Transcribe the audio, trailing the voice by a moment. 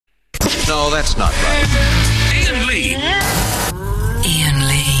No, that's not right. Ian Lee. Ian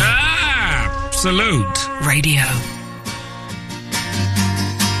Lee. Absolute Radio.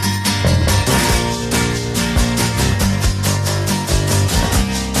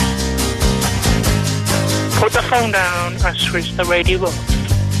 Put the phone down and switch the radio off.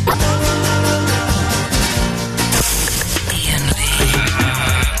 Ian Lee.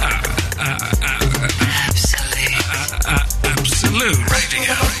 Absolute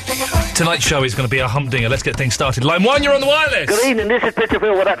Radio. Tonight's show is going to be a humdinger. Let's get things started. Line 1, you're on the wireless. Good evening, this is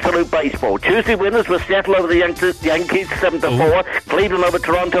Pitcherfield with Absolute Baseball. Tuesday winners were Seattle over the Yankees 7-4, Cleveland over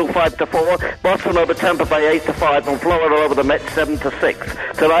Toronto 5-4, Boston over Tampa Bay 8-5, and Florida over the Mets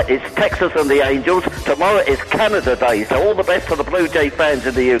 7-6. Tonight it's Texas and the Angels. Tomorrow is Canada Day, so all the best to the Blue Jay fans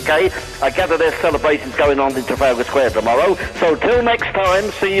in the UK. I gather there's celebrations going on in Trafalgar Square tomorrow. So till next time,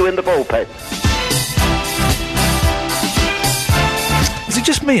 see you in the bullpen. Is it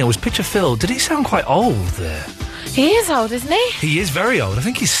just me, or was Pitcher Phil? Did he sound quite old there? He is old, isn't he? He is very old. I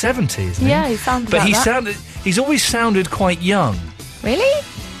think he's 70, isn't he? Yeah, he sounds But about that. he's always sounded quite young. Really?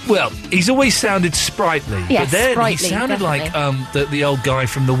 Well, he's always sounded sprightly. Yeah, but then sprightly, he sounded definitely. like the old guy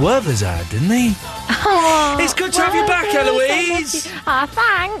from the Werther's ad, didn't he? Oh, It's good to have you back, Eloise.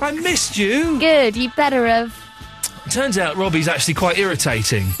 Thanks. I missed you. Good, you better have. Turns out Robbie's actually quite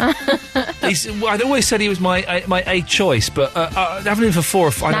irritating. I'd always said he was my A choice, but having him for 4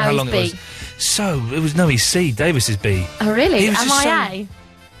 or 5, I don't know how long he's it was. So, he's C, Davis is B. Oh, really? He was Am just I A?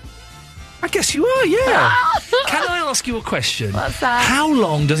 I guess you are, yeah. Can I ask you a question? What's that? How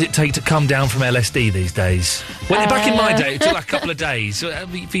long does it take to come down from LSD these days? Well, back in my day, it took like a couple of days.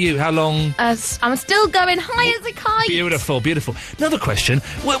 For you, how long? I'm still going high as a kite. Beautiful, beautiful. Another question.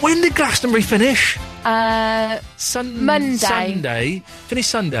 When did Glastonbury finish? Monday. Sunday. Finish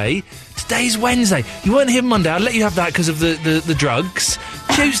Sunday. Today's Wednesday. You weren't here Monday. I'll let you have that because of the drugs.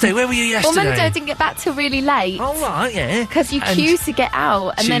 Tuesday, where were you yesterday? Well, Monday I didn't get back till really late. Oh, right, yeah. Because you queued to get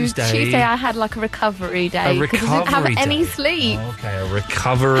out. And Tuesday, then Tuesday I had like a recovery day. Because I didn't have any sleep. Oh, okay, a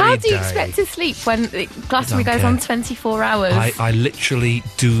recovery day. How do you expect to sleep when Glastonbury goes on 24 hours? I literally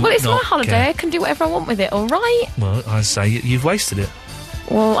do Well, it's not my holiday. care. I can do whatever I want with it, all right? Well, I say you've wasted it.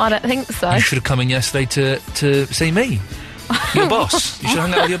 Well, I don't think so. You should have come in yesterday to see me. Your boss. You should have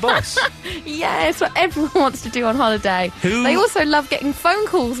hung out with your boss. Yeah, it's what everyone wants to do on holiday. Who? They also love getting phone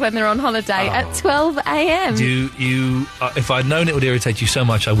calls when they're on holiday at 12 a.m. You if I'd known it would irritate you so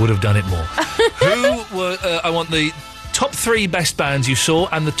much, I would have done it more. Who were... I want the top 3 best bands you saw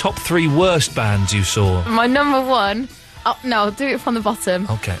and the top 3 worst bands you saw. My number 1... Oh, no, I'll do it from the bottom.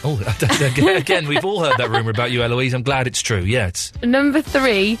 Okay. Oh, again, we've all heard that rumour about you, Eloise. I'm glad it's true. Yeah, it's... Number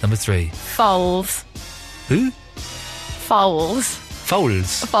 3... Number 3. Foals. Who? Foals.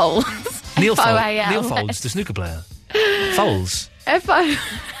 Foals. Foals. Neil F-O-A-L. Foles, the snooker player. Foals.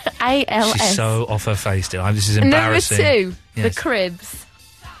 F-O-A-L-S. She's so off her face still. This is embarrassing. Number 2, Yes. The Cribs.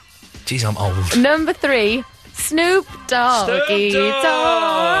 Jeez, I'm old. Number 3, Snoop Doggy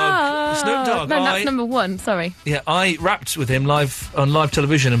Dogg. Snoop Dogg. No, that's number 1, sorry. Yeah, I rapped with him on live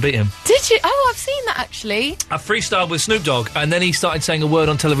television and beat him. Did you? Oh, I've seen that actually. I freestyled with Snoop Dogg, and then he started saying a word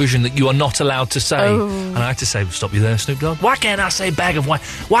on television that you are not allowed to say. Oh. And I had to say, stop you there, Snoop Dogg. Why can't I say bag of wine?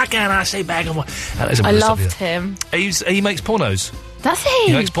 Why can't I say bag of wine? I loved him. He makes pornos. Does he?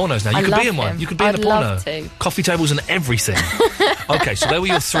 He makes pornos now. You could be in one. You could be in a porno. I'd love to. Coffee tables and everything. Okay, so there were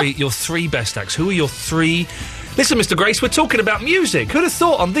your three best acts. Who are your 3... Listen, Mr. Grace, we're talking about music. Who'd have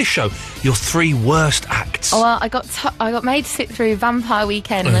thought on this show your 3 worst acts? Oh, well, I got made to sit through Vampire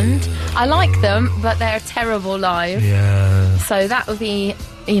Weekend. I like them, but they're terrible live. Yeah. So that would be,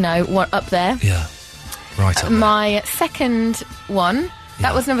 up there. Yeah. Right up there. My second one,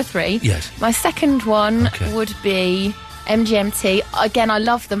 that was number 3. Yes. My second one would be MGMT. Again, I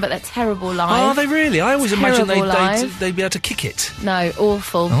love them, but they're terrible live. Are they really? I always imagined live. they'd be able to kick it. No,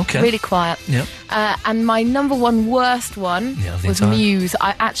 awful. Okay. Really quiet. Yeah. And my number 1 worst one was time. Muse.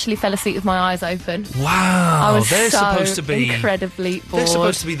 I actually fell asleep with my eyes open. Wow. I was they're supposed to be incredibly bored. They're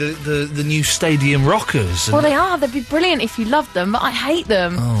supposed to be the new stadium rockers. Well, they are. They'd be brilliant if you loved them, but I hate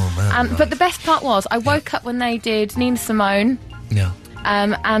them. Oh, man. But the best part was I woke up when they did Nina Simone. Yeah.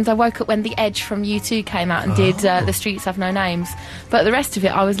 And I woke up when The Edge from U2 came out and did The Streets Have No Names. But the rest of it,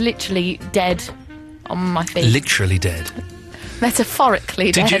 I was literally dead on my feet. Literally dead?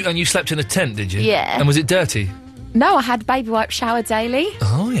 Metaphorically dead. Did you? And you slept in a tent, did you? Yeah. And was it dirty? No, I had baby wipe shower daily.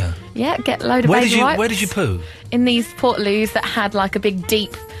 Oh, yeah. Yeah, get a load of baby wipes. Where did you poo? In these portaloos that had like a big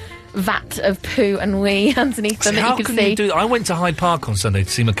deep vat of poo and wee underneath them that you could see. How can you do that? I went to Hyde Park on Sunday to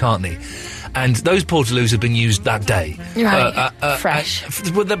see McCartney, and those portaloos had been used that day. Right, fresh.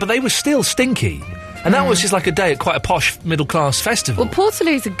 But they were still stinky. And that was just like a day at quite a posh middle-class festival. Well,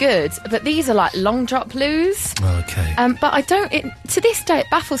 Portaloos are good, but these are like long drop loos. Okay. But I don't... to this day, it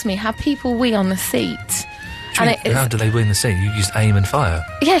baffles me how people wee on the seat. How do they win the scene? You just aim and fire.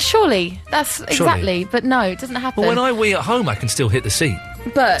 Yeah, surely. That's exactly. But no, it doesn't happen. Well, when I wee at home, I can still hit the seat.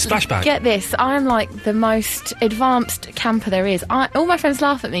 But Splashback. Get this, I'm like the most advanced camper there is. All my friends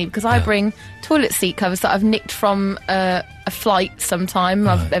laugh at me because I bring toilet seat covers that I've nicked from a flight sometime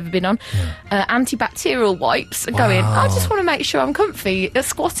I've ever been on. Antibacterial wipes go in. I just want to make sure I'm comfy.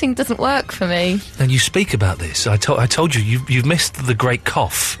 Squatting doesn't work for me. And you speak about this. I told you've missed the great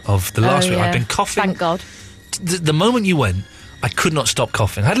cough of the last week. I've been coughing. Thank God. The moment you went, I could not stop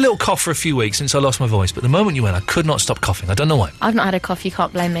coughing. I had a little cough for a few weeks since I lost my voice, but the moment you went, I could not stop coughing. I don't know why. I've not had a cough, you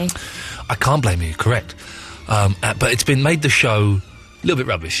can't blame me. I can't blame you, correct. But it's been made the show a little bit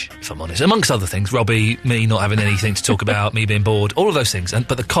rubbish, if I'm honest. Amongst other things, Robbie, me not having anything to talk about, me being bored, all of those things.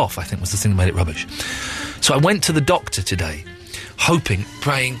 But the cough, I think, was the thing that made it rubbish. So I went to the doctor today, hoping,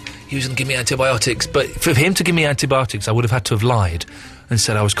 praying, he was going to give me antibiotics. But for him to give me antibiotics, I would have had to have lied and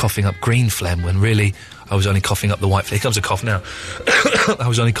said I was coughing up green phlegm when really I was only coughing up the white phlegm. Here comes a cough now. I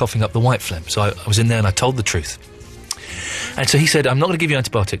was only coughing up the white phlegm. So I was in there and I told the truth. And so he said, I'm not going to give you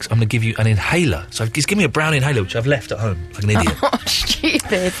antibiotics, I'm going to give you an inhaler. So he's given me a brown inhaler, which I've left at home, like an idiot. Oh,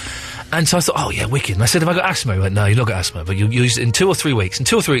 stupid. And so I thought, oh yeah, wicked. And I said, have I got asthma? He went, no, you've not got asthma, but you'll use it in 2 or 3 weeks. In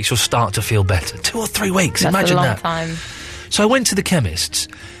 2 or 3 weeks, you'll start to feel better. 2 or 3 weeks, That's imagine a long that. time. So I went to the chemist's,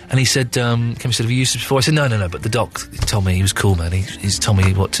 and he said, chemist said, have you used it before? I said, no, but the doc told me, he was cool, man. He's told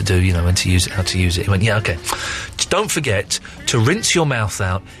me what to do, when to use it, how to use it. He went, yeah, okay. Just don't forget to rinse your mouth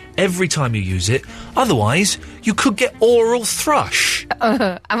out every time you use it, otherwise you could get oral thrush.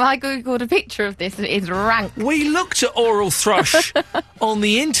 Have I googled a picture of this? It is rank. We looked at oral thrush on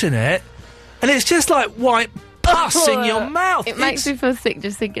the internet, and it's just like white pus in your mouth. It makes me feel sick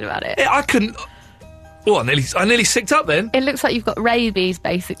just thinking about it. I couldn't... Oh, I nearly sicked up then. It looks like you've got rabies,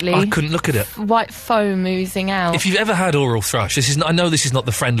 basically. I couldn't look at it. White foam oozing out. If you've ever had oral thrush, I know this is not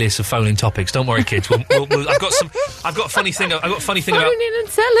the friendliest of phone-in topics. Don't worry, kids. I've got a funny thing. Phone in and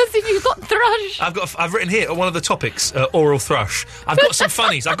tell us if you've got thrush. I've written here one of the topics, oral thrush. I've got some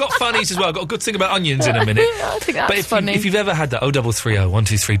funnies. I've got funnies as well. I've got a good thing about onions in a minute. I think that's funny. If you've ever had that, 0330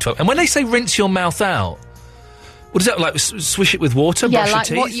 123 12. And when they say rinse your mouth out, what is that like? Swish it with water? Yeah, brush like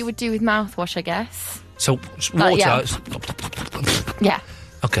your teeth? what you would do with mouthwash, I guess. So water. Yeah.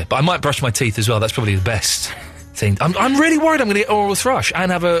 Okay, but I might brush my teeth as well. That's probably the best thing. I'm really worried I'm going to get oral thrush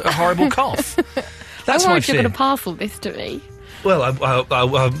and have a horrible cough. That's I'm my worried fear. you're going to parcel this to me. Well,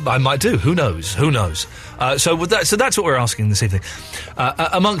 I might do. Who knows? So that's what we're asking this evening.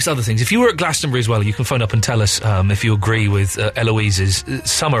 Amongst other things, if you were at Glastonbury as well, you can phone up and tell us if you agree with Eloise's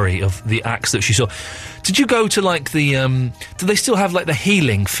summary of the acts that she saw. Did you go to like the? Do they still have like the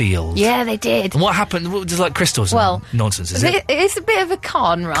healing field? Yeah, they did. And what happened? Just like crystals? Well, and nonsense. Is it? It's a bit of a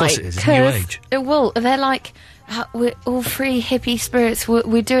con, right? Of course it is. It's new age. Well, they're like. We're all free hippie spirits.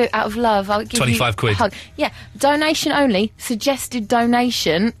 We do it out of love. I'll give 25 quid. a hug. Yeah, donation only. Suggested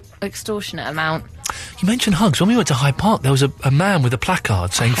donation. Extortionate amount. You mentioned hugs. When we went to Hyde Park, there was a man with a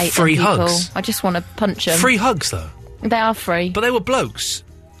placard saying I hate free them people. hugs. I just want to punch them. Free hugs, though. They are free. But they were blokes.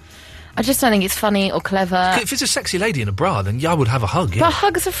 I just don't think it's funny or clever. If it's a sexy lady in a bra, then yeah, I would have a hug. Yeah. But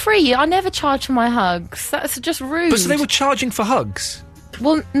hugs are free. I never charge for my hugs. That's just rude. But so they were charging for hugs.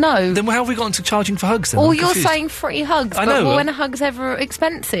 Well, no. Then how have we got into charging for hugs then? Or I'm you're confused. saying free hugs, I but know, when a hug's ever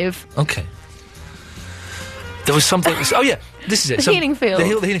expensive. Okay. There was something... oh, yeah, this is it. The healing field. The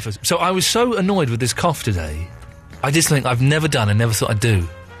healing field. So I was so annoyed with this cough today. I did something I've never done and never thought I'd do.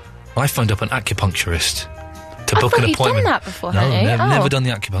 I phoned up an acupuncturist to book an appointment. You've done that before, no, haven't you? never done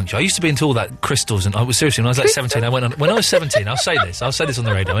the acupuncture. I used to be into all that crystals, and I was seriously, when I was like 17, I went on... When I was 17, I'll say this on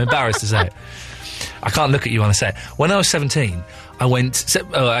the radio, I'm embarrassed to say it. I can't look at you when I say it. When I was 17, I went...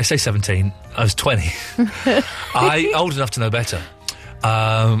 I say 17, I was 20. Old enough to know better.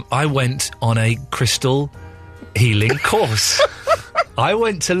 I went on a crystal healing course. I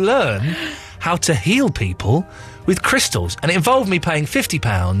went to learn how to heal people with crystals, and it involved me paying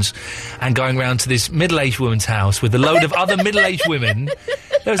 £50 and going round to this middle-aged woman's house with a load of other middle-aged women.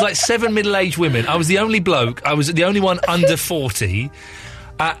 There was like 7 middle-aged women. I was the only bloke. I was the only one under 40.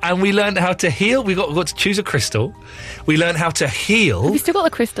 And we learned how to heal. We got to choose a crystal. We learned how to heal. Have you still got the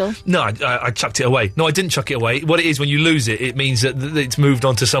crystal? No, I chucked it away. No, I didn't chuck it away. What it is, when you lose it, it means that it's moved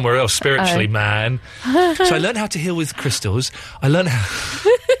on to somewhere else spiritually, man. So I learned how to heal with crystals. I learned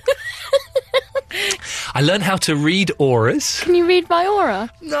how to read auras. Can you read my aura?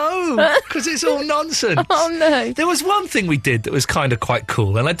 No, because it's all nonsense. Oh, no. There was one thing we did that was kind of quite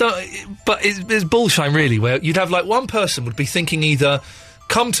cool, and I don't... But it's bullshine, really, where you'd have, like, one person would be thinking either...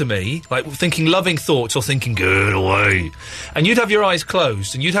 come to me, like thinking loving thoughts or thinking, "Get away," and you'd have your eyes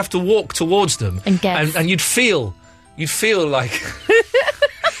closed and you'd have to walk towards them, And guess. and you'd feel like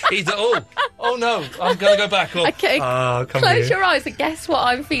either oh no, I'm gonna go back. Or, Okay, come close here. your eyes and guess what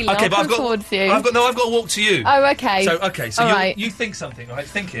I'm feeling. Okay, I'll but come I've got towards you. I've got to walk to you. Oh, okay. So All you, right. you think something, right?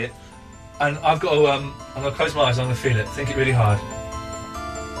 Think it, and I've got to I'm gonna close my eyes. I'm gonna feel it. Think it really hard.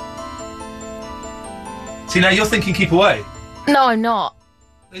 See, now you're thinking keep away. No, I'm not.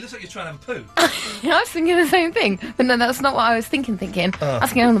 It looks like you're trying to have a poo. I was thinking the same thing, but no, that's not what I was thinking. I was thinking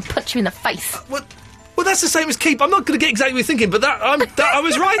I'm going to punch you in the face. Well, that's the same as keep. I'm not going to get exactly what you're thinking, but I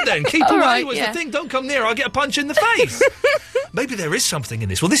was right then. Keep All away right, was yeah. the thing. Don't come near. I'll get a punch in the face. Maybe there is something in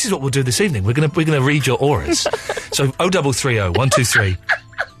this. Well, this is what we'll do this evening. We're gonna read your auras. So 0330 123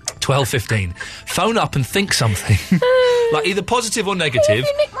 1215. Phone up and think something, like either positive or negative. Did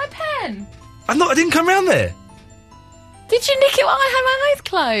you nick my pen? I didn't come round there. Did you nick it while I had my eyes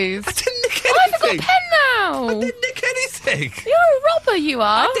closed? I didn't nick I've got a anything. pen now. I didn't nick anything. You're a robber, you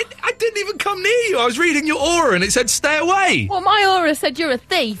are. I didn't even come near you. I was reading your aura and it said stay away. Well, my aura said you're a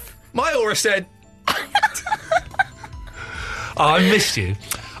thief. My aura said... I missed you.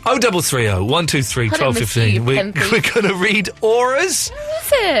 0330 123 I don't miss you, 1215. you pen thief. We're going to read auras. What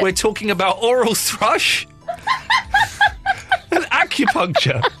is it? We're talking about oral thrush and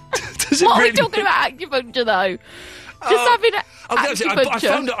acupuncture. Does it What are really... we talking about acupuncture, though? Just having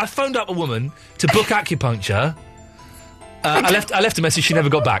acupuncture. I phoned up a woman to book acupuncture. I left a message. She never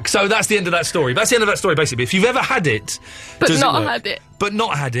got back. So that's the end of that story. That's the end of that story, basically. If you've ever had it, But does not it work? had it. But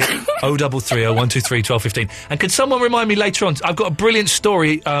not had it. 0330 123 1215. And could someone remind me later on? I've got a brilliant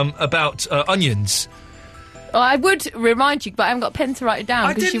story about onions. Well, I would remind you, but I haven't got a pen to write it down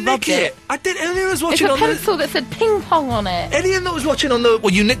I because you didn't robbed nick it. I didn't. Anyone was It's watching a on pencil that said ping pong on it. Anyone that was watching on the...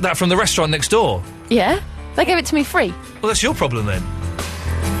 Well, you nicked that from the restaurant next door. Yeah? They gave it to me free. Well, that's your problem then.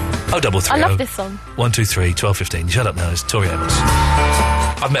 0330 I love this song. 123 1215. Shut up now, it's Tori Amos.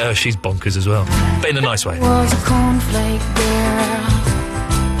 I've met her, she's bonkers as well. But in a nice way. Was a cornflake girl.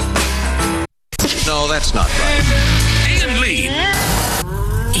 No, that's not right. Ian Lee.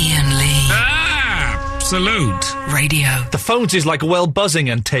 Ian Lee. Absolute. Radio. The phones is like well buzzing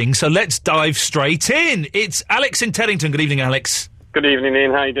and ting, so let's dive straight in. It's Alex in Teddington. Good evening, Alex. Good evening,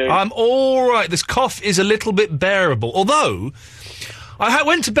 Ian. How you doing? I'm all right. This cough is a little bit bearable. Although, I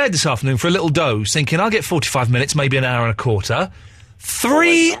went to bed this afternoon for a little doze, thinking I'll get 45 minutes, maybe an hour and a quarter.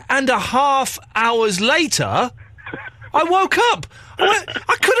 3.5 hours later, I woke up.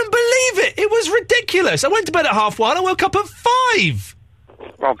 I couldn't believe it. It was ridiculous. I went to bed at 1:30. I woke up at 5.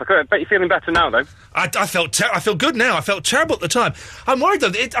 Well, I bet you're feeling better now, though. I feel good now. I felt terrible at the time. I'm worried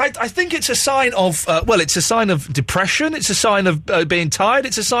though. I think it's a sign of it's a sign of depression. It's a sign of being tired.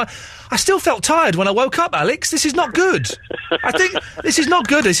 It's a sign. I still felt tired when I woke up, Alex. This is not good. I think this is not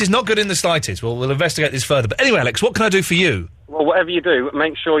good. This is not good in the slightest. We'll investigate this further. But anyway, Alex, what can I do for you? Well, whatever you do,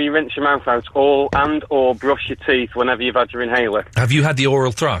 make sure you rinse your mouth out or brush your teeth whenever you've had your inhaler. Have you had the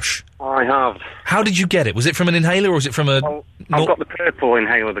oral thrush? I have. How did you get it? Was it from an inhaler or was it from a... Well, I've got the purple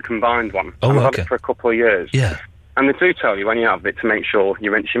inhaler, the combined one. Oh, I've had okay. it for a couple of years. Yeah. And they do tell you when you have it to make sure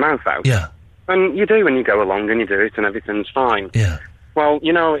you rinse your mouth out. Yeah. And you do when you go along and you do it and everything's fine. Yeah. Well,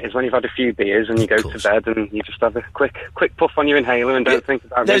 you know, it's when you've had a few beers and you go to bed and you just have a quick puff on your inhaler and don't think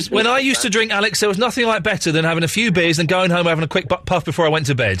about it. When I used to drink, Alex, there was nothing like better than having a few beers and going home having a quick puff before I went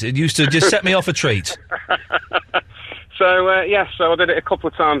to bed. It used to just set me off a treat. So I did it a couple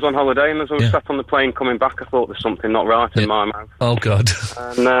of times on holiday, and as I was sat on the plane coming back, I thought there's something not right in my mouth. Oh, God.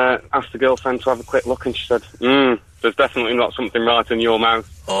 And asked the girlfriend to have a quick look, and she said, there's definitely not something right in your mouth.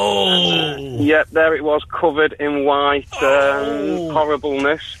 Oh. Yep, there it was, covered in white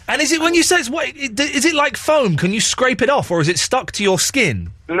horribleness. And is it, when you say it's white, is it like foam? Can you scrape it off, or is it stuck to your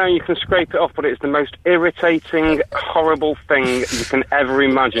skin? No, you can scrape it off, but it's the most irritating, horrible thing you can ever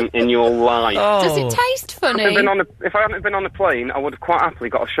imagine in your life. Oh. Does it taste funny? If I hadn't been on the plane, I would have quite happily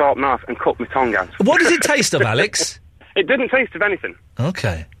got a sharp knife and cut my tongue out. What does it taste of, Alex? It didn't taste of anything.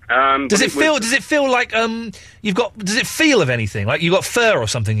 Okay. Does it feel like you've got? Does it feel of anything? Like you've got fur or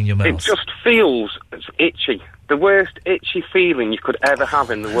something in your mouth? It just feels itchy. The worst itchy feeling you could ever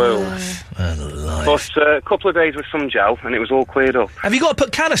have in the world. But a couple of days with some gel, and it was all cleared up. Have you got to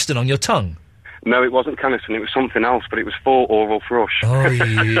put Canesten on your tongue? No, it wasn't Canesten. It was something else, but it was for oral thrush. Oh,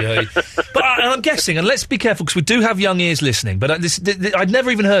 yeah. But I'm guessing, and let's be careful because we do have young ears listening. But I'd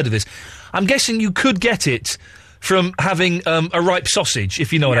never even heard of this. I'm guessing you could get it from having a ripe sausage,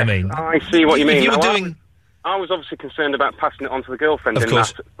 if you know what I mean. I see what you mean. If you were Now, doing... I was obviously concerned about passing it on to the girlfriend Of in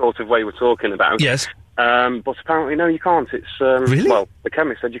course. that sort of way we're talking about. Yes. But apparently, no, you can't. It's Really? Well, the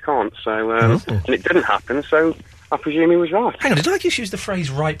chemist said you can't, so and it didn't happen. So I presume he was right. Hang on, did I just use the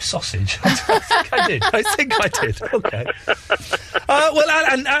phrase ripe sausage? I think I did. I think I did. Okay.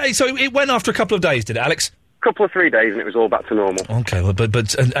 So it went after a couple of days, did it, Alex? Couple of 3 days, and it was all back to normal. Okay, well,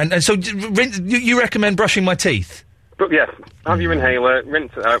 so you recommend brushing my teeth? But yeah, have your inhaler,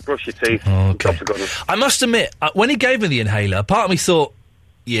 rinse it out, brush your teeth. Okay. I must admit, when he gave me the inhaler, part of me thought,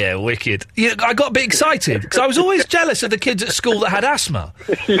 yeah, wicked. Yeah, I got a bit excited because I was always jealous of the kids at school that had asthma.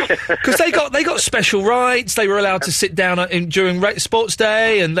 Because they got special rights. They were allowed to sit down during sports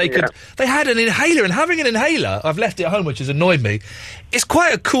day, and they had an inhaler. And having an inhaler, I've left it at home, which has annoyed me. It's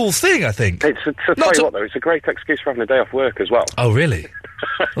quite a cool thing, I think. It's a great excuse for having a day off work as well. Oh, really?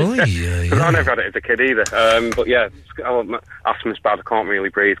 Oh, yeah. I never had it as a kid either. But yeah, asthma's bad. I can't really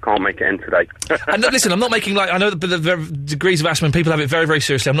breathe. Can't make it in today. And listen, I'm not making light. I know the degrees of asthma, and people have it very, very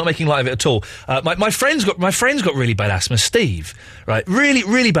seriously. I'm not making light of it at all. My friend's got really bad asthma. Steve, right? Really,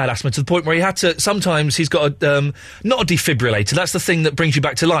 really bad asthma to the point where he had to. Sometimes he's got not a defibrillator. That's the thing that brings you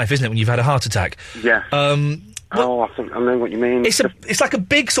back to life, isn't it? When you've had a heart attack. Yeah. I think I know what you mean. It's like a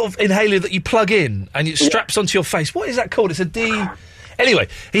big sort of inhaler that you plug in and it straps onto your face. What is that called? It's a D. Anyway,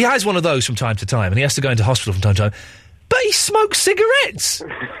 he has one of those from time to time, and he has to go into hospital from time to time. But he smokes cigarettes. And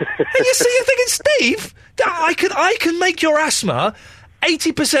you're thinking, Steve, I can make your asthma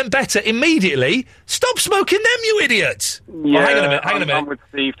 80% better immediately. Stop smoking them, you idiot! Yeah, hang on a minute. I'm with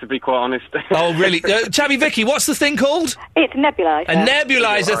Steve, to be quite honest. Oh, really? Chavvy Vicky, what's the thing called? It's a nebuliser. A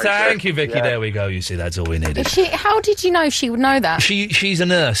nebuliser, thank you, Vicky. Yeah. There we go, you see, that's all we needed. How did you know she would know that? She's a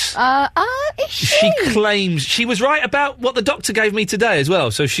nurse. Is she? She claims... She was right about what the doctor gave me today as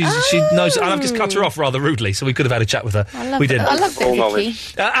well, so she knows... And I've just cut her off rather rudely, so we could have had a chat with her. We didn't. I love it,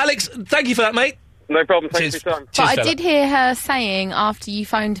 Vicky. Alex, thank you for that, mate. No problem, thanks for your time. But I did hear her saying, after you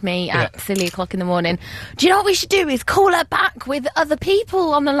phoned me at silly o'clock in the morning, do you know what we should do is call her back with other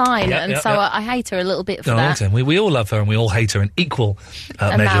people on the line? I hate her a little bit for that. We all love her and we all hate her in equal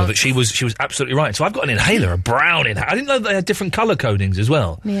measure, but she was absolutely right. So I've got an inhaler, a brown inhaler. I didn't know they had different colour codings as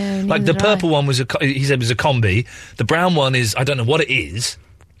well. Yeah, like the purple one he said was a combi. The brown one is, I don't know what it is.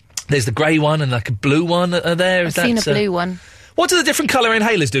 There's the grey one and like a blue one there. I've seen a blue one. What do the different colour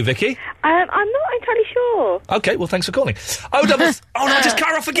inhalers do, Vicky? I'm not entirely sure. OK, well, thanks for calling. Oh, no, I just cut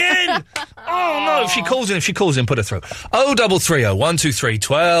her off again! Oh, no, if she calls in, put her through. 0330 123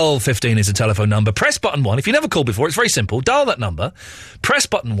 1215 is the telephone number. Press button 1. If you never called before, it's very simple. Dial that number. Press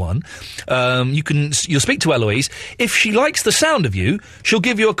button 1. You'll speak to Eloise. If she likes the sound of you, she'll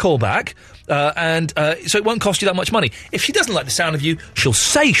give you a call back. So it won't cost you that much money. If she doesn't like the sound of you, she'll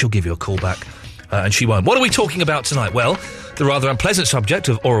say she'll give you a call back. And she won't. What are we talking about tonight? Well, the rather unpleasant subject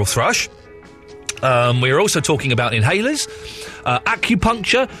of oral thrush. We're also talking about inhalers,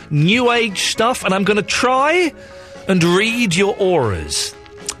 acupuncture, new age stuff, and I'm going to try and read your auras.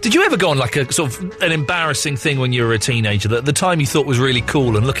 Did you ever go on like a sort of an embarrassing thing when you were a teenager that at the time you thought was really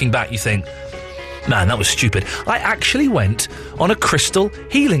cool, and looking back you think, man, that was stupid? I actually went on a crystal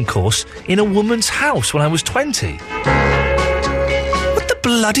healing course in a woman's house when I was 20.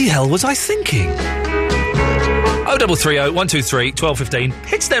 Bloody hell was I thinking? 0330 123 1215.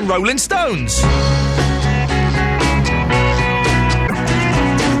 It's them Rolling Stones.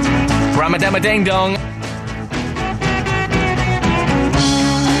 Ramadama Ding Dong.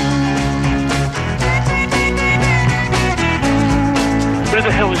 Where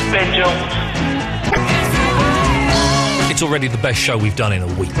the hell is Ben Jones? It's already the best show we've done in a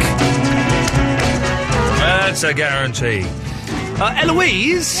week. That's a guarantee.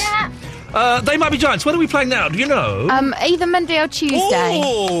 Eloise? Yeah? They Might Be Giants. When are we playing now? Do you know? Either Monday or Tuesday.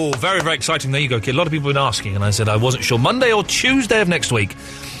 Oh, very, very exciting. There you go, kid. A lot of people have been asking, and I said I wasn't sure. Monday or Tuesday of next week.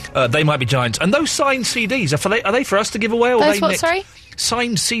 They Might Be Giants. And those signed CDs, are they for us to give away? Or those what, sorry?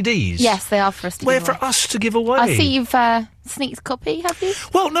 Signed CDs. Yes, they are for us to give away. Where for us to give away? I see you've sneaked a copy, have you?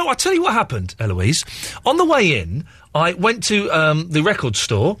 Well, no, I'll tell you what happened, Eloise. On the way in, I went to the record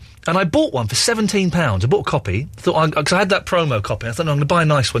store and I bought one for £17. I bought a copy. Because I had that promo copy. I thought, no, I'm going to buy a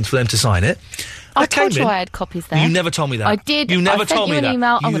nice one for them to sign it. I told you I had copies there. You never told me that. I did. You never told me that. I sent you an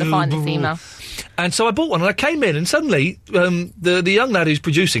email. I'm going to find this email. And so I bought one and I came in and suddenly the young lad who's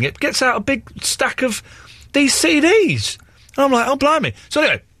producing it gets out a big stack of these CDs. And I'm like, oh, blimey. So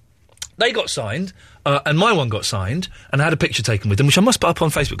anyway, they got signed. And my one got signed, and I had a picture taken with them, which I must put up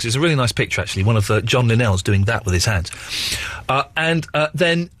on Facebook, because it's a really nice picture, actually, one of John Linnell's doing that with his hands.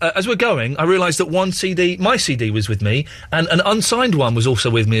 Then, as we're going, I realised that one CD, my CD was with me, and an unsigned one was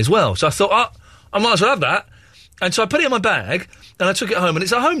also with me as well. So I thought, I might as well have that. And so I put it in my bag, and I took it home, and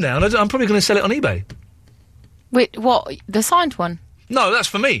it's at home now, and I'm probably going to sell it on eBay. Wait, what? The signed one? No, that's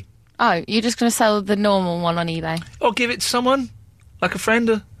for me. Oh, you're just going to sell the normal one on eBay? Or give it to someone, like a friend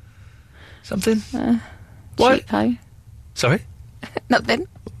or... something? What? Cheapo. Sorry? Nothing.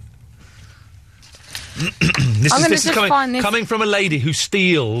 This I'm gonna is just find this- coming from a lady who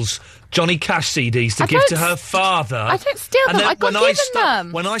steals Johnny Cash CDs to give to her father. I don't steal them. I got given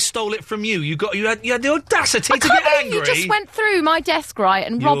them. When I stole it from you, you had the audacity I to can't get believe angry. you just went through my desk, right,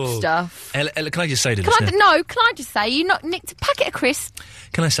 and robbed You're- stuff. Can I just say to Can I, listener? can I just say, you nicked a packet of crisps?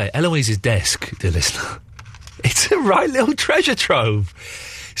 Can I say, Eloise's desk, dear listener, it's a right little treasure trove.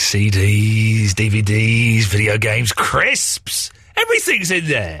 CDs, DVDs, video games, crisps. Everything's in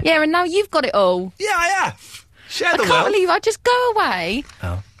there. Yeah, and now you've got it all. Yeah, I have. Share I the can't wealth. believe I just go away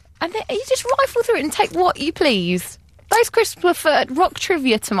Oh. and then you just rifle through it and take what you please. Those crisps were for Rock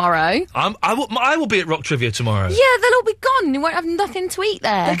Trivia tomorrow. I will be at Rock Trivia tomorrow. Yeah, they'll all be gone. You won't have nothing to eat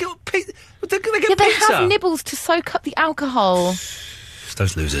there. They get Yeah, they pizza. have nibbles to soak up the alcohol. It's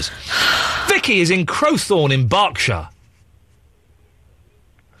those losers. Vicky is in Crowthorne in Berkshire.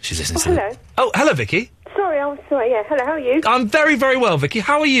 She's listening to hello. Oh, hello, Vicky. Sorry, I'm sorry. Yeah, hello. How are you? I'm very, very well, Vicky.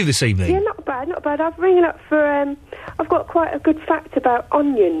 How are you this evening? Yeah, not bad, not bad. I'm ringing up for. I've got quite a good fact about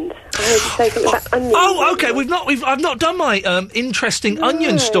onions. I heard you say something about onions. Oh, okay. I've not done my interesting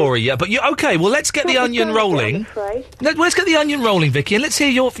onion story yet. But okay. Well, let's get the onion rolling. Let's get the onion rolling, Vicky, and let's hear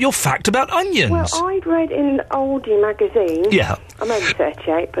your fact about onions. Well, I'd read in Oldie magazine. Yeah. I'm only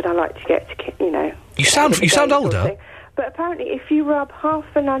 38, but I like to get to You sound older. But apparently, if you rub half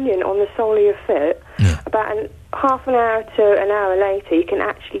an onion on the sole of your foot, about half an hour to an hour later, you can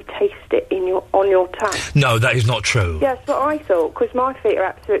actually taste it on your tongue. No, that is not true. Yeah, that's what I thought, because my feet are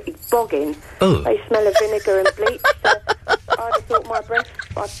absolutely bogging. Oh. They smell of vinegar and bleach, so I'd have thought my breath,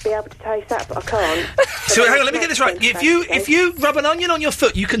 I'd be able to taste that, but I can't. So hang on, let me get this right. If you rub an onion on your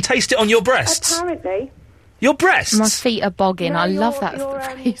foot, you can taste it on your breasts. Apparently. Your breasts? My feet are bogging. No, I love your- that your,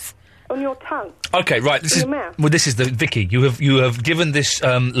 phrase. On your tongue. Okay, right. This In is your mouth. well. This is the Vicky. You have given this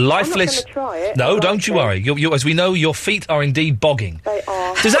lifeless. I'm not gonna try it. No, Like don't you it. worry. You, as we know, your feet are indeed bogging. They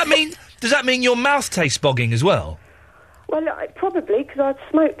are. Does that mean your mouth tastes bogging as well? Well, probably, because I'd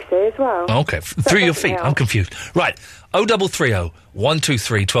smoke see as well. Okay, through your feet. I'm confused. Right, 0330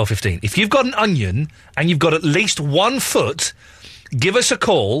 123 1215. If you've got an onion and you've got at least 1 foot, give us a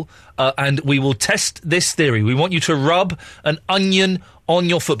call and we will test this theory. We want you to rub an onion on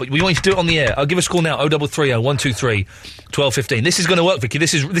your foot, but we want you to do it on the air. Give us a call now, 0330 123 1215. This is going to work, Vicky.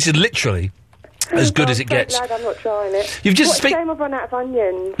 This is literally as good as it gets. Glad I'm not trying it. You've just What a shame I've run out of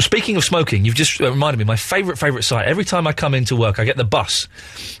onions. Speaking of smoking, you've just reminded me, my favourite site. Every time I come into work, I get the bus.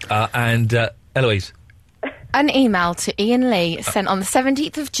 Eloise. An email to Ian Lee sent on the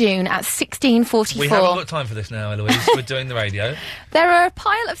 17th of June at 16:44. We haven't got time for this now, Eloise. We're doing the radio. There are a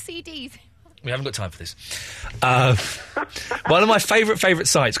pile of CDs. We haven't got time for this. One of my favourite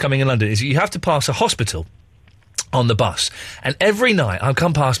sites coming in London is you have to pass a hospital on the bus. And every night, I'll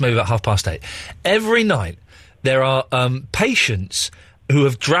come past maybe about 8:30, every night there are patients who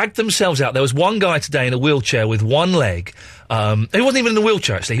have dragged themselves out. There was one guy today in a wheelchair with one leg. He wasn't even in a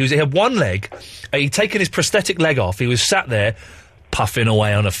wheelchair, actually. He had one leg. He'd taken his prosthetic leg off. He was sat there puffing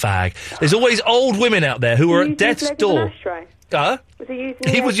away on a fag. There's always old women out there who are at death's door. Was he using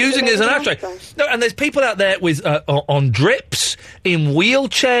He was using it as an ashtray. No, and there's people out there with on drips, in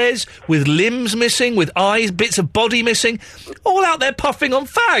wheelchairs, with limbs missing, with eyes, bits of body missing, all out there puffing on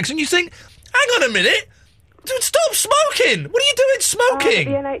fags. And you think, hang on a minute, stop smoking! What are you doing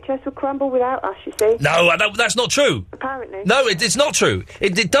smoking? The NHS will crumble without us, you see. No, that's not true. Apparently. No, it's not true.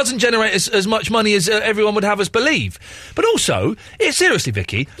 It doesn't generate as much money as everyone would have us believe. But also, seriously,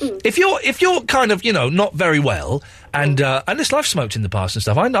 Vicky, if you're kind of, not very well, and this I've smoked in the past and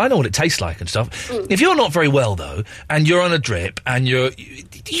stuff, I know what it tastes like and stuff. If you're not very well, though, and you're on a drip, and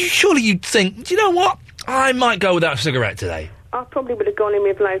surely you'd think, do you know what? I might go without a cigarette today. I probably would have gone in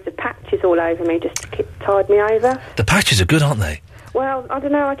with loads of patches all over me just to tide me over. The patches are good, aren't they? Well, I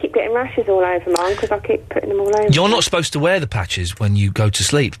don't know, I keep getting rashes all over mine because I keep putting them all over. You're not supposed to wear the patches when you go to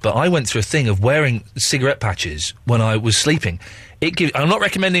sleep, but I went through a thing of wearing cigarette patches when I was sleeping. I'm not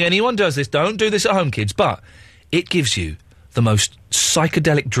recommending anyone does this, don't do this at home, kids, but it gives you the most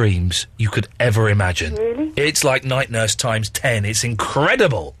psychedelic dreams you could ever imagine. Really? It's like Night Nurse times 10, it's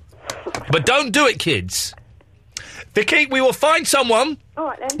incredible. But don't do it, kids. Vicky, we will find someone All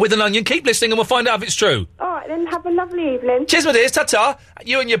right, then. with an onion. Keep listening and we'll find out if it's true. All right, then, have a lovely evening. Cheers, my dears. Ta-ta.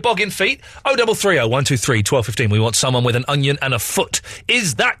 You and your bogging feet. 0330 123 1215. We want someone with an onion and a foot.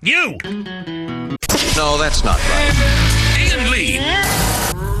 Is that you? No, that's not right. Ian Lee.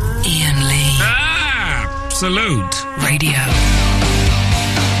 Ian Lee. Absolute Radio.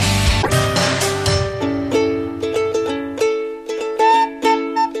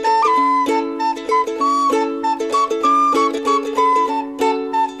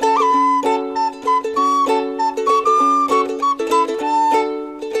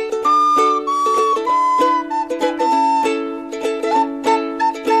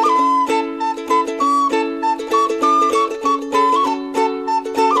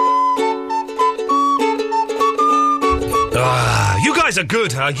 guys are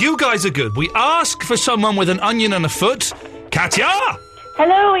good, huh? You guys are good. We ask for someone with an onion and a foot. Katya!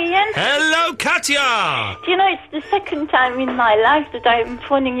 Hello, Ian. Hello, Katya! Do you know, it's the second time in my life that I'm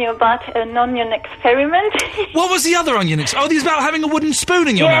phoning you about an onion experiment. What was the other onion? Oh, this is about having a wooden spoon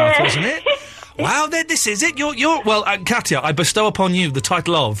in your mouth, wasn't it? Wow, this is it. Well, Katya, I bestow upon you the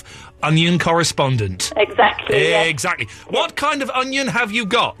title of Onion Correspondent. Exactly. Exactly. What kind of onion have you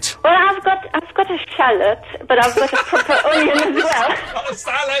got? Well, I've got a shallot, but I've got a proper onion as well. Got a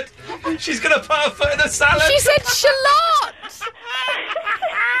salad. She's going to put her foot in a salad. She said shallot.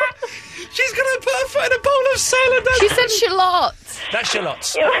 She's going to put her foot in a bowl of salad. She said shallots. That's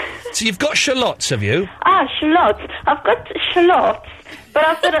shallots. So you've got shallots, have you? Shallots. I've got shallots, but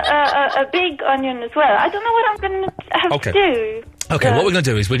I've got a big onion as well. I don't know what I'm going to have to do. Okay, what we're going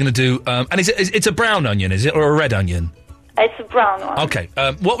to do is we're going to do... and it's a brown onion, is it, or a red onion? It's a brown one. Okay,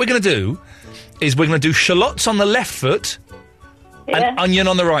 what we're going to do is we're going to do shallots on the left foot and onion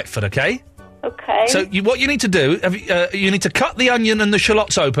on the right foot, okay? Okay. So what you need to do, you need to cut the onion and the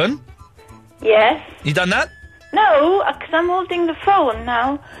shallots open. Yes. You done that? No, because I'm holding the phone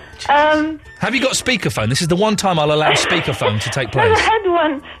now. Have you got speakerphone? This is the one time I'll allow speakerphone to take place. I had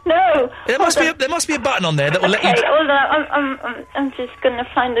one. No. There must be a button on there that will let you... Hold on. I'm just going to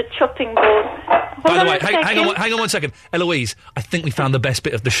find a chopping board. By the way, hang on 1 second. Eloise, I think we found the best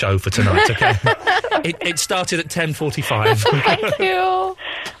bit of the show for tonight, okay? It started at 10:45. Thank you.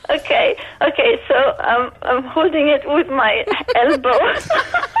 Okay, so I'm holding it with my elbow.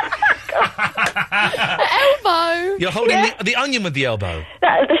 Elbow? You're holding the onion with the elbow?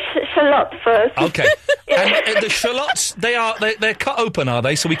 The shallot first. Okay. And the shallots, they're cut open, are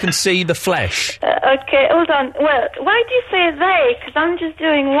they, so we can see the flesh? Okay, hold on. Well, why do you say they? Because I'm just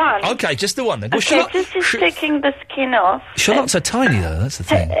doing one. Okay, just the one then. Well, okay, just taking the skin off. Shallots are tiny, though, that's the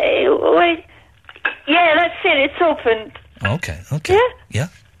thing. Wait. Yeah, that's it. It's opened. Okay. Yeah?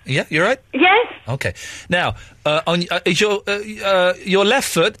 Yeah, you're right? Yes. Okay. Now, is your left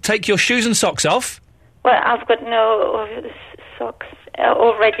foot, take your shoes and socks off. Well, I've got no socks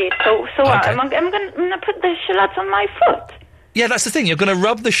already, so Okay. I'm going to put the shallots on my foot. Yeah, that's the thing. You're going to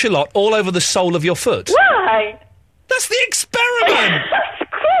rub the shallot all over the sole of your foot. Why? That's the experiment! That's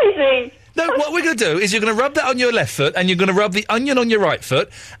crazy! No, what we're going to do is you're going to rub that on your left foot and you're going to rub the onion on your right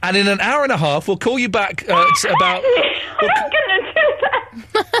foot, and in an hour and a half we'll call you back about... I'm going to do that!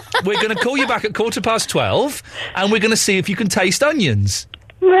 We're going to call you back at 12:15 and we're going to see if you can taste onions.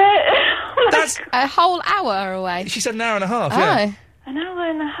 That's a whole hour away. She said an hour and a half, yeah. An hour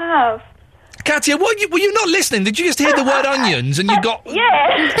and a half. Katya, were you not listening? Did you just hear the word onions and you got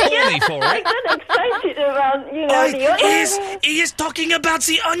horny for it? I got excited about, the onions. He is talking about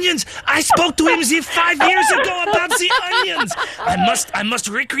the onions. I spoke to him 5 years ago about the onions. I must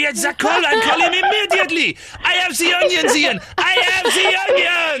recreate the call and call him immediately. I have the onions, Ian. I have the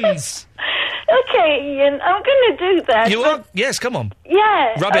onions. Okay, Ian, I'm going to do that. You are? Yes, come on.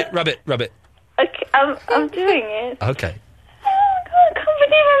 Yeah. Rub it. Okay, I'm doing it. Okay. I can't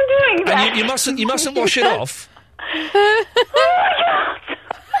believe I'm doing that. And you mustn't wash it off. Oh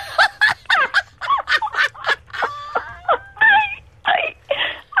my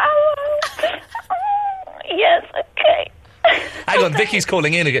God. Yes, okay. Hang on, Vicky's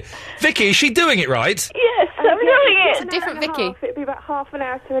calling in again. Vicky, is she doing it right? Yes, I'm doing it. It's a different Vicky. It'd be about half an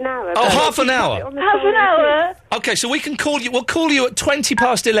hour to an hour. Oh, half an hour? Half an hour? Okay, so we'll call you at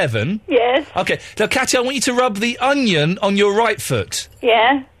 11:20. Yes. Okay, now Katya, I want you to rub the onion on your right foot.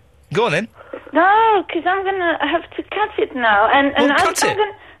 Yeah. Go on then. No, because I'm going to have to cut it now. And cut it.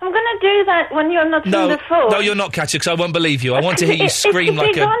 I'm going to do that when you're not on the phone. No, you're not, Katya, because I won't believe you. I want to hear you scream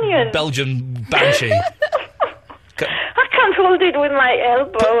like a onion. Belgian banshee. I can't hold it with my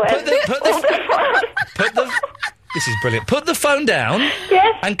elbow. This is brilliant. Put the phone down.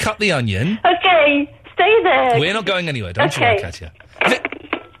 Yes. And cut the onion. Okay, stay there. We're not going anywhere. Don't you worry, Katya.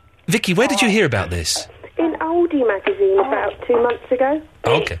 Vicky, where did you hear about this? In Aldi magazine about 2 months ago.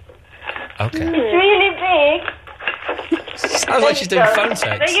 Okay. It's really big. Sounds like she's doing phone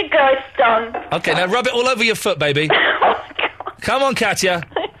sex. There you go, it's done. Okay, now rub it all over your foot, baby. Come on, Katya.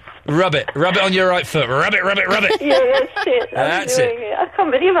 Rub it on your right foot. Rub it. Yeah, that's it. That's it. I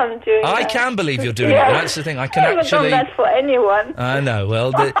can't believe I'm doing I that. can believe you're doing it. That's the thing. I can haven't done that for anyone. I know.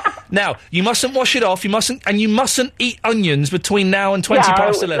 Well, now you mustn't wash it off. You mustn't eat onions between now and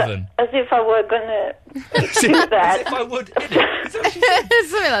 11:20. As if I were gonna do that. As if I would.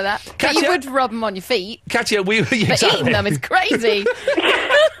 Something like that. But you would rub them on your feet. Katya, but eating them is crazy.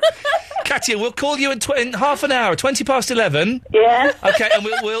 Katya, we'll call you in half an hour, 11:20. Yeah. Okay, and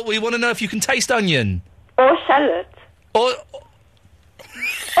we want to know if you can taste onion. Or salad.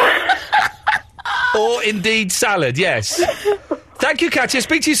 Or indeed salad, yes. Thank you, Katia.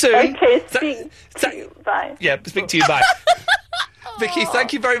 Speak to you soon. Okay, bye. Yeah, speak to you. Bye. Vicky,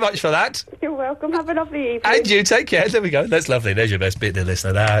 thank you very much for that. You're welcome. Have a lovely evening. And you, take care. There we go. That's lovely. There's your best bit, dear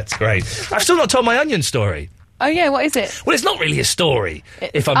listener. That's great. I've still not told my onion story. Oh, yeah, what is it? Well, it's not really a story,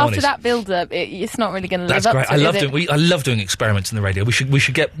 if I'm honest. After that build-up, it's not really going to live That's up great. to it, I love doing experiments in the radio. We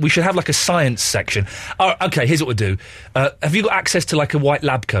should have like a science section. Oh, okay, here's what we'll do. Have you got access to like a white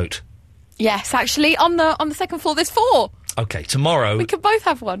lab coat? Yes, actually, on the second floor there's 4. Okay, tomorrow... We could both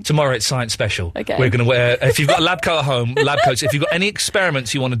have one. Tomorrow it's Science Special. Okay. We're going to wear... If you've got a lab coat at home, lab coats. If you've got any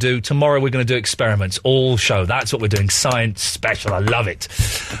experiments you want to do, tomorrow we're going to do experiments. All show. That's what we're doing. Science Special. I love it.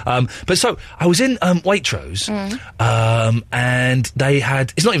 But so, I was in Waitrose, and they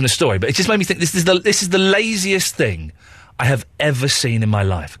had... It's not even a story, but it just made me think this is the laziest thing I have ever seen in my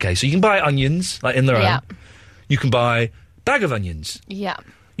life. Okay, so you can buy onions, like in their own. You can buy a bag of onions. Yeah.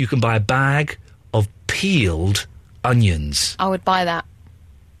 You can buy a bag of peeled onions. I would buy that.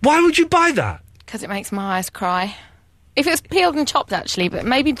 Why would you buy that? Because it makes my eyes cry. If it was peeled and chopped, actually, but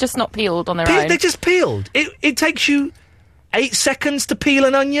maybe just not peeled on their own. They're just peeled. It takes you 8 seconds to peel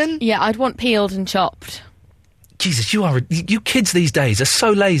an onion? Yeah, I'd want peeled and chopped. Jesus, you kids these days are so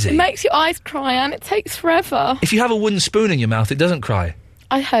lazy. It makes your eyes cry and it takes forever. If you have a wooden spoon in your mouth, it doesn't cry.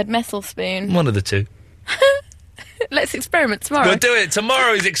 I heard metal spoon. One of the two. Let's experiment tomorrow. We'll do it.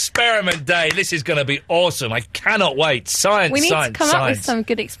 Tomorrow's experiment day. This is going to be awesome. I cannot wait. Science, we need science, to come science. up with some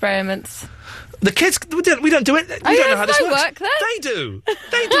good experiments. The kids, we don't do it. We don't know how this works. Work then. They do.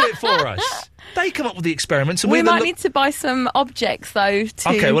 They do it for us. They come up with the experiments. And we might need to buy some objects, though, to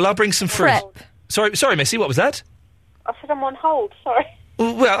Okay, well, I'll bring some fruit. Sorry, Missy, what was that? I said I'm on hold, sorry.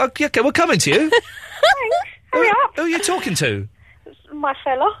 Well, okay, we're coming to you. Thanks. Hurry up. Who are you talking to? My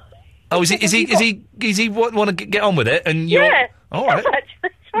fella. Oh, is he want to get on with it? And you're... Yeah. All right.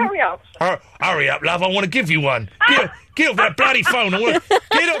 Hurry up. Hurry up, love. I want to give you one. Get off that bloody phone.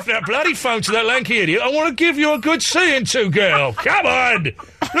 Get off that bloody phone to that lanky idiot. I want to give you a good seeing to, girl. Come on. Look,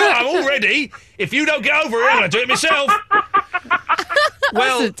 I'm all ready. If you don't get over it, I'm going to do it myself.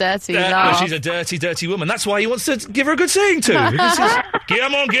 Well, that's a dirty laugh. She's a dirty, dirty woman. That's why he wants to give her a good seeing to.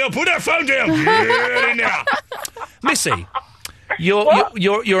 Come on, girl. Put that phone down. Get in now. Missy. You're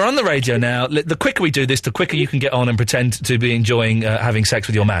on the radio now. The quicker we do this, the quicker you can get on and pretend to be enjoying having sex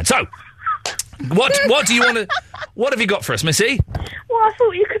with your man. So, what do you want to... What have you got for us, Missy? Well, I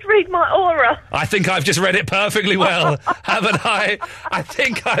thought you could read my aura. I think I've just read it perfectly well, haven't I? I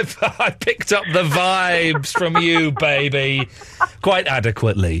think I picked up the vibes from you, baby, quite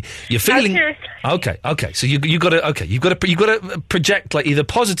adequately. You're feeling... Okay. So you've got to project like either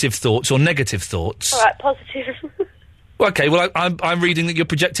positive thoughts or negative thoughts. All right, positive. Okay, well, I'm reading that you're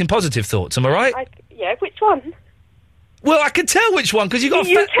projecting positive thoughts. Am I right? Yeah, which one? Well, I can tell which one because you got.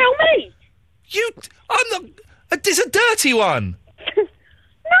 You tell me. I'm not. It's a dirty one.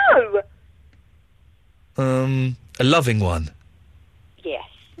 No. A loving one. Yes.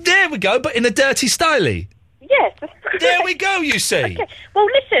 There we go, but in a dirty styly. Yes. There we go. You see. Okay. Well,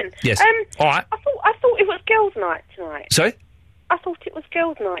 listen. Yes. All right. I thought it was girls' night tonight. Sorry. I thought it was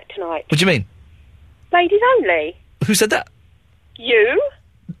girls' night tonight. What do you mean? Ladies only. Who said that? You.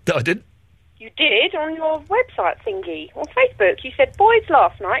 No, I didn't. You did on your website thingy on Facebook. You said boys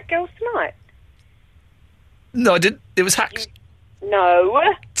last night, girls tonight. No, I didn't. It was hacked. No.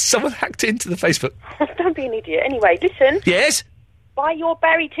 Someone hacked into the Facebook. Don't be an idiot. Anyway, listen. Yes? Buy your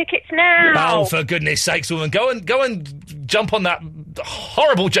Barry tickets now. Oh, for goodness sakes, woman. Go and jump on that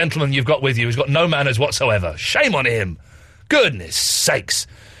horrible gentleman you've got with you who's got no manners whatsoever. Shame on him. Goodness sakes.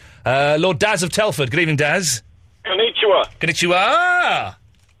 Lord Daz of Telford. Good evening, Daz. Konnichiwa. Konnichiwa.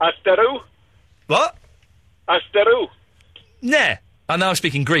 Asteru. What? Asteru. Nah. I'm now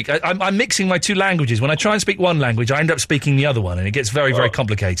speaking Greek. I'm mixing my two languages. When I try and speak one language, I end up speaking the other one, and it gets very, very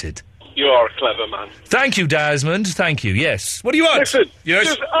complicated. You are a clever man. Thank you, Desmond. Thank you. Yes. What do you want? Listen,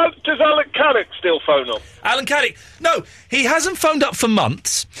 yes. Does Alan Caddick still phone up? Alan Caddick? No, he hasn't phoned up for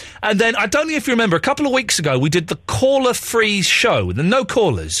months. And then, I don't know if you remember, a couple of weeks ago, we did the caller-free show, the no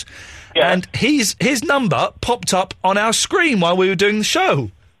callers. Yeah. And his number popped up on our screen while we were doing the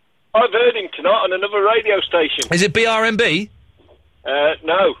show. I've heard him tonight on another radio station. Is it BRMB?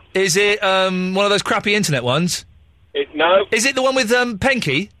 No. Is it one of those crappy internet ones? No. Is it the one with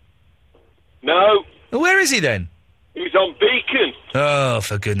Penky? No. Where is he then? He's on Beacon. Oh,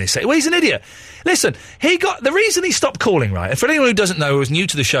 for goodness sake. Well, he's an idiot. Listen, the reason he stopped calling, right, and for anyone who doesn't know, who was new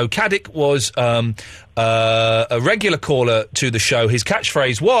to the show, Caddick was a regular caller to the show. His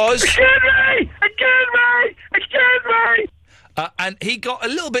catchphrase was... Excuse me! And he's got a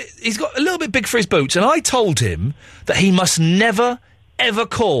little bit big for his boots, and I told him that he must never, ever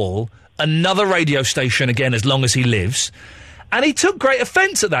call another radio station again as long as he lives. And he took great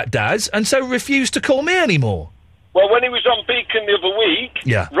offence at that, Daz, and so refused to call me anymore. Well, when he was on Beacon the other week,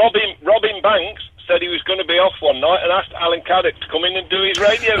 Yeah. Robin Banks said he was going to be off one night and asked Alan Caddick to come in and do his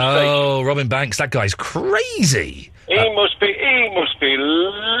radio station. Oh, Robin Banks, that guy's crazy. He must be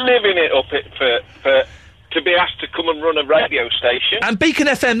living it up for to be asked to come and run a radio station. And Beacon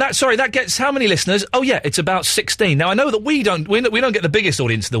FM, that gets how many listeners? Oh yeah, it's about 16. Now I know that we don't get the biggest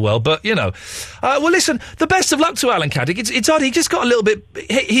audience in the world, but you know. Well, listen, the best of luck to Alan Caddick. It's odd. He just got a little bit.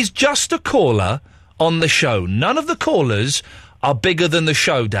 He's just a caller on the show. None of the callers are bigger than the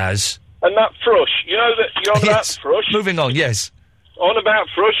show, Daz. And that thrush, you know that you're on Yes. that thrush. Moving on, yes. On about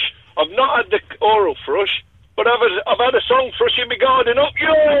thrush, I've not had the oral thrush, but I've had a song thrush in my garden. Up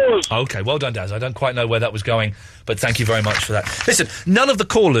yours. Okay, well done, Daz. I don't quite know where that was going, but thank you very much for that. Listen, none of the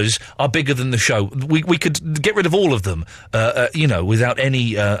callers are bigger than the show. We could get rid of all of them, without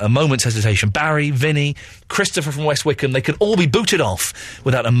any a moment's hesitation. Barry, Vinny, Christopher from West Wickham, they could all be booted off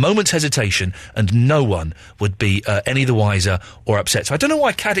without a moment's hesitation, and no one would be any the wiser or upset. So I don't know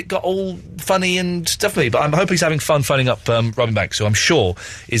why Caddick got all funny and stuff with me, but I'm hoping he's having fun phoning up Robin Banks, who I'm sure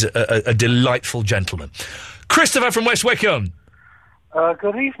is a delightful gentleman. Christopher from West Wickham.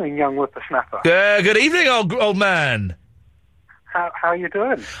 Good evening, young whippersnapper. Good evening, old man. How you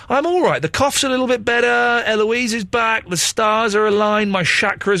doing? I'm all right. The cough's a little bit better. Eloise is back. The stars are aligned. My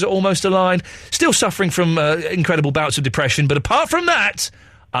chakras are almost aligned. Still suffering from incredible bouts of depression, but apart from that,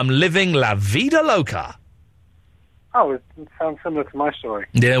 I'm living la vida loca. Oh, it sounds similar to my story.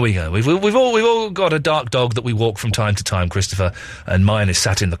 There we go. We've all got a dark dog that we walk from time to time, Christopher, and mine is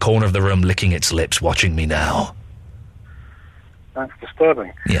sat in the corner of the room licking its lips, watching me now. That's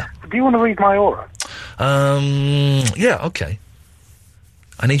disturbing. Yeah. Do you want to read my aura? Yeah, okay.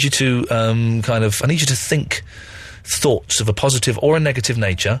 I need you to I need you to think thoughts of a positive or a negative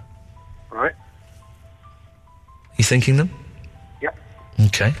nature. Right. You thinking them? Yep.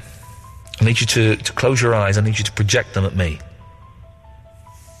 Okay. I need you to close your eyes. I need you to project them at me.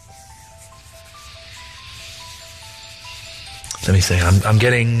 Let me see. I'm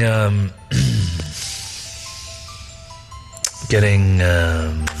getting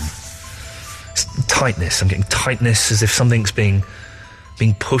tightness. I'm getting tightness as if something's being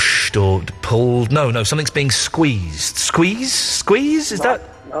pushed or pulled. No, something's being squeezed. Squeeze? Is that?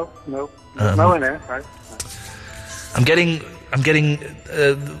 No. No in there. Right. I'm getting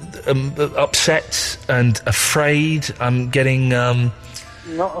upset and afraid. I'm getting Not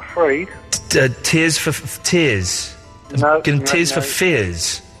afraid. Tears for tears. No. I'm getting tears for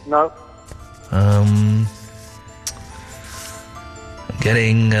fears. No. I'm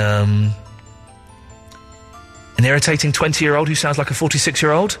getting an irritating 20-year-old who sounds like a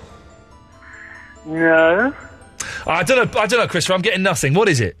 46-year-old. No. I don't know, Christopher. I'm getting nothing. What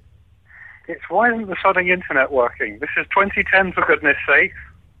is it? It's why isn't the sodding internet working? This is 2010, for goodness sake.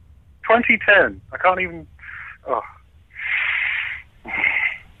 2010. I can't even... Oh.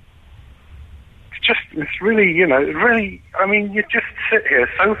 It's really, really... I mean, you just sit here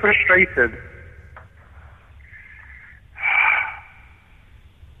so frustrated.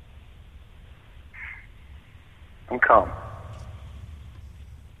 I'm calm.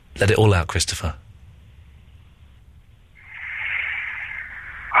 Let it all out, Christopher.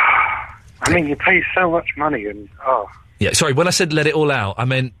 I mean, you pay so much money and, Yeah, sorry, when I said let it all out, I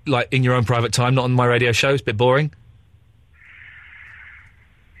meant, like, in your own private time, not on my radio show. It's a bit boring.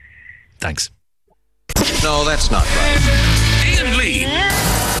 Thanks. No, that's not right. Ian Lee.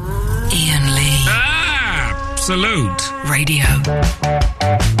 Ian Lee. Absolute Radio.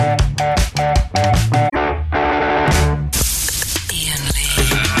 Ian Lee.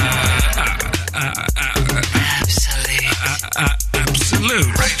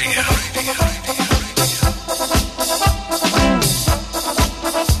 Absolute Radio.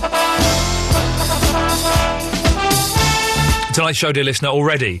 Tonight's show, dear listener,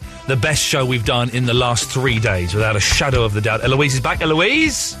 already the best show we've done in the last 3 days, without a shadow of the doubt. Eloise is back.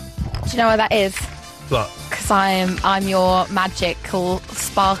 Eloise? Do you know what that is? What? Because I'm your magical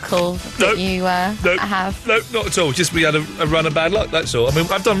sparkle that you have. No, not at all. Just we had a run of bad luck, that's all. I mean,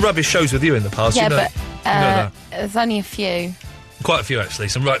 I've done rubbish shows with you in the past. Yeah, you know, but you know that. there's only a few. Quite a few, actually.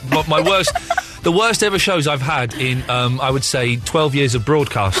 Some my worst... The worst ever shows I've had in, I would say, 12 years of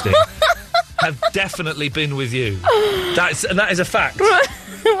broadcasting have definitely been with you. That is a fact.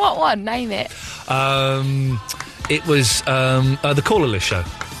 What one? Name it. It was the Caller List show.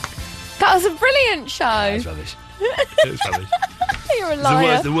 That was a brilliant show. That was rubbish. It was rubbish. You're a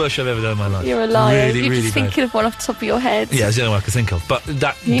liar. The worst show I've ever done in my life. You're a liar. Really, You're really just thinking of one off the top of your head. Yeah, it's the only one I could think of. But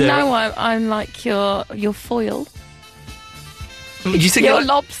that... You know I'm like your foil. You think your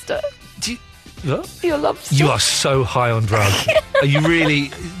lobster. Your lobster. You are so high on drugs. Are you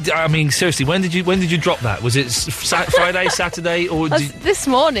really? I mean, seriously, when did you drop that? Was it Friday, Saturday, or this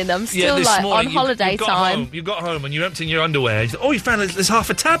morning? I'm still on holiday time. You got home and you're emptying your underwear. You found there's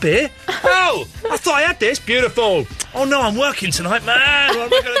half a tab here. Oh, I thought I had this. Beautiful. Oh no, I'm working tonight, man.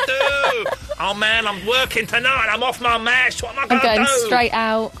 What am I going to do? Oh man, I'm working tonight. I'm off my mesh. What am I going to do? I'm going straight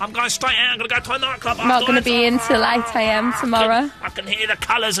out. I'm going straight out. I'm going to go to a nightclub. I'm not going to be in till 8 a.m. tomorrow. I can hear the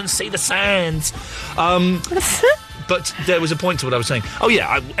colours and see the sounds. But there was a point to what I was saying. Oh,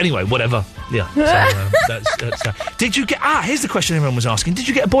 yeah, anyway, whatever. Yeah. So, that's did you get... here's the question everyone was asking. Did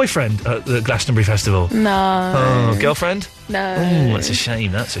you get a boyfriend at the Glastonbury Festival? No. Oh, girlfriend? No. Oh, that's a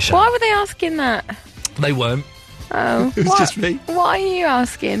shame, Why were they asking that? They weren't. Oh. It was just me. Why are you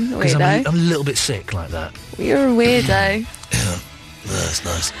asking, weirdo? Because I'm a little bit sick like that. You're a weirdo. Yeah. That's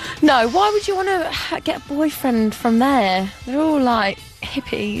nice. No, why would you want to get a boyfriend from there? They're all, like,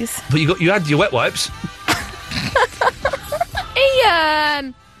 hippies. But you had your wet wipes.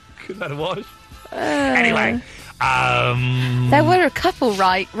 Ian! Could have had a wash. Anyway. There were a couple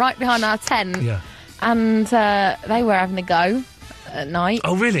right behind our tent. Yeah. And they were having a go at night.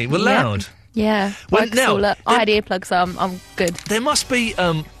 Oh, really? Well, loud? Yeah. Well, now, I had earplugs, so I'm good. There must be,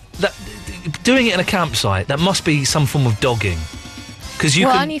 doing it in a campsite, that must be some form of dogging. Because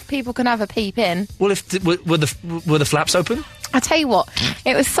only if people can have a peep in. Well, were the flaps open? I tell you what,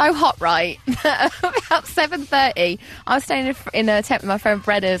 it was so hot, right? About 7:30, I was staying in a tent with my friend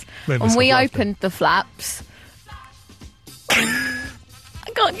Bredders, and we opened the flaps. I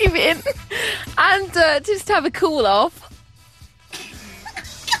can't give it in. And just to have a cool off.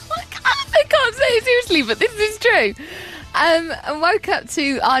 I can't say it seriously, but this is true. And woke up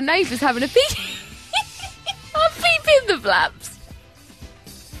to our neighbours having a peep. A peep in the flaps.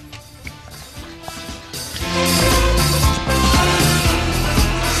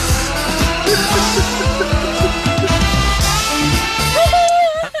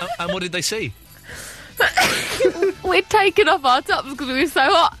 And what did they see? We'd taken off our tops because we were so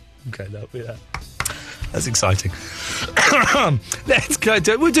hot. Okay, that'll be that. That's exciting. Let's go.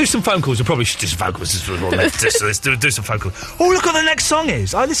 We'll do some phone calls. We probably should do some phone calls. Let's do some phone calls. Oh, look what the next song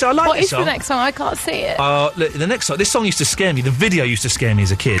is. Listen, I like what this is song. The next song? I can't see it. The next song. This song used to scare me. The video used to scare me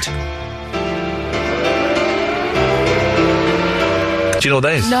as a kid. Do you know what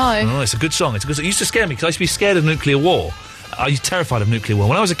that is? No. Oh, it's a good song. It used to scare me because I used to be scared of nuclear war. I was terrified of nuclear war.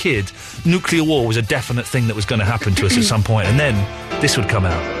 When I was a kid, nuclear war was a definite thing that was going to happen to us at some point, and then this would come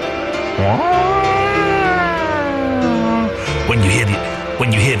out. When you hear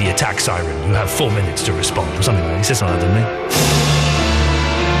the attack siren, you have 4 minutes to respond, or something like that. He says something like that, doesn't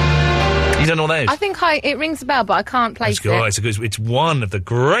he? You don't know what that is? I think it rings a bell, but I can't place it. It's one of the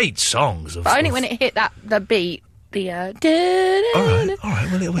great songs of. But only when it hit the beat. All right.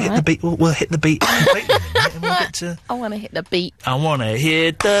 We'll hit the beat. We'll hit the beat completely. And we'll get to... I want to hit the beat. I want to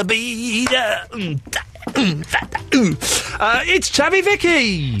hit the beat. It's Tabby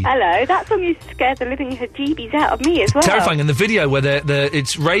Vicky. Hello. That song used to scare the living jeebies out of me as well. Terrifying. And the video where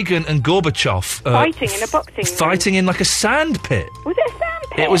it's Reagan and Gorbachev fighting in a boxing ring. Fighting in like a sand pit. Was it a sand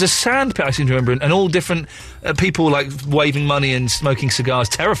pit? It was a sand pit, I seem to remember, and all different people like waving money and smoking cigars.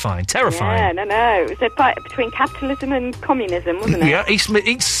 Terrifying. Yeah, no. It was a fight between capitalism and communism, wasn't it? Yeah, East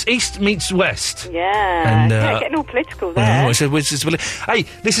meets West. Yeah. And, getting all political there. Hey,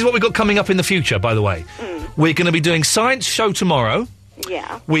 this is what we've got coming up in the future, by the way. We're going to be doing Science Show tomorrow.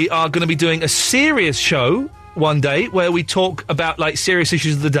 Yeah. We are going to be doing a serious show one day where we talk about, like, serious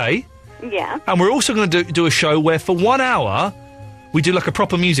issues of the day. Yeah. And we're also going to do a show where for 1 hour we do like a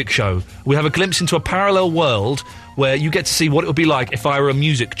proper music show. We have a glimpse into a parallel world where you get to see what it would be like if I were a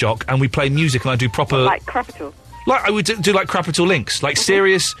music jock and we play music and I do proper... Like Crapital. Like, I would do like Crapital Links. Like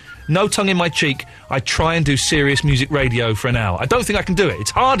serious, no tongue in my cheek, I try and do serious music radio for an hour. I don't think I can do it.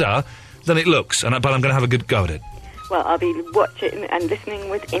 It's harder than it looks, but I'm going to have a good go at it. Well, I'll be watching and listening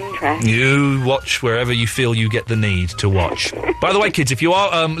with interest. You watch wherever you feel you get the need to watch. By the way, kids, if you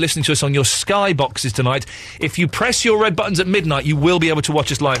are listening to us on your Sky boxes tonight, if you press your red buttons at midnight, you will be able to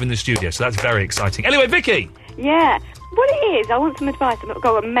watch us live in the studio, so that's very exciting. Anyway, Vicky! Yeah. What it is, I want some advice. I've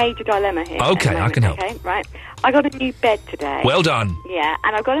got a major dilemma here. Okay, I can help. Okay, right. I got a new bed today. Well done. Yeah,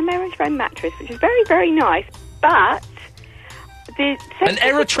 and I've got a memory foam mattress, which is very, very nice, but... An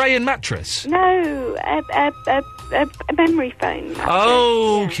Eritrean mattress? No, a memory foam mattress.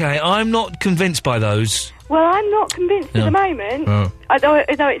 Oh, okay. Yeah. I'm not convinced by those. Well, I'm not convinced at the moment, although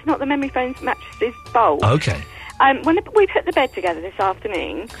it's not the memory foam mattress's fault. Okay. When we put the bed together this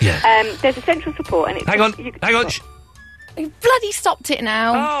afternoon, there's a central support, and it's... Hang on. You bloody stopped it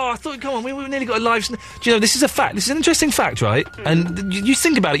now. Oh, I thought, come on, we nearly got a live... Do you know, this is a fact. This is an interesting fact, right? And you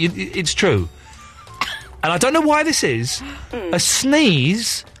think about it, it's true. and I don't know why this is, a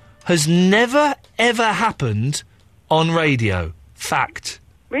sneeze has never, ever happened on radio. Fact.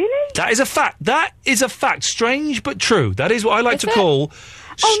 Really? That is a fact. That is a fact. Strange but true. That is what I like to call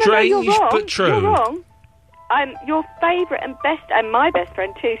strange you're wrong. but true. You're wrong. Your favourite and best, and my best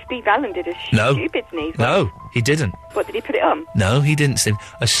friend too, Steve Allen, did a stupid sneeze. No, he didn't. What, did he put it on? No, he didn't, Steve.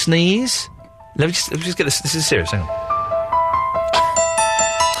 A sneeze... Let me just get this. This is serious, hang on.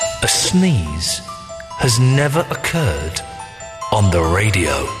 A sneeze has never occurred on the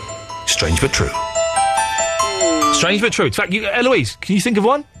radio. Strange but true. Strange but true. In fact, Eloise, can you think of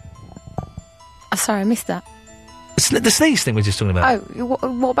one? Oh, sorry, I missed that. The sneeze thing we're just talking about. Oh,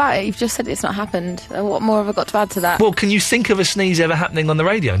 what about it? You've just said it's not happened. What more have I got to add to that? Well, can you think of a sneeze ever happening on the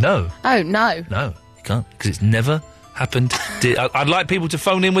radio? No. Oh, no. No, you can't, because it's never happened. I'd like people to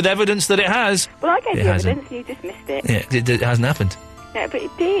phone in with evidence that it has. Well, I gave it you hasn't. evidence and you just missed it. Yeah, it hasn't happened. Yeah, but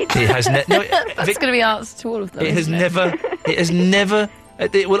it did. It has no, That's going to be answered to all of them. It has never. It has never.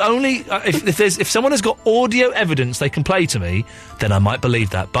 It will only if someone has got audio evidence they can play to me, then I might believe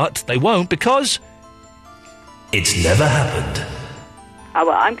that. But they won't, because it's never happened. Oh,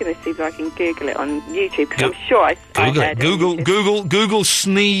 well, I'm going to see if I can Google it on YouTube, because I'm sure I heard it. Google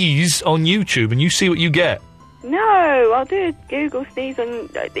sneeze on YouTube, and you see what you get. No, I'll do a Google sneeze on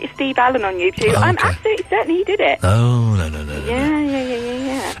Steve Allen on YouTube. Oh, I'm okay. absolutely certain he did it. No.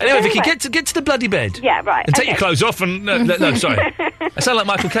 Yeah. Anyway, Vicky, get to the bloody bed. Yeah, right. And take your clothes off and... No, sorry. I sound like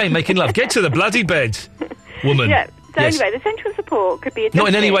Michael Caine making love. Get to the bloody bed, woman. Yeah, so Yes. anyway, the central support could be adjusted. Not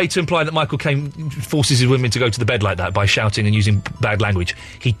in any way to imply that Michael Caine forces his women to go to the bed like that by shouting and using bad language.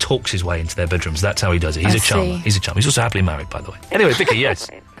 He talks his way into their bedrooms. That's how he does it. He's a charmer. He's a charmer. He's also happily married, by the way. Anyway, Vicky, yes.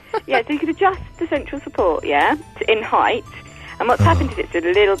 Yeah, so you could adjust the central support, in height. And what's happened is it's a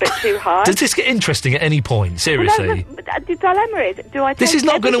little bit too high. Does this get interesting at any point? Seriously. Well, no, the dilemma is, do I take This is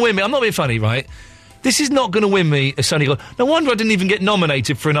not going to win me. I'm not being funny, right? This is not going to win me a Sonny Gold. No wonder I didn't even get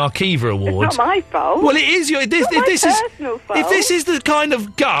nominated for an Arkiva award. It's not my fault. Well, it is your... It's not my personal fault. If this is the kind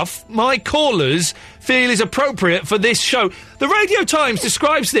of guff my callers feel is appropriate for this show... The Radio Times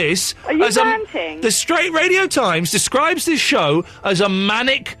describes this Are you as ranting? The Straight Radio Times describes this show as a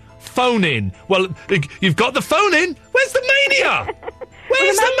manic phone-in. Well, you've got the phone-in. Where's the mania?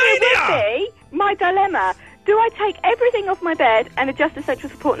 Where's the mania? Would be my dilemma. Do I take everything off my bed and adjust the central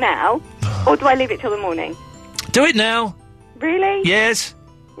support now, or do I leave it till the morning? Do it now. Really? Yes.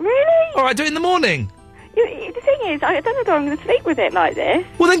 Really? All right, do it in the morning. The thing is, I don't know if I'm going to sleep with it like this.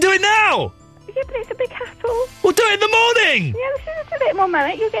 Well, then do it now. Yeah, but it's a big hassle. Well, do it in the morning. Yeah, this is a bit more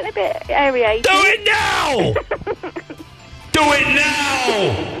manic. You're getting a bit aerated. Do it now. Do it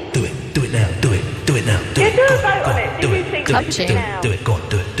now. Do it now. Do it now. Do it. Do a vote on it. Do you think do I it. should Do now? it. Do it. Go on.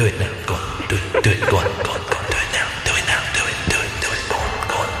 Do it. Do it now. Go on. Do it. Do it. Go on. Go on. Go on. Do it now. Do it now. Do it. Do it. Do it. Go on.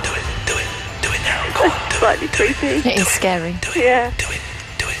 Go on. Do it. Do it. Do it now. Go on. Do Slightly creepy. It is scary. Yeah. Do it.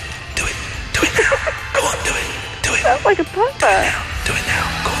 Do it. Do it. Do it now. Go on. Do it. Do it. Sounds like a pervert. Do it now.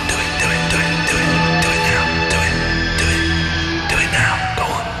 Go on. Do it. Do it. Do it. Do it. Do it now. Do it. Do it. Do it now. Go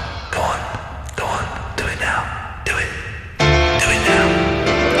on. Go on. Go on. Do it now. Do it. Do it now.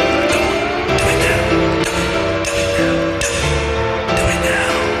 Go on. Do it now. Do it. Do it now. Do it. Do it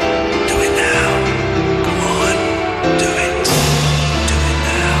now. Do it now. Go on. Do it. Do it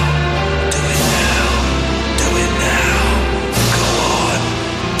now. Do it now. Do it now. Go on.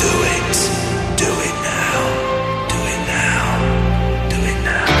 Do it. Do it now. Do it now. Do it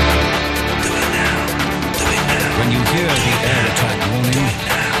now. Do it now. Do it now. When you hear the air attack warning,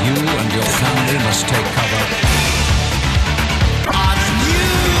 you and your family must take cover.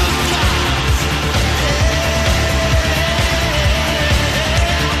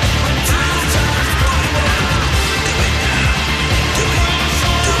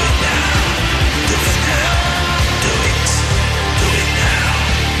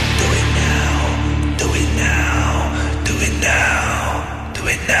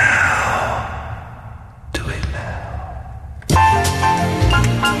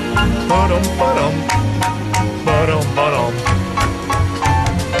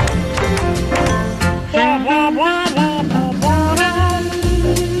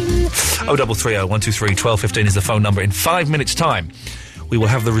 Oh, 0330 123 1215 is the phone number. In 5 minutes' time, we will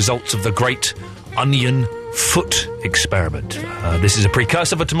have the results of the Great Onion Foot Experiment. This is a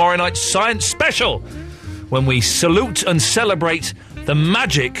precursor for tomorrow night's Science Special, when we salute and celebrate the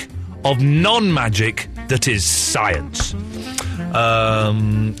magic of non-magic that is science.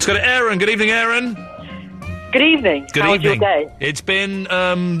 Let's go to Aaron. Good evening, Aaron. Good evening. Good How evening. was your day? It's been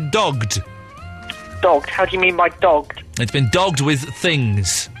dogged. Dogged? How do you mean by dogged? It's been dogged with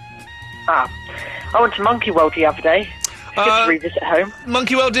things. Ah. I went to Monkey World the other day. Good to revisit home.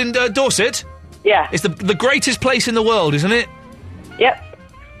 Monkey World in Dorset? Yeah. It's the greatest place in the world, isn't it? Yep.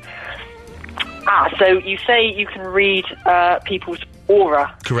 So you say you can read people's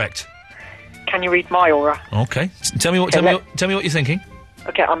aura. Correct. Can you read my aura? Okay. Tell me what you're thinking.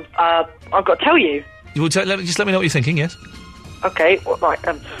 Okay, I've got to tell you. You will just let me know what you're thinking. Yes. Okay. Right.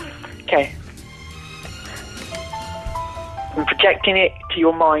 Okay. I'm projecting it to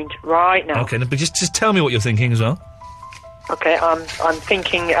your mind right now. Okay, but just tell me what you're thinking as well. Okay, I'm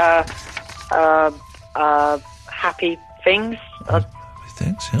thinking happy things.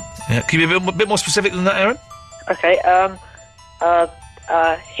 Thanks. Yeah. Can you be a bit more specific than that, Aaron? Okay.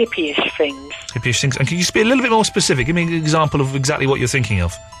 Hippie-ish things. Hippie-ish things. And can you just be a little bit more specific? Give me an example of exactly what you're thinking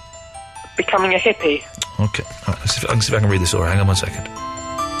of. Becoming a hippie. Okay. All right, let's see if I can read this aura. Hang on 1 second.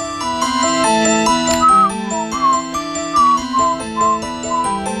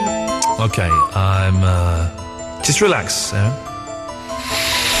 Okay, I'm, just relax, Aaron.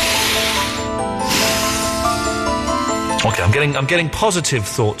 Okay, I'm getting positive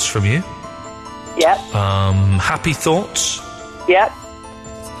thoughts from you. Yep. Happy thoughts. Yep.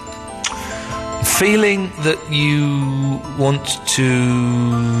 Feeling that you want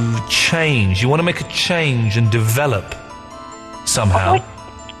to change. You want to make a change and develop somehow.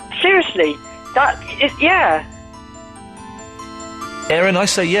 Seriously? That is, yeah. Aaron, I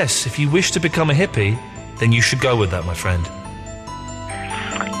say yes. If you wish to become a hippie, then you should go with that, my friend.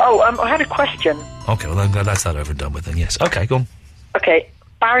 Oh, I had a question. Okay, well, that's that over and done with then, yes. Okay, go on. Okay,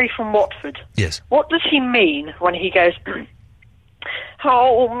 Barry from Watford. Yes. What does he mean when he goes,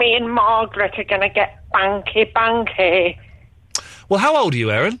 oh, me and Margaret are going to get banky. Well, how old are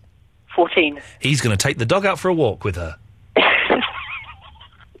you, Aaron? 14. He's going to take the dog out for a walk with her. I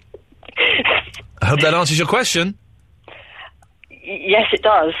hope that answers your question. Yes, it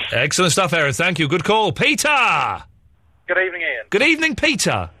does. Excellent stuff, Aaron. Thank you. Good call. Peter! Good evening, Ian. Good evening,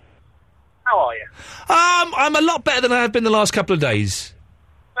 Peter. How are you? I'm a lot better than I have been the last couple of days.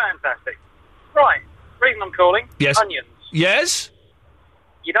 Fantastic. Right. Reason I'm calling. Yes. Onions. Yes?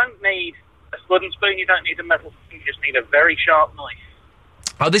 You don't need a wooden spoon, you don't need a metal spoon, you just need a very sharp knife.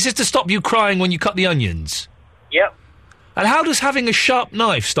 Oh, this is to stop you crying when you cut the onions? Yep. And how does having a sharp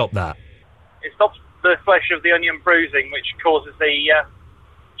knife stop that? It stops the flesh of the onion bruising, which causes the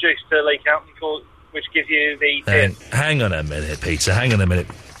juice to leak out, and which gives you the... Hang on a minute, Peter, hang on a minute.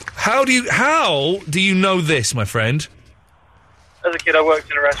 How do you know this, my friend? As a kid, I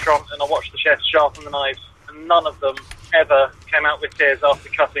worked in a restaurant, and I watched the chefs sharpen the knives, and none of them ever came out with tears after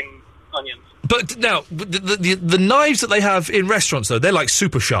cutting onions. But now, the knives that they have in restaurants, though, they're like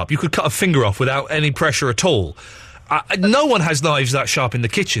super sharp. You could cut a finger off without any pressure at all. No one has knives that sharp in the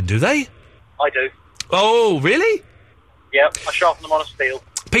kitchen, do they? I do. Oh, really? Yep, I sharpen them on a steel.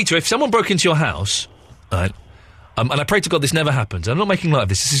 Peter, if someone broke into your house, right, and I pray to God this never happens. I'm not making light of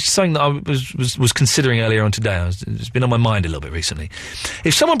this. This is something that I was considering earlier on today. It's been on my mind a little bit recently.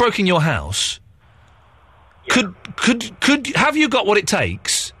 If someone broke in your house, could have you got what it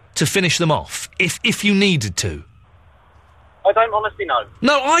takes to finish them off if you needed to? I don't honestly know.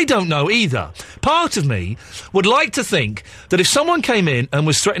 No, I don't know either. Part of me would like to think that if someone came in and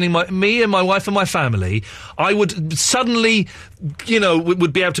was threatening me and my wife and my family, I would suddenly,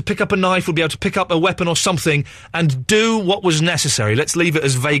 would be able to pick up a knife, would be able to pick up a weapon or something and do what was necessary. Let's leave it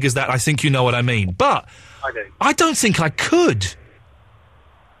as vague as that. I think you know what I mean. But I do. I don't think I could.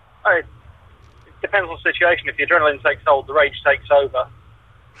 It depends on the situation. If the adrenaline takes hold, the rage takes over.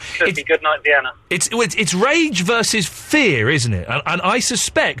 Could be good night, Vienna. It's rage versus fear, isn't it? And I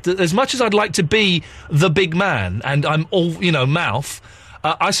suspect that as much as I'd like to be the big man and I'm all, mouth,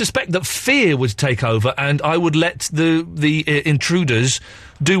 I suspect that fear would take over and I would let the intruders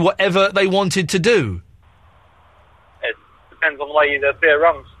do whatever they wanted to do. It depends on the way the fear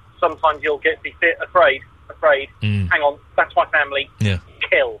runs. Sometimes you'll get afraid. Hang on, that's my family. Yeah.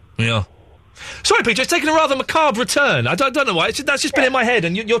 Kill. Yeah. Sorry, Peter, it's taken a rather macabre return. I don't know why. That's just been in my head.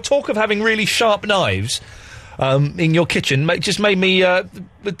 And your talk of having really sharp knives in your kitchen just made me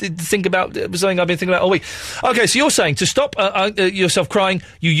think about something I've been thinking about all week. Okay, so you're saying to stop yourself crying,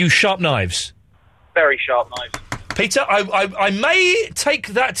 you use sharp knives. Very sharp knives. Peter, I may take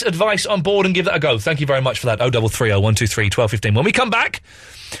that advice on board and give that a go. Thank you very much for that. 0330 123 1215. When we come back,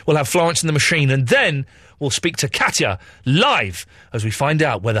 we'll have Florence and the Machine, and then we'll speak to Katya live as we find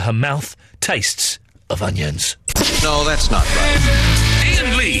out whether her mouth tastes of onions. No, that's not right.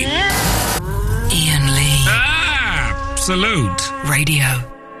 Ian Lee. Ian Lee. Absolute Radio.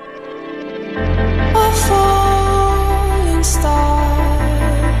 A falling star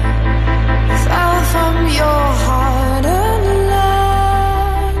fell from your heart and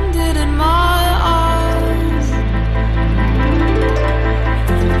landed in my arms.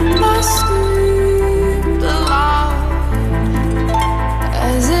 My scream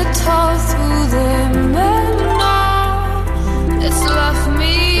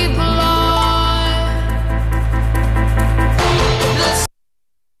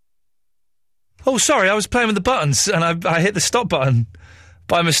Oh, sorry, I was playing with the buttons and I hit the stop button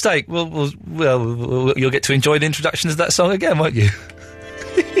by mistake. Well, you'll get to enjoy the introduction of that song again, won't you?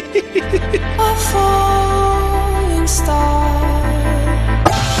 A falling star.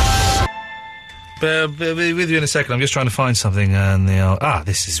 With you in a second. I'm just trying to find something, and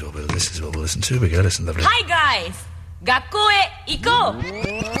this is what we'll listen to. Here we go. Listen, lovely. Hi guys, Gakkoe iko.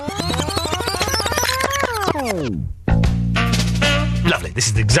 Lovely. This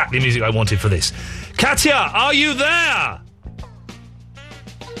is exactly the music I wanted for this. Katya, are you there?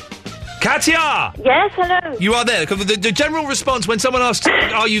 Katya! Yes, hello. You are there. The general response when someone asks,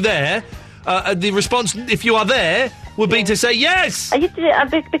 "Are you there?" The response, if you are there, would be to say yes.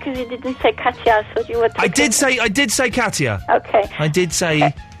 Because you didn't say Katya, so you were. I did say Katya. Okay. I did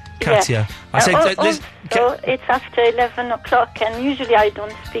say Katya. I said. It's after 11 o'clock, and usually I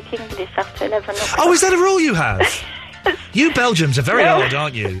don't speak English after 11 o'clock. Oh, is that a rule you have? You Belgians are very old,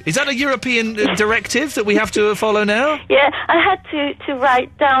 aren't you? Is that a European directive that we have to follow now? Yeah, I had to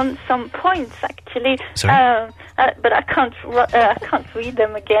write down some points actually. Sorry? But I can't read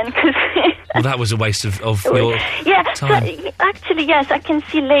them again because. Well, that was a waste of your time. So, actually, yes, I can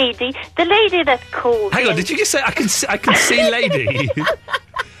see lady. The lady that called. Hang on, did you just say I can see lady?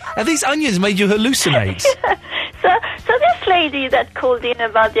 Have these onions made you hallucinate? Yeah. So this lady that called in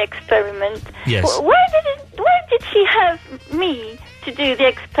about the experiment. Yes. Where did she have me to do the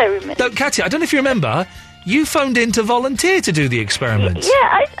experiment? No, Katya, I don't know if you remember. You phoned in to volunteer to do the experiment.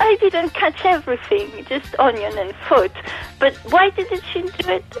 Yeah, I didn't catch everything, just onion and foot. But why didn't she do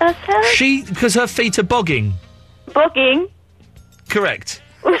it herself? Because her feet are bogging. Bogging? Correct.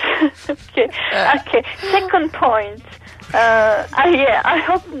 Okay. Second point. I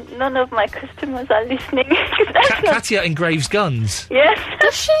hope none of my customers are listening. Katya engraves guns. Yes.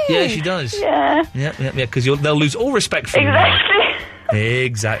 Does she? Yeah, she does. Yeah. Yeah, because they'll lose all respect for you.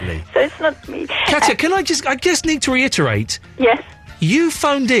 Exactly. So it's not me. Katya, I just need to reiterate. Yes. You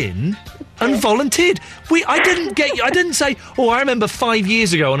phoned in and volunteered. I didn't say, I remember 5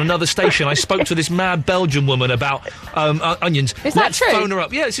 years ago on another station I spoke to this mad Belgian woman about onions. Is that Let's true? phone her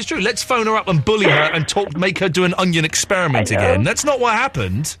up. Yeah, this is true. Let's phone her up and bully her and make her do an onion experiment again. That's not what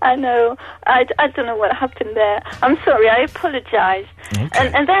happened. I know. I don't know what happened there. I'm sorry. I apologise. Okay.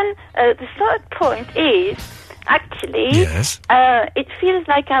 And then the third point is, actually, yes. It feels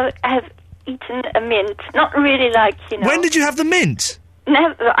like I have eaten a mint. Not really like, When did you have the mint?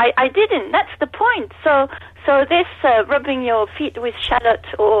 Never. I didn't. That's the point. So this rubbing your feet with shallot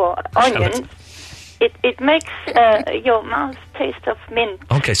or onions, it makes your mouth taste of mint.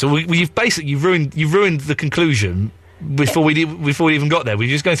 Okay, so you've basically ruined the conclusion before we even got there. We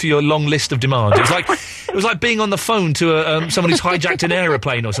were just going through your long list of demands. It was like being on the phone to someone who's hijacked an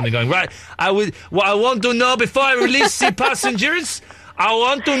aeroplane or something. Going right. What I want to know before I release the passengers. I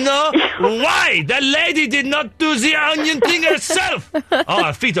want to know why the lady did not do the onion thing herself. Oh,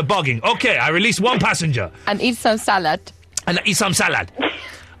 her feet are bogging. Okay, I release one passenger. And eat some salad.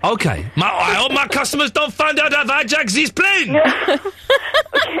 Okay. I hope my customers don't find out I've hijacked this plane. Okay.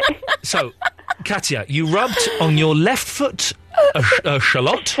 So, Katya, you rubbed on your left foot a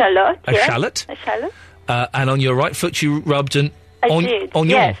shallot. A shallot. And on your right foot you rubbed an onion.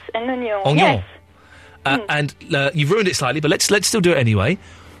 Yes, an onion. Yes. And you've ruined it slightly, but let's still do it anyway.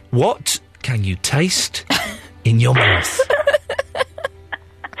 What can you taste in your mouth?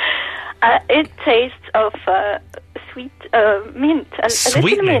 It tastes of sweet mint. Sweet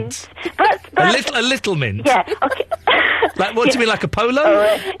little mint. But a little mint. Yeah. Okay. Like what do you mean, like a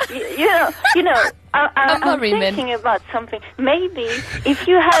polo? You know. I'm thinking about something. Maybe if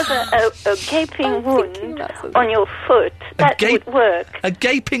you have a gaping wound on your foot, that would work. A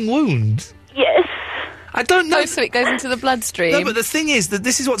gaping wound? Yes. I don't know. So it goes into the bloodstream. No, but the thing is that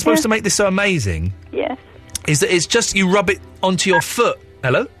this is what's supposed to make this so amazing. Yes. Is that it's just you rub it onto your foot.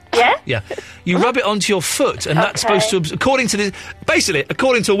 Hello? Yeah? Yeah. You rub it onto your foot, and that's supposed to, according to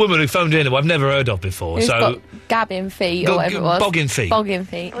a woman who phoned in who I've never heard of before. Who's got gabbing feet or whatever it was. Bogging feet. Bogging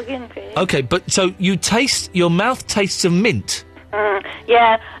feet. Okay, but so your mouth tastes of mint.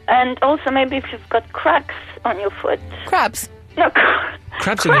 Yeah, and also maybe if you've got cracks on your foot. Crabs? No,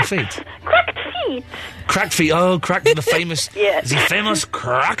 crabs on your feet. Cracked feet. Cracked feet. Oh, the famous, yes. The famous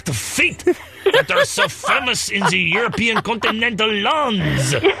cracked feet that are so famous in the European continental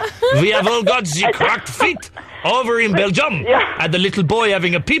lands. We have all got the cracked feet over in Belgium. Yeah. And the little boy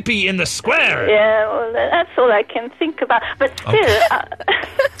having a pee-pee in the square. Yeah, well, that's all I can think about. But still...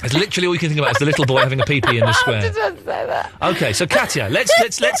 That's literally all you can think about is the little boy having a pee-pee in the square. Just say that. Okay, so Katya, let's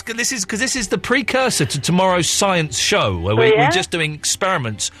this is the precursor to tomorrow's science show where we're just doing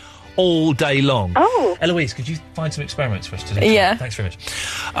experiments all day long. Oh. Eloise, could you find some experiments for us today? Yeah. Thanks very much.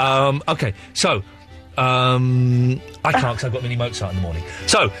 Okay, so, I can't because I've got Mini Mozart in the morning.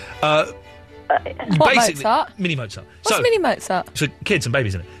 So, What basically... Mozart? Mini Mozart. What's Mini Mozart? So, kids and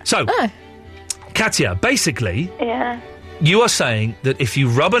babies in it. So, Katya, basically... Yeah. You are saying that if you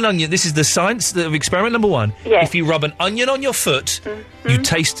rub an onion... This is the science of experiment number 1. Yes. If you rub an onion on your foot, you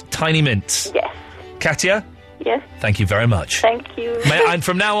taste tiny mints. Yes. Katya? Yes. Thank you very much. Thank you. And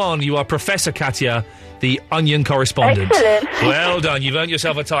from now on, you are Professor Katya, the onion correspondent. Excellent. Well done. You've earned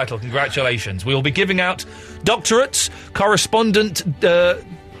yourself a title. Congratulations. We will be giving out doctorates, correspondent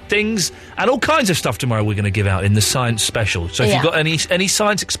things, and all kinds of stuff tomorrow we're going to give out in the science special. So if you've got any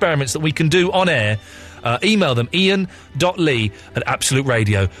science experiments that we can do on air, email them,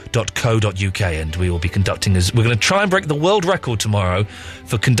 ian.lee@absoluteradio.co.uk, and we will be conducting we're going to try and break the world record tomorrow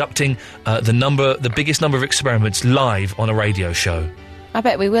for conducting the biggest number of experiments live on a radio show. I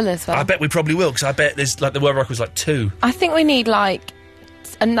bet we will as well. I bet we probably will, because I bet there's the world record's 2. I think we need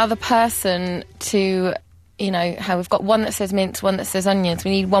another person to, how we've got one that says mince, one that says onions. We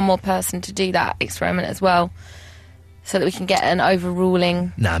need one more person to do that experiment as well, so that we can get an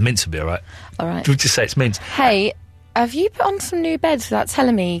overruling. Nah, mince will be all right. All right. We'll just say it's mince. Hey, have you put on some new beds without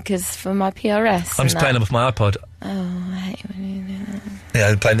telling me? Because for my PRS... I'm just playing them off my iPod. Oh, I hate when you do that. Yeah,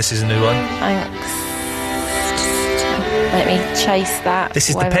 I'm playing This Is a New One. Thanks. Let me chase that. This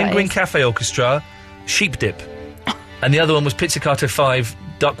is the Penguin Cafe Orchestra, Sheep Dip. And the other one was Pizzicato 5,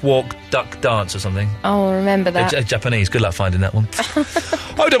 Duck Walk, Duck Dance or something. Oh, remember that. Japanese. Good luck finding that one.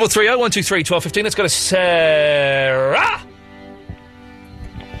 0330 123 1215. Let's go to Sarah.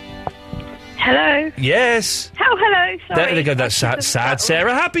 Hello. Yes. Oh, hello. Sorry. There they go. That's sad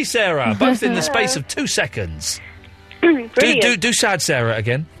Sarah, happy Sarah. Both in the space of 2 seconds. Brilliant. Do sad Sarah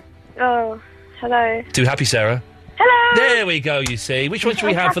again. Oh, hello. Do happy Sarah. Hello. There we go, you see. Which one should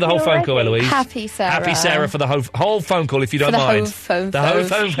we have for the whole phone call, Eloise? Happy Sarah. Happy Sarah for the whole phone call, if you don't mind. The whole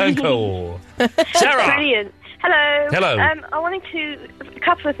phone call. Sarah. Brilliant. Hello. Hello. I wanted a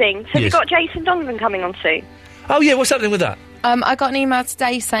couple of things. Have you got Jason Donovan coming on soon? Oh, yeah, what's happening with that? I got an email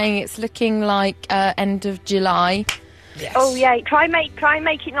today saying it's looking like end of July. Yes. Oh, yeah. Try and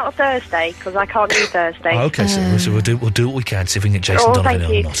make it not a Thursday, because I can't do Thursday. Oh, okay, so we'll do what we can, see if we can get Jason Donovan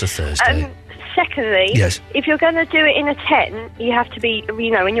on, not a Thursday. Secondly, if you're going to do it in a tent, you have to be,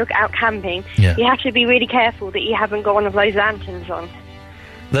 when you're out camping, you have to be really careful that you haven't got one of those lanterns on.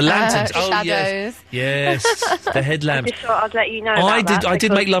 The lanterns, shadows. Yes, the headlamps. I just thought I'd let you know about that. I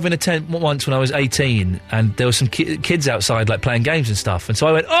did make love in a tent once when I was 18, and there were some kids outside, playing games and stuff, and so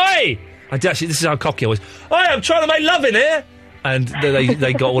I went, "Oi!" This is how cocky I was. "Oi, I'm trying to make love in here!" And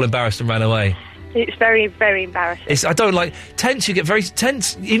they got all embarrassed and ran away. It's very, very embarrassing. I don't like tents. You get very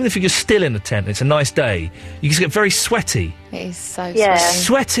tense, even if you're still in a tent. It's a nice day. You just get very sweaty. It is so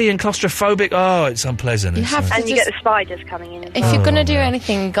sweaty and claustrophobic. Oh, it's unpleasant. You get the spiders coming in. If you're going to do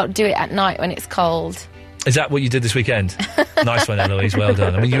anything, you've got to do it at night when it's cold. Is that what you did this weekend? Nice one, Eloise. Well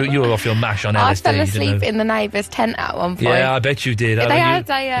done. I mean, you were off your mash on LSD. I fell asleep in the neighbour's tent at one point. Yeah, I bet you did. They had an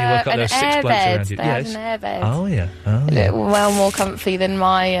airbed. They had an airbed. Oh, yeah. Well more comfy than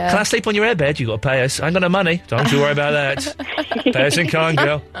my... Can I sleep on your airbed? You've got to pay us. I ain't got no money. Don't you worry about that. Pay us in kind,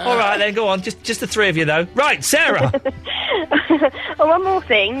 girl. All right, then, go on. Just the 3 of you, though. Right, Sarah. One more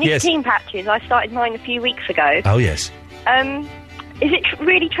thing. Nicotine patches. I started mine a few weeks ago. Oh, yes. Is it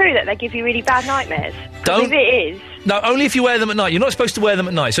really true that they give you really bad nightmares? Don't. If it is... No, only if you wear them at night. You're not supposed to wear them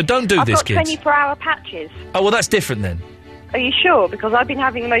at night, so don't do this, kids. I've got 24-hour patches. Oh, well, that's different then. Are you sure? Because I've been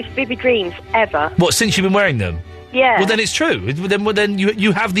having the most vivid dreams ever. What, since you've been wearing them? Yeah. Well, then it's true. Then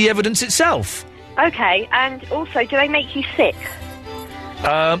you have the evidence itself. Okay, and also, do they make you sick?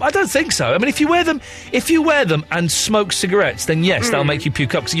 I don't think so. I mean, if you wear them and smoke cigarettes, then yes, they'll make you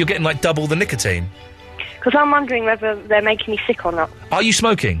puke up, because you're getting double the nicotine. Because I'm wondering whether they're making me sick or not. Are you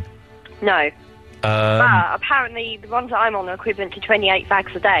smoking? No. Apparently, the ones that I'm on are equivalent to 28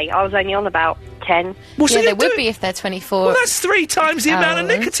 fags a day. I was only on about 10. Well, so they would be if they're 24. Well, that's 3 times the amount of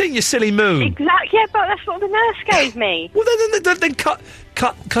nicotine, you silly moon. Exactly. Yeah, but that's what the nurse gave me. Well, then cut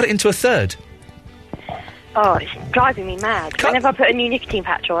it into a third. Oh, it's driving me mad. Whenever I put a new nicotine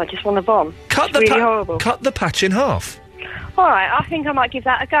patch on, I just want to bomb. It's really horrible. Cut the patch in half. All right, I think I might give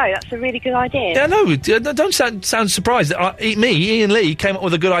that a go. That's a really good idea. Yeah, no, don't sound surprised that Ian Lee, came up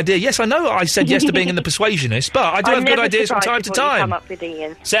with a good idea. Yes, I know I said yes to being in the Persuasionist, but I do have good ideas from time to time. Come up with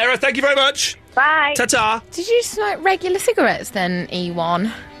Ian. Sarah, thank you very much. Bye. Ta-ta. Did you smoke regular cigarettes then,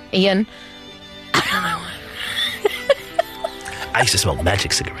 Ian? I used to smoke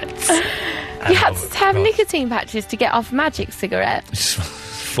magic cigarettes. You had to have nicotine patches to get off magic cigarettes.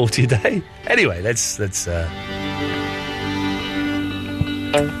 40 a day. Anyway, let's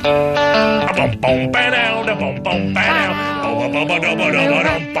No,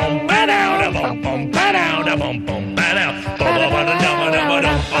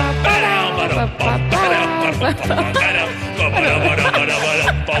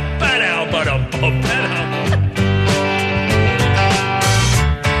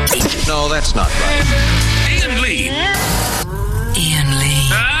 that's not right. Ian Lee. Ian Lee.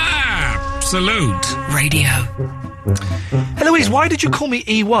 Absolute Radio. Eloise, why did you call me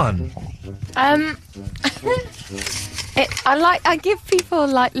E1? I give people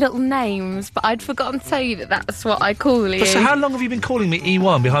like little names, but I'd forgotten to tell you that that's what I call you. But so how long have you been calling me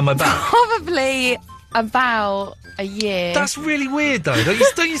E1 behind my back? Probably about a year. That's really weird, though.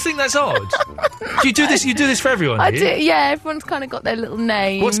 Don't you think that's odd? Do you do this? You do this for everyone? I do. Do. Yeah, everyone's kind of got their little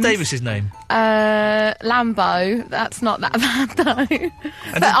names. What's Davis's name? Lambo. That's not that bad though.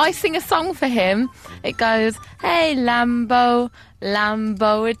 But I sing a song for him. It goes, "Hey Lambo,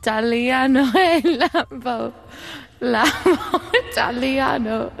 Lambo Italiano, hey Lambo, Lambo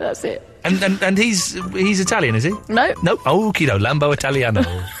Italiano." That's it. And he's Italian, is he? No. No. Okie do, Lambo Italiano.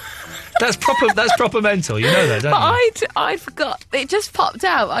 That's proper mental. You know that, don't you? But I forgot. It just popped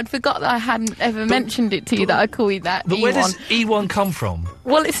out. I'd forgot that I hadn't ever mentioned it to you that I call you that. But E1. where does E1 come from?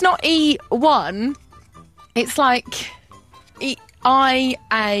 Well, it's not E1. It's like IAWAN.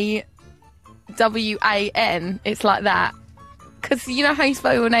 It's like that. Because you know how you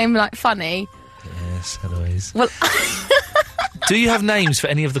spell your name like funny? Yes, Eloise. Well, do you have names for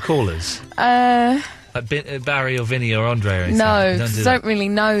any of the callers? Like Barry or Vinny or Andre or anything? No, don't really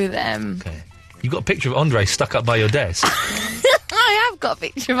know them. Okay. You've got a picture of Andre stuck up by your desk. I have got a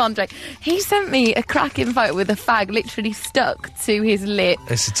picture of Andre. He sent me a cracking photo with a fag literally stuck to his lip.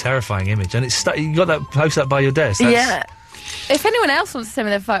 It's a terrifying image. And it's stuck. You got that post up by your desk? Yeah. If anyone else wants to send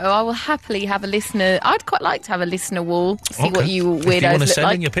me their photo, I will happily have a listener. I'd quite like to have a listener wall, see what you weirdos look like. If you want to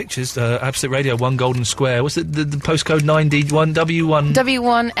send in your pictures, Absolute Radio, 1 Golden Square. What's the postcode? 9D1 W1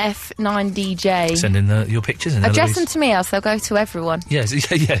 W1F9DJ. Send in your pictures. And address them to me, else they'll go to everyone. Yes,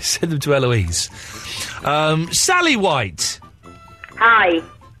 yes. Send them to Eloise. Sally White. Hi.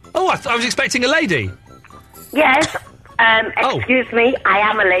 Oh, I was expecting a lady. Yes. Excuse me, I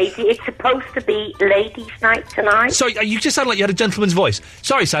am a lady. It's supposed to be ladies' night tonight. Sorry, you just sound like you had a gentleman's voice.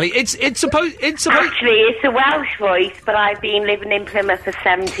 Sorry, Sally. It's supposed. Actually, it's a Welsh voice, but I've been living in Plymouth for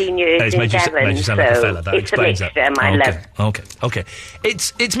 17 years in Devon, made you sound like a fella. That it's a mixture, that. my love. Okay.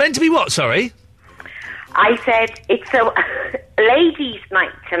 It's meant to be what? Sorry. I said it's a ladies'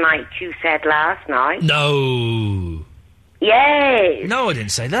 night tonight. You said last night. No. Yes. No, I didn't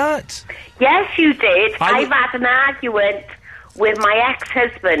say that. Yes, you did. I've had an argument with my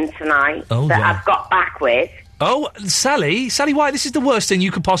ex-husband tonight I've got back with. Oh, Sally White, this is the worst thing you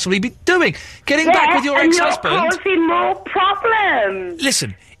could possibly be doing. Getting back with your ex-husband. You're causing more problems.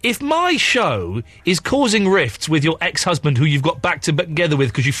 Listen, if my show is causing rifts with your ex-husband who you've got back together with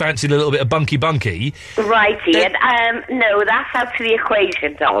because you fancied a little bit of bunky. Right, Ian. No, that's out of the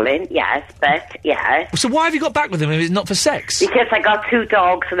equation, darling. Yes, but, yeah. So why have you got back with him if it's not for sex? Because I got 2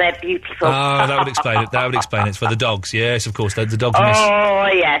 dogs and they're beautiful. Oh, that would explain it. It's for the dogs. Yes, of course. The dogs miss. Oh,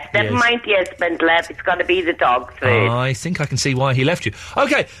 yes. Never mind the husband, love. It's got to be the dogs first. I think I can see why he left you.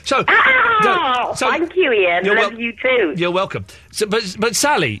 Okay, so... thank you, Ian. Love you too. You're welcome. So, but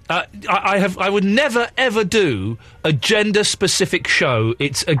Sally, I would never ever do a gender-specific show.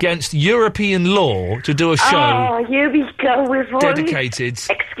 It's against European law to do a show. Oh, here we go with all dedicated.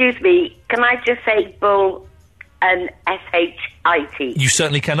 Excuse me. Can I just say bull and S-H-I-T? You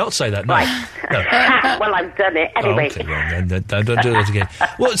certainly cannot say that. No. Right. No. Well, I've done it anyway. Okay, well, then, don't do that again.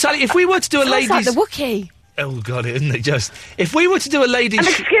 Well, Sally, if we were to do a ladies, like the Wookiee. Oh God, isn't it just? If we were to do a ladies, and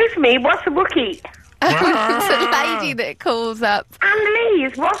excuse me, what's a Wookiee? It's a lady that calls up.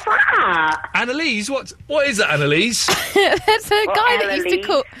 Annalise, what's that? Annalise, what is that, Annalise? That's a guy that used to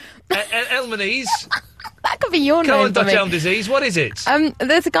call... Elmanese? That could be your name. Come on, Dutch elm disease, what is it?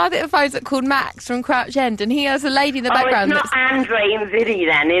 There's a guy that phones up called Max from Crouch End, and he has a lady in the background. It's not Andre and Vinny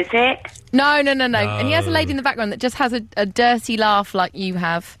then, is it? No. And he has a lady in the background that just has a dirty laugh like you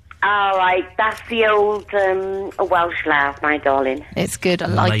have. All right, that's the old Welsh laugh, my darling. It's good, I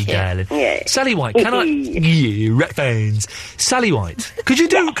like it. Darling. Yeah. Sally White, can I... Yeah, Rat Fans. Sally White, could you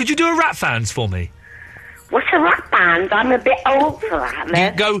do a Rat Fans for me? What's a Rat Band? I'm a bit old for that,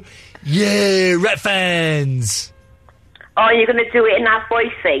 man. Go, yeah, Rat Fans. Oh, you're going to do it in that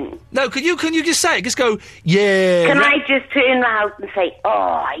voice thing? No, can you just say it? Just go, yeah. Can I just turn around and say,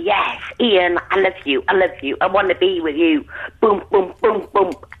 oh, yes, Ian, I love you, I want to be with you. Boom, boom, boom,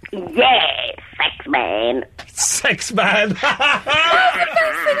 boom. Yes, sex man. Sex man. That's the best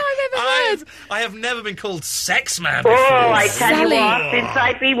thing I've ever I have never been called sex man before. Oh, I tell you what, since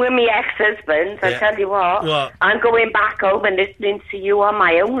I've been with my ex-husband, I tell you what, I'm going back home and listening to you on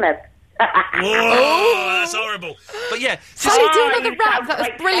my own, love. Oh, that's horrible. But yeah, Sally, do another rap. That was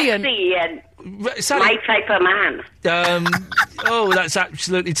brilliant. Sally, my type of man. That's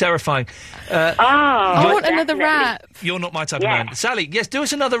absolutely terrifying. I want another rap. You're not my type of man. Sally, yes, do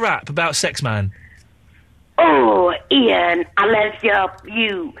us another rap about sex man. Oh, Ian, I love your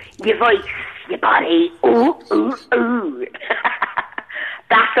voice, your body. Ooh, ooh, ooh.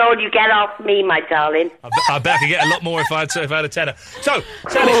 That's all you get off me, my darling. I bet I could get a lot more if I had a tenner. So,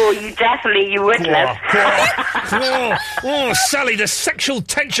 Sally... Oh, you would, love. Sally, the sexual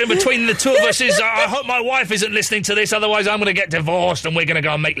tension between the two of us is... I hope my wife isn't listening to this, otherwise I'm going to get divorced and we're going to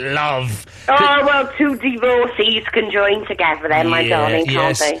go and make love. Oh, well, two divorcees can join together then, my darling,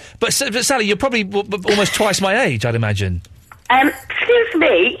 can't they? But Sally, you're probably almost twice my age, I'd imagine. Excuse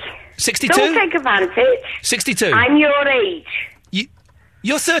me? 62? Don't take advantage. 62? I'm your age.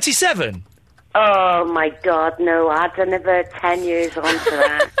 You're 37? Oh, my God, no. I'd another 10 years on to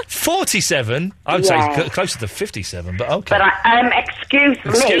that. 47? I would say closer to 57, but okay. But, excuse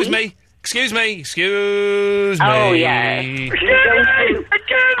me. Excuse me. Oh, yeah. An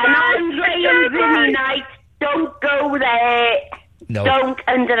Andre and Vinny night. Don't go there. No. Don't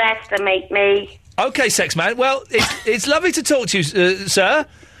underestimate me. Okay, sex man. Well, it's lovely to talk to you, sir.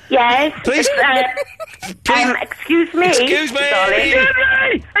 Yes. Please. Excuse me. Excuse me. Excuse me.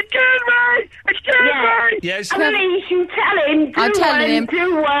 Yes. Please, you tell him. I'm telling him.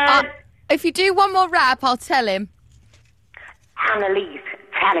 If you do one more rap, I'll tell him. Annalise,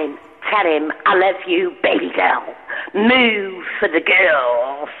 tell him, I love you, baby girl. Move for the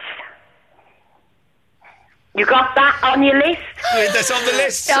girls. You got that on your list? That's on the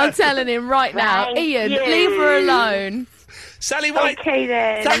list. Yeah, I'm telling him right now. Ian, leave her alone. Sally White. Okay,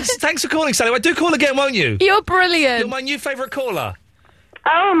 then. Thanks for calling, Sally White. Do call again, won't you? You're brilliant. You're my new favourite caller.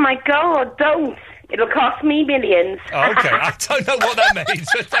 Oh, my God, don't. It'll cost me millions. Oh, okay, I don't know what that means,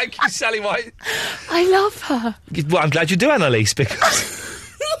 but thank you, Sally White. I love her. Well, I'm glad you do, Annalise,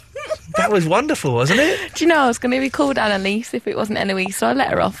 because that was wonderful, wasn't it? Do you know I was going to be called Annalise if it wasn't Eloise, so I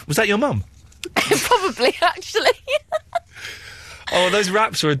let her off. Was that your mum? Probably, actually. Oh, those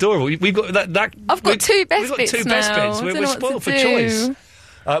raps are adorable. We've got that. I've got two best We've got bits two now. best bits. We're spoiled for choice.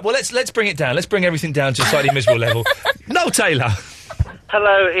 Well, let's bring it down. Let's bring everything down to a slightly miserable level. Noel Taylor.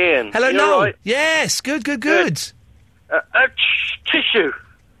 Hello, Ian. Hello, you Noel. Right? Yes, good. Tissue.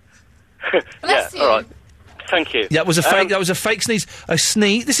 Bless you. All right. Thank you. Yeah, that was a fake. That was a fake sneeze. A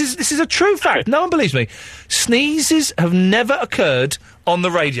sneeze. This is a true fact. No one believes me. Sneezes have never occurred on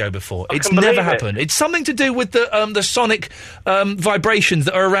the radio before. It's never happened. It's something to do with the sonic vibrations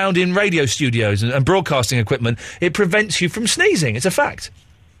that are around in radio studios and broadcasting equipment. It prevents you from sneezing. It's a fact.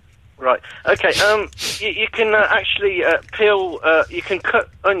 Right. Okay. You can actually peel. You can cut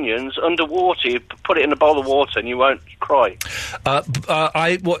onions underwater. You put it in a bowl of water, and you won't cry. So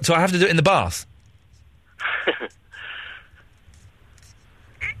I have to do it in the bath.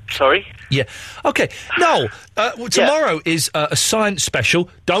 Sorry? Yeah. Okay. No. Tomorrow is a science special.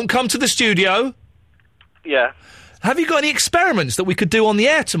 Don't come to the studio. Yeah. Have you got any experiments that we could do on the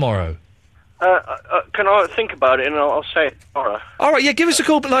air tomorrow? Can I think about it and I'll say it tomorrow? All right. Yeah. Give us a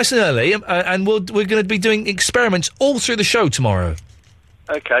call, but nice and early, and we're going to be doing experiments all through the show tomorrow.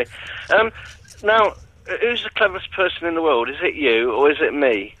 Okay. Now, who's the cleverest person in the world? Is it you or is it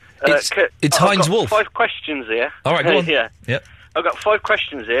me? It's Heinz Wolf. 5 questions here. All right, go on. Yeah. Yep. I've got 5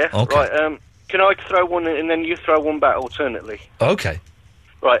 questions here. Okay. Right, can I throw one in and then you throw one back alternately? Okay.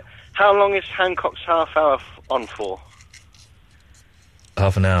 Right. How long is Hancock's half hour on for?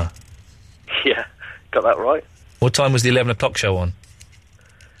 Half an hour. Yeah. Got that right? What time was the 11 o'clock show on?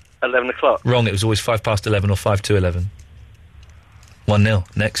 11 o'clock. Wrong, it was always 5 past 11 or 5 to 11.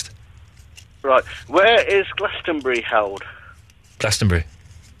 1-0. Next. Right. Where is Glastonbury held? Glastonbury.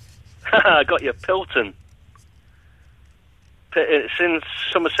 I got you. Pilton. It's in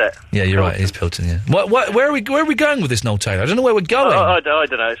Somerset. Yeah, you're right. It's Pilton. Yeah. Where are we going with this, Noel Taylor? I don't know where we're going. I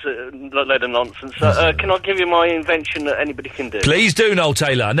don't know. It's a load of nonsense. Can I give you my invention that anybody can do? Please do, Noel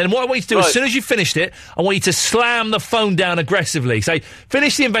Taylor. And then what I want you to do, Right. as soon as you've finished it, I want you to slam the phone down aggressively. Say,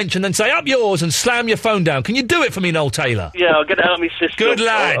 finish the invention, then say, up yours, and slam your phone down. Can you do it for me, Noel Taylor? Yeah, I'll get it out of my system. Good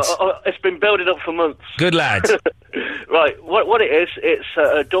lad. It's been building up for months. Good lad. Right. What it is? It's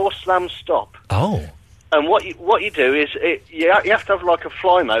a door slam stop. Oh. And what you do is you have to have like a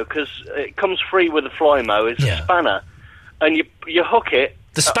Flymo because it comes free with a Flymo. It's a spanner, and you hook it.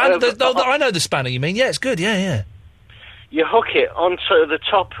 The spanner. I know the spanner. You mean? Yeah, it's good. Yeah. You hook it onto the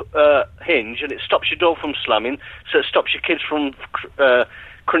top hinge, and it stops your door from slamming. So it stops your kids from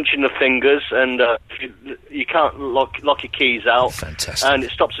crunching the fingers, and you can't lock your keys out. Fantastic. And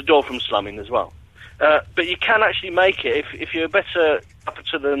it stops the door from slamming as well. But you can actually make it, if you're a better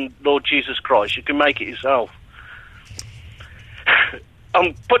adapter than Lord Jesus Christ, you can make it yourself.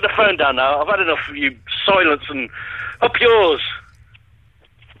 I'm putting the phone down now. I've had enough of you silence, and up yours.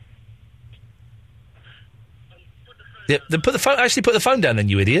 Yeah, then put the phone down then,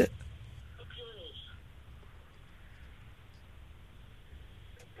 you idiot.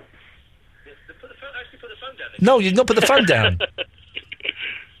 No, you've not put the phone down.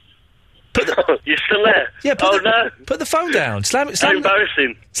 You're still there? Yeah, no. Put the phone down. Slam it. That's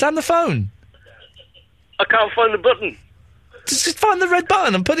embarrassing. Slam the phone. I can't find the button. Just find the red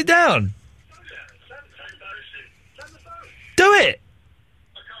button and put it down. Do it.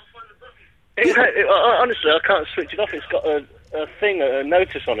 Honestly, I can't switch it off. It's got a thing, a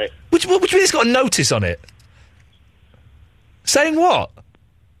notice on it. Which mean it's got a notice on it? Saying what?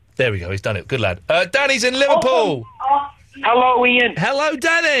 There we go, he's done it. Good lad. Danny's in Liverpool. Hello, Ian. Hello,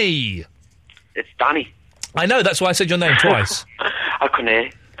 Danny. It's Danny. I know, that's why I said your name twice. I couldn't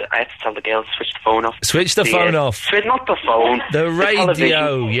hear. I had to tell the girl to switch the phone off. Switch the phone off. Not the phone. The radio,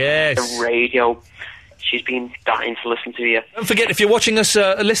 television. yes. The radio. She's been dying to listen to you. Don't forget, if you're watching us,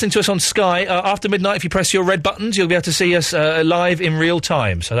 listening to us on Sky, after midnight, if you press your red buttons, you'll be able to see us live in real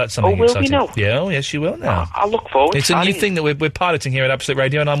time. So that's something exciting. We know? Yeah, yes, you will now. I'll look forward to it. It's a new thing that we're piloting here at Absolute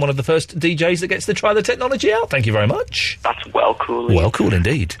Radio, and I'm one of the first DJs that gets to try the technology out. Thank you very much. That's well cool, Ian. Well cool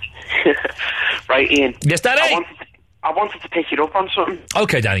indeed. Right, Ian. Yes, Danny? I wanted to pick you up on something.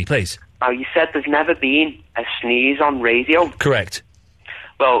 OK, Danny, please. Now, you said there's never been a sneeze on radio. Correct.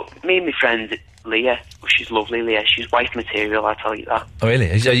 Well, me and my friend Leah, she's lovely, Leah. She's wife material, I tell you that. Oh, really?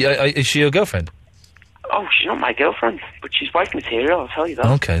 Is she your girlfriend? Oh, she's not my girlfriend, but she's wife material, I'll tell you that.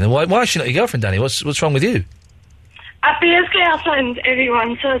 OK, then why is she not your girlfriend, Danny? What's wrong with you? I'd be his girlfriend if he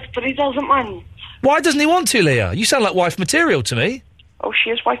wanted, but he doesn't want. Why doesn't he want to, Leah? You sound like wife material to me. Oh,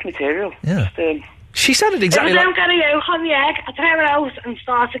 she is wife material. Yeah. Just, she sounded exactly if I like... don't get a yolk on the egg, I throw it out and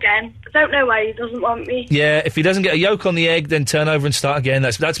start again. I don't know why he doesn't want me. Yeah, if he doesn't get a yolk on the egg, then turn over and start again.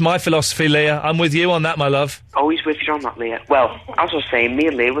 That's my philosophy, Leah. I'm with you on that, my love. Always with you on that, Leah. Well, as I was saying, me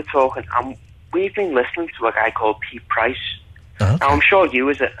and Leah were talking, and we've been listening to a guy called Pete Price. Okay. Now, I'm sure you,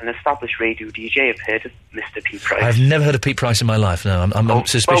 as an established radio DJ, have heard of Mr. Pete Price. I've never heard of Pete Price in my life, no. I'm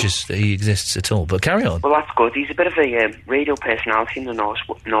suspicious that he exists at all, but carry on. Well, that's good. He's a bit of a radio personality in the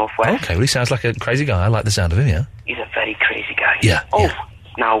Northwest. Okay, well, he sounds like a crazy guy. I like the sound of him, yeah. He's a very crazy guy. Yeah.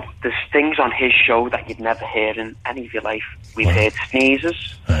 Now, there's things on his show that you've never heard in any of your life. We've heard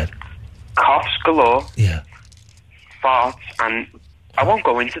sneezes, coughs galore, farts, and I won't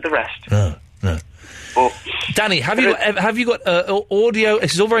go into the rest. No. But Danny, have you got audio?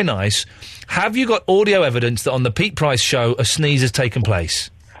 This is all very nice. Have you got audio evidence that on the Pete Price show a sneeze has taken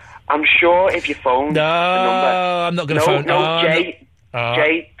place? I'm sure if you phone the number... I'm not going to phone...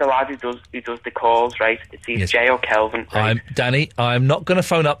 Jay, the lad who does the calls, right? It's either Jay or Kelvin. Right? Danny, I'm not going to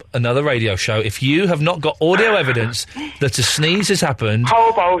phone up another radio show if you have not got audio evidence that a sneeze has happened. How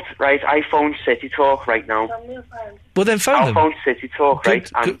about, right, I phone City Talk right now. Well, then phone them. I'll phone City Talk, right?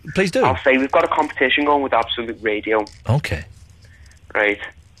 Please do. I'll say we've got a competition going with Absolute Radio. Okay. Right.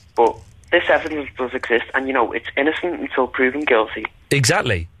 But this evidence does exist, and, you know, it's innocent until proven guilty.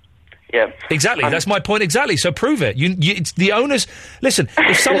 Exactly. Yeah, exactly. That's my point. Exactly. So prove it. It's the onus. Listen,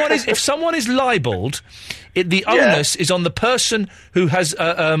 if someone is libelled, the onus is on the person who has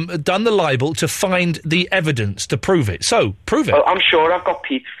done the libel to find the evidence to prove it. So prove it. Well, I'm sure I've got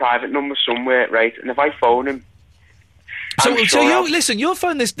Pete's private number somewhere, right? And if I phone him. You'll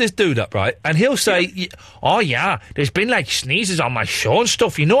phone this dude up, right? And he'll say, "Oh yeah, there's been like sneezes on my show and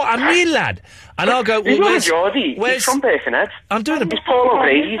stuff. You know what I mean, lad?" And I'll go, "He's not a Geordie. He's from Birkenhead. I'm doing He's Paul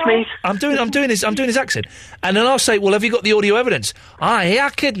O'Grady's mate. I'm doing his accent. And then I'll say, "Well, have you got the audio evidence?" "Yeah,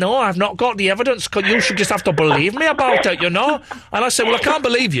 kid, no, I've not got the evidence. Cause you should just have to believe me about it, you know." And I say, "Well, I can't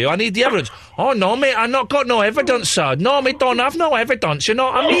believe you. I need the evidence." "Oh no, mate, I've not got no evidence, sir. No, mate, don't have no evidence. You know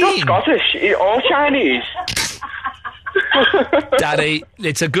what I mean?" He's not Scottish. He's all Chinese. Danny,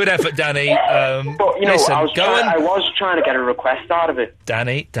 it's a good effort, Danny. But, you know, listen, I was trying to get a request out of it.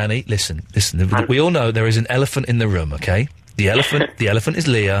 Danny, listen. We all know there is an elephant in the room, okay? The elephant is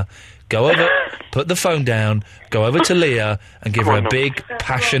Leah. Go over, put the phone down, go over to Leah and give her a big,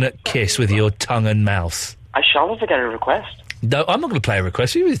 passionate kiss with your tongue and mouth. I shall have to get a request. No, I'm not going to play a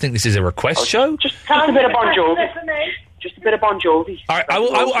request. You really think this is a request show? Just a bit of Bon Jovi. Just a bit of Bon Jovi. All right,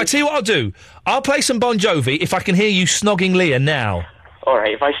 I'll tell you what I'll do. I'll play some Bon Jovi if I can hear you snogging Leah now. All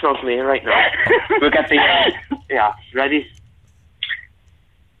right, if I snog Leah right now, we'll get the... Yeah, ready?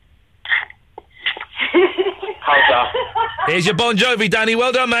 How's that? Here's your Bon Jovi, Danny.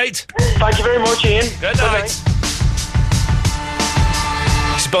 Well done, mate. Thank you very much, Ian. Good night.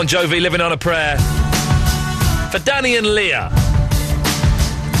 This is Bon Jovi, Living on a Prayer. For Danny and Leah.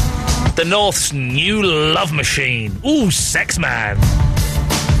 The North's new love machine. Ooh, sex man.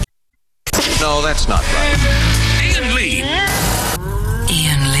 No, that's not right. Ian Lee.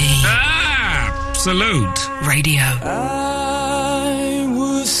 Ian Lee. Absolute Radio. I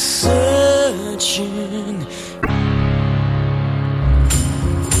was searching.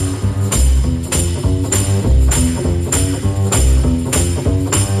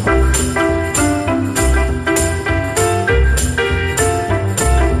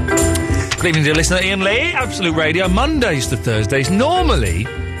 Good evening, dear listener. Ian Lee, Absolute Radio, Mondays to Thursdays, normally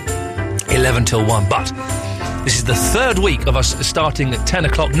 11 till 1, but this is the third week of us starting at 10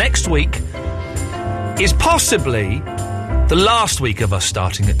 o'clock. Next week is possibly the last week of us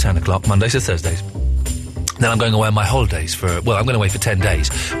starting at 10 o'clock, Mondays to Thursdays. Then I'm going away on my holidays I'm going away for 10 days,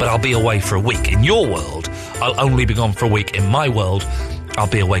 but I'll be away for a week. In your world, I'll only be gone for a week. In my world, I'll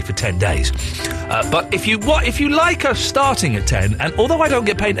be away for 10 days. But if you like us starting at 10, and although I don't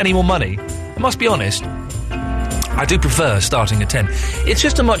get paid any more money, I must be honest, I do prefer starting at 10. It's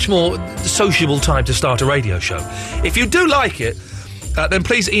just a much more sociable time to start a radio show. If you do like it, then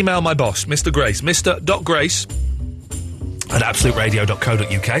please email my boss, Mr. Grace,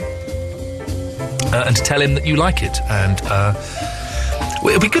 mr.grace@absoluteradio.co.uk, and to tell him that you like it. And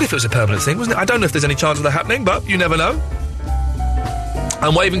it'd be good if it was a permanent thing, wouldn't it? I don't know if there's any chance of that happening, but you never know.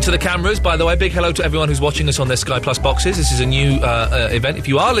 I'm waving to the cameras, by the way. Big hello to everyone who's watching us on their Sky Plus boxes. This is a new event. If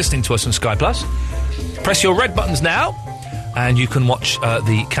you are listening to us on Sky Plus, press your red buttons now, and you can watch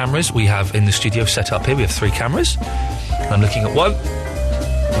the cameras we have in the studio set up here. We have 3 cameras. I'm looking at 1,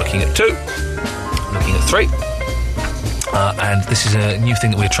 I'm looking at 2, I'm looking at 3. And this is a new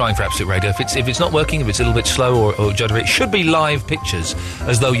thing that we're trying for Absolute Radio. If it's not working, if it's a little bit slow or juddery, it should be live pictures,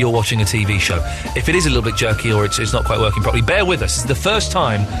 as though you're watching a TV show. If it is a little bit jerky or it's not quite working properly, bear with us. This is the first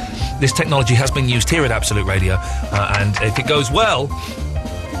time this technology has been used here at Absolute Radio, and if it goes well,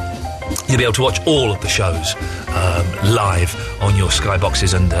 you'll be able to watch all of the shows live on your Sky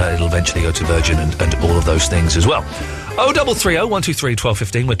boxes, and it'll eventually go to Virgin and all of those things as well. 0330 123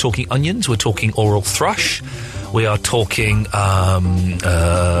 1215. We're talking onions, we're talking oral thrush, we are talking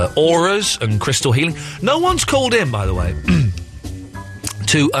auras and crystal healing. No one's called in, by the way,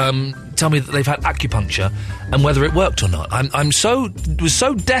 to tell me that they've had acupuncture and whether it worked or not. I was so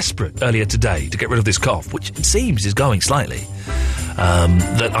desperate earlier today to get rid of this cough, which it seems is going slightly,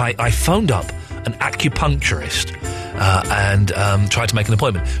 that I phoned up an acupuncturist and tried to make an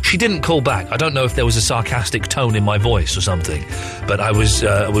appointment. She didn't call back. I don't know if there was a sarcastic tone in my voice or something, but I was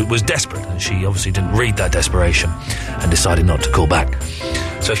desperate, and she obviously didn't read that desperation and decided not to call back.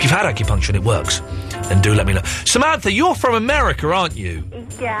 So if you've had acupuncture and it works, then do let me know. Samantha, you're from America, aren't you?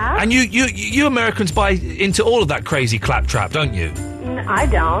 Yeah. And you Americans buy into all of that crazy claptrap, don't you? I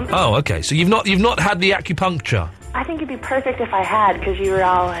don't. Oh, okay. So you've not had the acupuncture. I think it'd be perfect if I had, because you were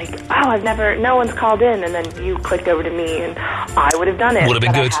all like, oh, no one's called in, and then you clicked over to me, and I would have done it. Would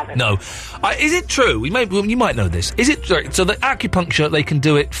have been good. No. Is it true? You might know this. Is it true? So the acupuncture, they can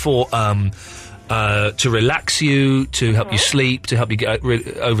do it for to relax you, to help you sleep, to help you get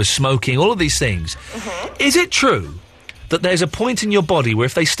over smoking, all of these things. Mm-hmm. Is it true that there's a point in your body where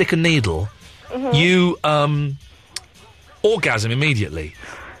if they stick a needle, you orgasm immediately?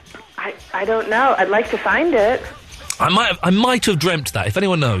 I don't know. I'd like to find it. I might have dreamt that. If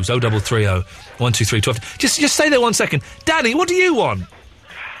anyone knows, 0330 123 12. Just stay there 1 second. Danny, what do you want?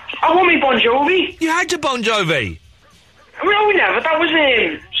 I want me Bon Jovi. You had your Bon Jovi. No, never. That was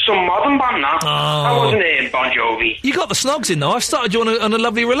some modern band, that. That wasn't Bon Jovi. You got the snogs in, though. I've started you on a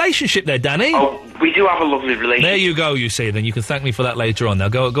lovely relationship there, Danny. Oh, we do have a lovely relationship. There you go, you see. Then you can thank me for that later on. Now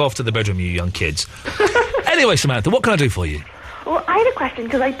go off to the bedroom, you young kids. Anyway, Samantha, what can I do for you? Well, I had a question,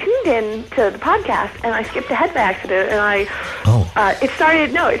 because I tuned in to the podcast, and I skipped ahead by accident, and it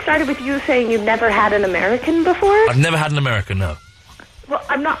started with you saying you've never had an American before? I've never had an American, no. Well,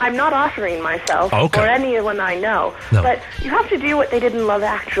 I'm not offering myself, okay, or anyone I know, no. But you have to do what they did in Love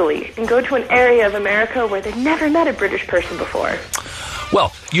Actually, and go to an area of America where they've never met a British person before.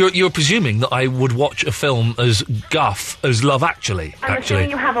 Well, you're presuming that I would watch a film as guff as Love Actually. I'm assuming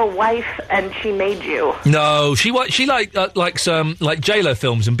you have a wife and she made you. No, she likes J-Lo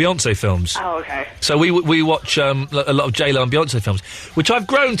films and Beyonce films. Oh, okay. So we watch a lot of J-Lo and Beyonce films, which I've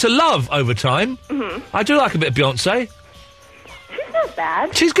grown to love over time. Mm-hmm. I do like a bit of Beyonce. She's not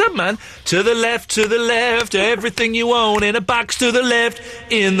bad. She's good, man. To the left, everything you own in a box to the left,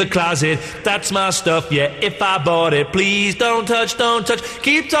 in the closet. That's my stuff, yeah, if I bought it. Please don't touch.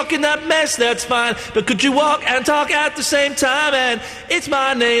 Keep talking that mess, that's fine. But could you walk and talk at the same time? And it's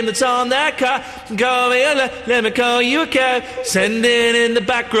my name that's on that car. Call me, let me call you a cab. Sending in the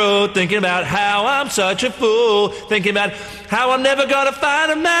back road, thinking about how I'm such a fool. Thinking about how I'm never gonna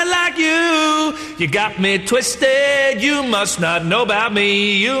find a man like you. You got me twisted, you must not know about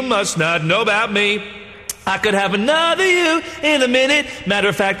me. You must not know about me. I could have another you in a minute. Matter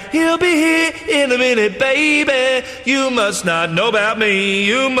of fact, he'll be here in a minute, baby. You must not know about me.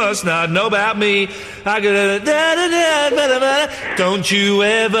 You must not know about me. I could don't you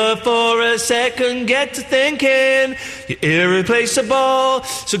ever for a second get to thinking you're irreplaceable.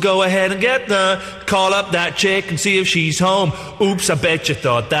 So go ahead and call up that chick and see if she's home. Oops, I bet you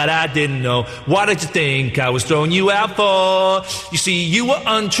thought that I didn't know. What did you think I was throwing you out for? You see, you were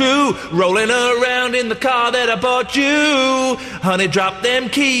untrue, rolling around in the car that I bought you. Honey, drop them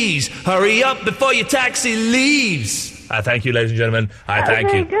keys. Hurry up before your taxi leaves. I thank you, ladies and gentlemen. I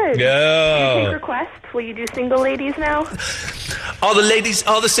thank you. Very good. Yeah. Do you take requests? Will you do single ladies now? All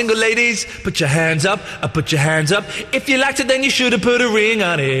the single ladies, put your hands up. Put your hands up. If you liked it, then you should have put a ring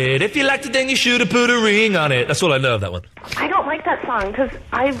on it. If you liked it, then you should have put a ring on it. That's all I know of that one. I don't like that song because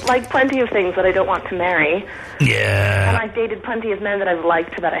I like plenty of things that I don't want to marry. Yeah. And I've dated plenty of men that I've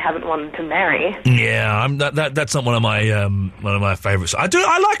liked that I haven't wanted to marry. Yeah, that's not one of my favourites. I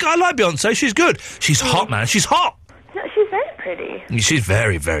like Beyonce. She's good. She's hot, man. She's hot. No, she's very pretty. She's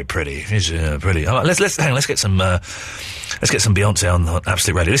very, very pretty. She's pretty. Let's get some Beyonce on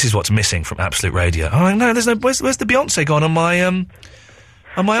Absolute Radio. This is what's missing from Absolute Radio. Oh no, there's no. Where's the Beyonce gone on my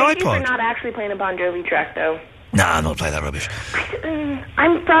iPod? We're not actually playing a Bon Jovi track though. Nah, I'm not playing that rubbish.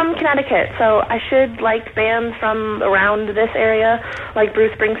 I'm from Connecticut, so I should like bands from around this area, like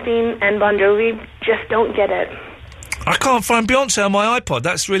Bruce Springsteen and Bon Jovi. Just don't get it. I can't find Beyonce on my iPod.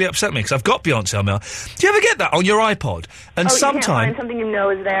 That's really upset me because I've got Beyonce on my. Do you ever get that on your iPod? And you sometimes can't find something you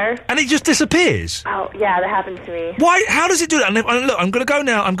know is there, and it just disappears. Oh yeah, that happens to me. Why? How does it do that? And look, I'm going to go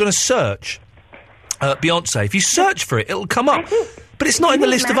now. I'm going to search Beyonce. If you search for it, it'll come up. But it's not in the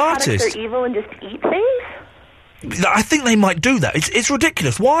list of artists. They're evil and just eat things. I think they might do that. It's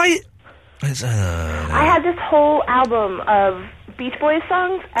ridiculous. Why? I had this whole album of Beach Boys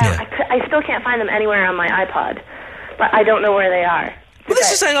songs, and I still can't find them anywhere on my iPod. But I don't know where they are. Well,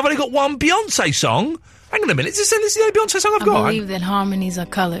 this is saying I've only got one Beyonce song. Hang on a minute. Is this the only Beyonce song I've got? I believe that harmonies are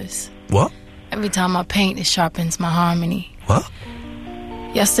colours. What? Every time I paint, it sharpens my harmony. What?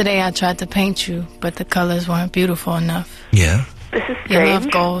 Yesterday I tried to paint you, but the colours weren't beautiful enough. Yeah. This is Your strange.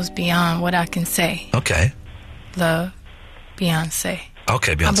 love goes beyond what I can say. Okay. Love, Beyonce.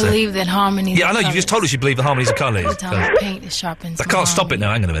 Okay, Beyonce. I believe that harmonies Yeah, I know. are You just told us you believe the harmonies are colours. Every time I paint, it sharpens I can't stop it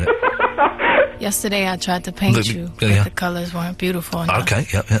now. Hang on a minute. Yesterday I tried to paint you, but the colours weren't beautiful enough. Okay,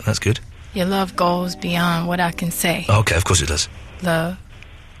 yeah, that's good. Your love goes beyond what I can say. Okay, of course it does. Love,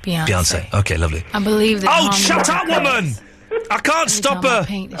 Beyonce. Okay, lovely. I believe that. Oh, shut up, woman! I can't stop her.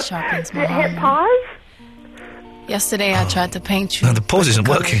 Paint, it sharpens my Hit pause. Yesterday I tried to paint you. No, the pause isn't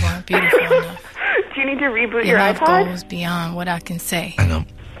working. Weren't beautiful enough. Do you need to reboot your iPod? love goes beyond what I can say. Hang on.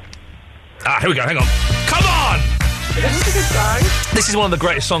 Here we go. Hang on. Come on! Is this a good song? This is one of the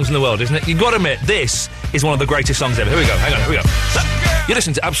greatest songs in the world, isn't it? You've got to admit, this is one of the greatest songs ever. Here we go. Hang on. Here we go. You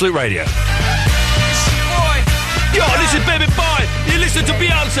listen to Absolute Radio. Yo, this is Baby Boy. You listen to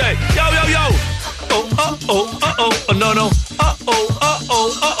Beyonce. Yo, yo, yo. Oh, no, no.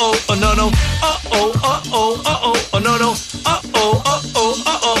 Oh, no, no. Oh, no, no.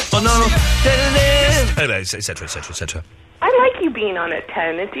 Oh, no, no. Anyway, etc., etc., etc. I like you being on at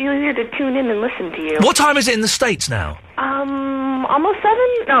 10. It's easier to tune in and listen to you. What time is it in the States now? Almost 7?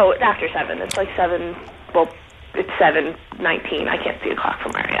 No, it's after 7. It's like 7. Well, it's 7:19. I can't see a clock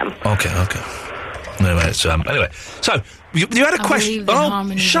from where I am. Okay. Anyway, so you had a question.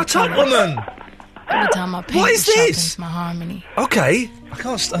 Oh, shut up, woman! Every time I paint, what is it this? sharpens my harmony. Okay, I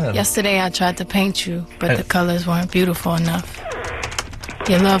can't stand. Yesterday I tried to paint you, but the colours weren't beautiful enough.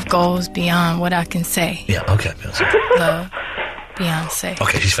 Your love goes beyond what I can say. Yeah, okay, Beyonce. Love, Beyonce.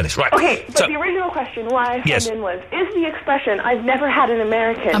 Okay, she's finished. Right. Okay, but the original question why I sent in was, is the expression, I've never had an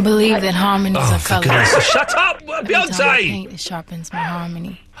American... I believe that harmonies are colours. Goodness. Shut up, Every time I Beyonce! paint, it sharpens my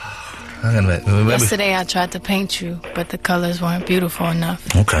harmony. Hang on a minute. Yesterday I tried to paint you, but the colours weren't beautiful enough.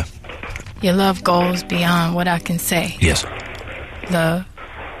 Okay. Your love goes beyond what I can say. Yes. Love,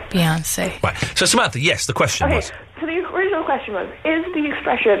 Beyonce. Right. So, Samantha, yes, the question was... So the original question was, is the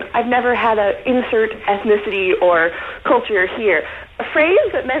expression, I've never had a insert ethnicity or culture here, a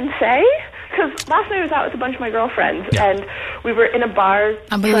phrase that men say Because last night I was out with a bunch of my girlfriends, and we were in a bar.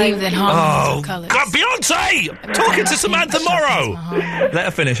 I believe that harmony is colors. God, Beyonce! I'm talking to Samantha Morrow! Let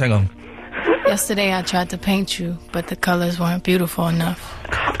her finish, hang on. Yesterday I tried to paint you, but the colors weren't beautiful enough.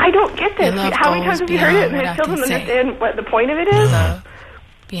 I don't get this. How many times have you heard it and I still don't understand what the point of it is?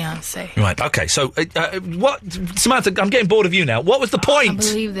 Beyonce. Right, okay, so, what... Samantha, I'm getting bored of you now. What was the point? I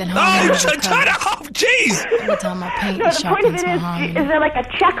believe that harmony is turn it off, jeez! Every time I paint, No, the point of it is there like a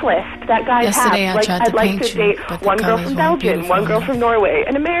checklist that guys Yesterday have? I Like, tried I'd to like paint to you, date but the one girl colours from weren't Belgium, one girl from Norway,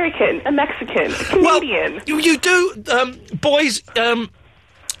 an American, a Mexican, a Canadian. Well, you do, boys,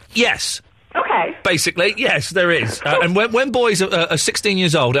 yes. Okay. Basically, yes, there is. And when boys are 16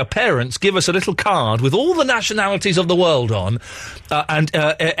 years old, our parents give us a little card with all the nationalities of the world on, and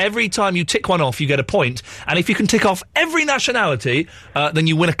every time you tick one off, you get a point. And if you can tick off every nationality, then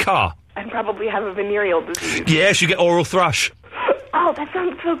you win a car. And probably have a venereal disease. Yes, you get oral thrush. Oh, that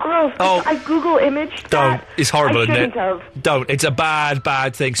sounds so gross. Oh. I Google imaged Don't. that. It's horrible, I isn't shouldn't it? have. Don't. It's a bad,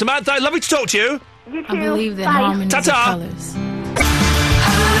 bad thing. Samantha, lovely to talk to you. You too. I believe that Bye. harmony is Ta-ta. colors.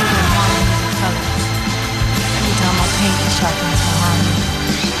 Every time I paint, it sharpens my harmony.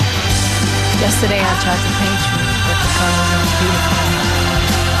 Yesterday I tried to paint you, but the colors weren't beautiful enough.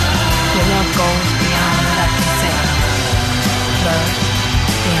 Your love goes beyond what I can say. Love,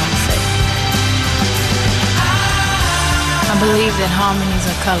 Beyonce. I believe that harmonies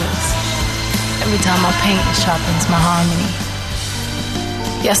are colors. Every time I paint, it sharpens my harmony.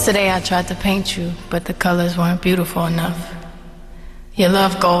 Yesterday I tried to paint you, but the colors weren't beautiful enough. Your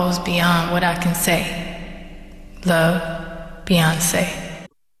love goes beyond what I can say. Love, Beyonce.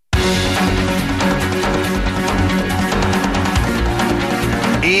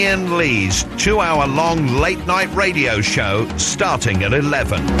 Ian Lee's 2-hour-long late-night radio show starting at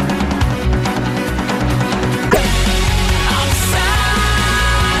 11.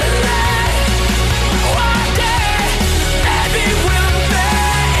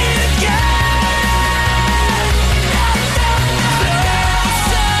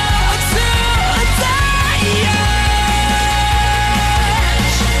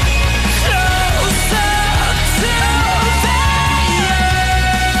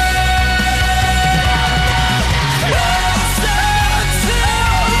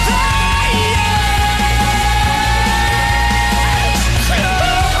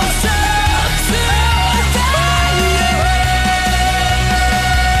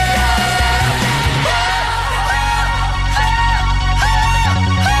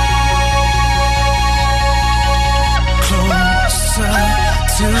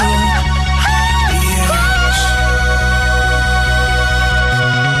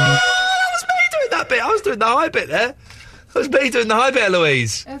 The high bit there. That was me doing the high bit,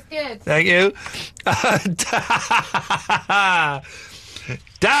 Louise. That's good. Thank you.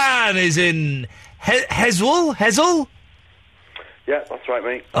 Dan is in Heswell? Yeah, that's right,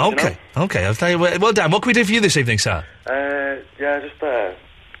 mate. Okay, okay. I'll tell you. Well, Dan, what can we do for you this evening, sir? I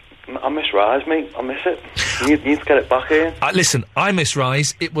miss Rise, mate. I miss it. You need to get it back here. Listen, I miss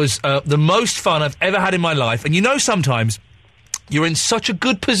Rise. It was the most fun I've ever had in my life. And you know, sometimes you're in such a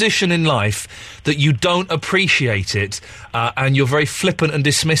good position in life that you don't appreciate it, and you're very flippant and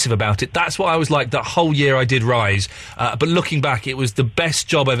dismissive about it. That's what I was like that whole year I did Rise. But looking back, it was the best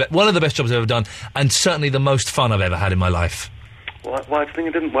job one of the best jobs I've ever done, and certainly the most fun I've ever had in my life. Why do you think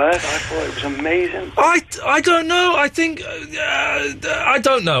it didn't work? I thought it was amazing. I don't know. I think I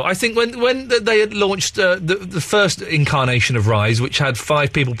don't know. I think when they had launched the first incarnation of Rise, which had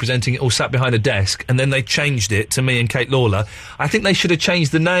 5 people presenting it all sat behind a desk, and then they changed it to me and Kate Lawler. I think they should have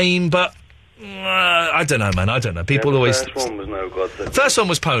changed the name, but I don't know, man. I don't know. People always. The first one was no good. First one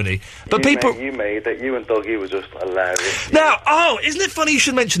was Pony, but you made that. You and Dougie were just hilarious. Now, isn't it funny you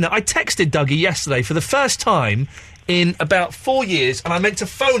should mention that? I texted Dougie yesterday for the first time in about 4 years, and I meant to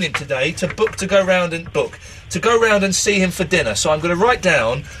phone him today to go round and see him for dinner. So I'm going to write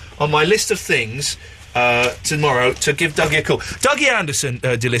down on my list of things tomorrow to give Dougie a call. Dougie Anderson,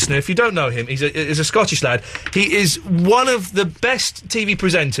 dear listener, if you don't know him, he's a Scottish lad. He is one of the best TV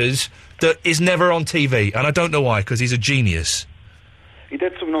presenters that is never on TV, and I don't know why, because he's a genius. He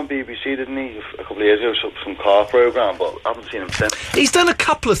did something on BBC, didn't he, a couple of years ago, some car programme, but I haven't seen him since. He's done a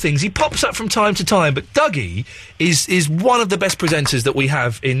couple of things. He pops up from time to time, but Dougie is one of the best presenters that we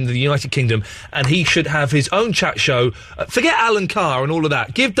have in the United Kingdom, and he should have his own chat show. Forget Alan Carr and all of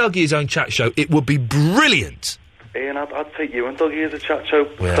that. Give Dougie his own chat show. It would be brilliant. Ian, I'd take you and Dougie as a chat show.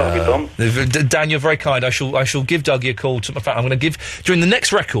 That'd be done. Dan, you're very kind. I shall give Dougie a call. In fact, I'm going to during the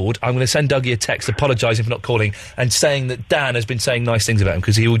next record, I'm going to send Dougie a text apologising for not calling and saying that Dan has been saying nice things about him,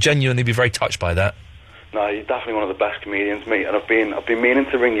 because he will genuinely be very touched by that. No, you're definitely one of the best comedians, mate. And I've been meaning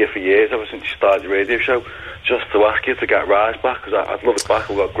to ring you for years, ever since you started your radio show, just to ask you to get Rise back, because I'd love it back.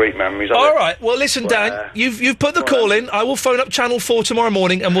 I've got great memories of it. All right. Well, listen, Dan, you've put the call in. I will phone up Channel 4 tomorrow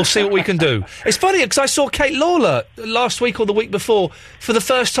morning, and we'll see what we can do. It's funny, because I saw Kate Lawler last week or the week before for the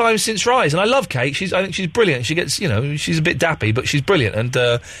first time since Rise, and I love Kate. I think she's brilliant. She gets, she's a bit dappy, but she's brilliant,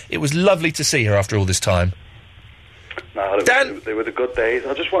 and it was lovely to see her after all this time. No, they were the good days.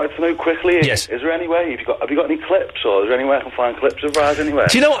 I just wanted to know quickly, is there any way, have you got any clips, or is there any way I can find clips of Rise anywhere?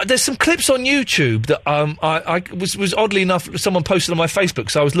 Do you know what? There's some clips on YouTube that I was oddly enough, someone posted on my Facebook,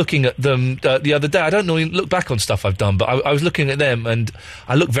 so I was looking at them the other day. I don't normally look back on stuff I've done, but I was looking at them, and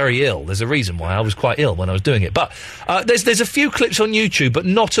I look very ill. There's a reason why. I was quite ill when I was doing it. But there's a few clips on YouTube, but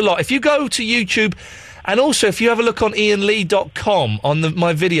not a lot. If you go to YouTube, and also if you have a look on ianlee.com on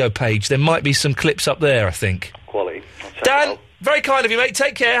my video page, there might be some clips up there, I think. Quality. Dan, very kind of you, mate.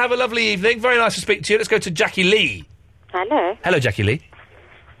 Take care. Have a lovely evening. Very nice to speak to you. Let's go to Jackie Lee. Hello. Hello, Jackie Lee.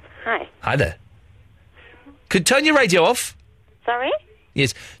 Hi. Hi there. Could turn your radio off. Sorry?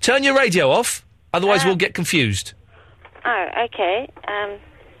 Yes. Turn your radio off, otherwise we'll get confused. Oh, okay.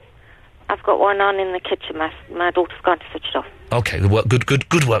 I've got one on in the kitchen. My daughter's gone to switch it off. Okay,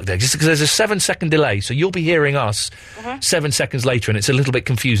 good work there. Just because there's a 7-second delay, so you'll be hearing us 7 seconds later, and it's a little bit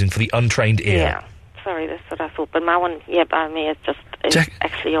confusing for the untrained ear. Yeah. Sorry, that's what I thought. But my one, by me, is just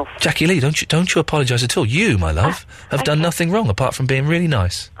actually off. Jackie Lee, don't you apologise at all. You, my love, have done nothing wrong apart from being really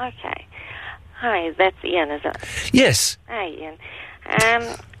nice. Okay. Hi, that's Ian, is it? Yes. Hi, Ian.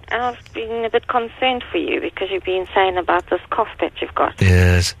 I've been a bit concerned for you because you've been saying about this cough that you've got.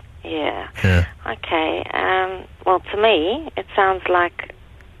 Yes. Yeah. Yeah. Okay. Well, to me, it sounds like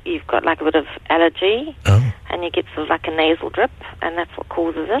you've got like a bit of allergy, and you get sort of like a nasal drip, and that's what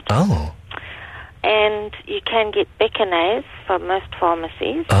causes it. Oh. And you can get Beckinase from most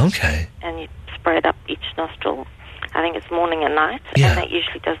pharmacies. Okay. And you spray it up each nostril. I think it's morning and night, Yeah. and that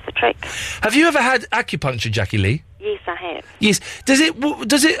usually does the trick. Have you ever had acupuncture, Jackie Lee? Yes, I have. Yes. Does it,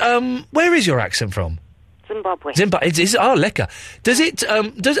 where is your accent from? Zimbabwe. Lekker.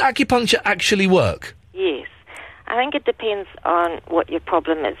 Does acupuncture actually work? Yes. I think it depends on what your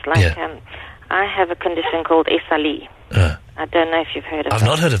problem is. Like, I have a condition called SLE. I don't know if you've heard of it. I've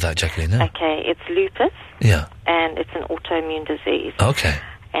not heard of that, Jackie, no. Okay, it's lupus. Yeah. And it's an autoimmune disease. Okay.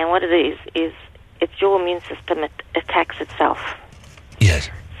 And what it is it's your immune system, it attacks itself. Yes.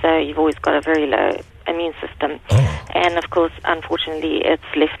 So you've always got a very low immune system. Oh. And, of course, unfortunately, it's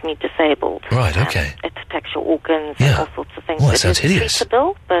left me disabled. Right, okay. It attacks your organs and all sorts of things. Well, that sounds hideous. It's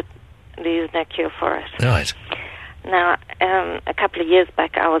treatable, but there is no cure for it. Right. Now, a couple of years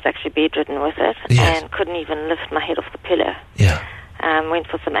back, I was actually bedridden with it and couldn't even lift my head off the pillow. Yeah. Went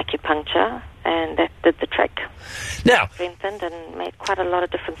for some acupuncture, and that did the trick. Now, strengthened and made quite a lot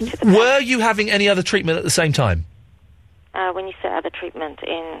of difference to the pain. Were you having any other treatment at the same time? When you say other treatment,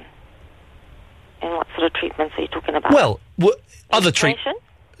 in what sort of treatments are you talking about? Well, other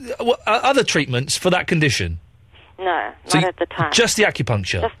treatments for that condition? No, not at the time. Just the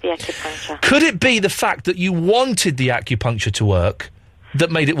acupuncture? Just the acupuncture. Could it be the fact that you wanted the acupuncture to work that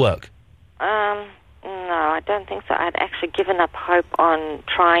made it work? No, I don't think so. I'd actually given up hope on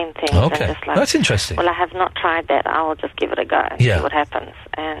trying things. Okay, and just like, that's interesting. Well, I have not tried that. I will just give it a go and see what happens.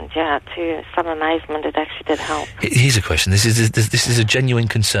 And to some amazement, it actually did help. Here's a question. This is a genuine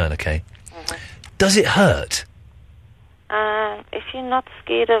concern, okay? Mm-hmm. Does it hurt? If you're not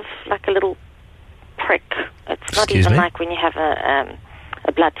scared of like a little prick, it's not Excuse even me? like when you have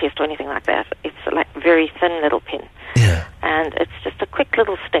a blood test or anything like that. It's like very thin little pin. Yeah. And it's just a quick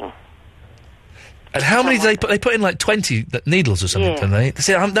little sting. And how many do they put? They put in like 20 needles or something, don't they?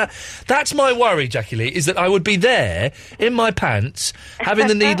 See, that's my worry, Jackie Lee, is that I would be there in my pants having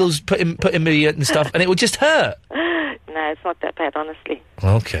the needles put in me and stuff, and it would just hurt. No, it's not that bad, honestly.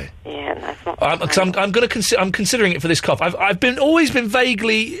 Okay. Yeah, no, it's not. I'm considering it for this cough. I've always been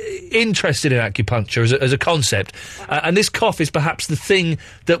vaguely interested in acupuncture as a concept, and this cough is perhaps the thing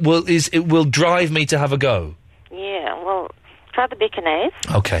that will drive me to have a go. Yeah, well, try the Beckinase.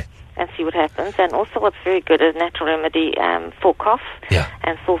 Okay. And see what happens. And also what's very good is natural remedy for cough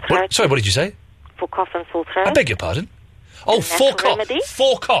and sore throat. Sorry, what did you say? For cough and sore throat. I beg your pardon? Oh, for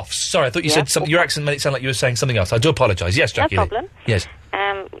coughs. Sorry, I thought you said something. Your accent made it sound like you were saying something else. I do apologise. Yes, Jackie. No problem. Yes.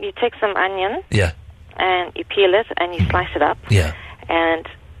 You take some onion. Yeah. And you peel it and you slice it up. Yeah. And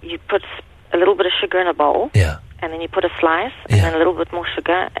you put a little bit of sugar in a bowl. Yeah. And then you put a slice and then a little bit more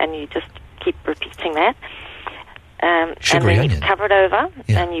sugar and you just keep repeating that. And then you cover it over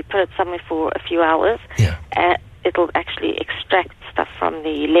and you put it somewhere for a few hours. Yeah. It'll actually extract stuff from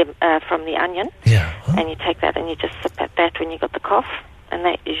the onion. Yeah. And you take that and you just sip at that when you got the cough. and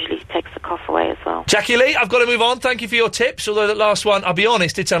that usually takes the cough away as well. Jackie Lee, I've got to move on. Thank you for your tips, although that last one, I'll be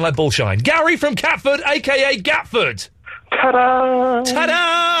honest, did sound like bullshine. Gary from Catford, a.k.a. Gatford. Ta-da!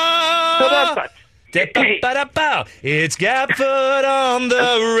 Ta-da! Ta-da! It's Gatford on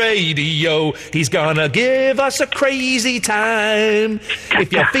the radio. He's gonna give us a crazy time.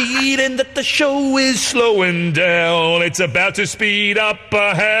 If you're feeling that the show is slowing down, it's about to speed up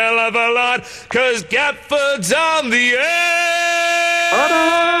a hell of a lot, 'cause Gatford's on the air.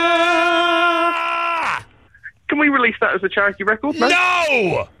 Can we release that as a charity record?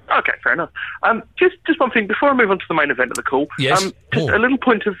 No! Okay, fair enough. Just one thing before I move on to the main event of the call. Yes. Just a little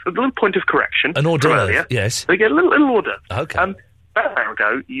point of correction. An hors from d'oeuvre, earlier. yes. So we get a little order. Okay. About an hour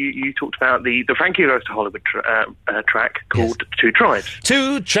ago, you talked about the Frankie Goes to Hollywood track called Two Tribes.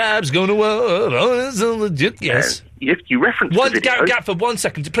 Two tribes gonna work. Yes. You referenced the video. Gatford, 1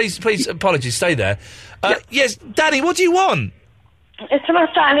 second. Please, apologies, stay there. Yes, Danny, what do you want? It's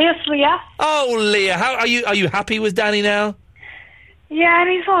not Danny, it's Leah. Oh, Leah, how are you? Are you happy with Danny now? Yeah,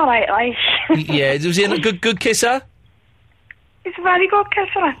 he's alright, like. Yeah, was he a good kisser? He's a very good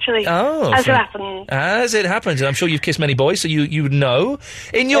kisser, actually. Oh, as it happens. As it happens, and I'm sure you've kissed many boys, so you would know.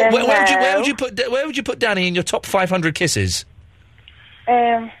 In your where would you put Danny in your top 500 kisses?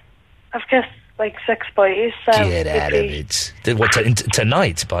 I've kissed like 6 boys. So get out of it. What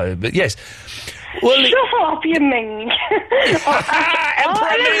tonight? But yes. Well, shut up, you Ming.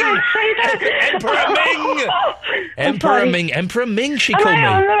 Emperor Ming, she called me. Am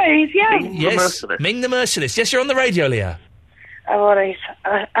I on the radio? Yes, Ming the Merciless. Yes, you're on the radio, Leah. Oh, all right.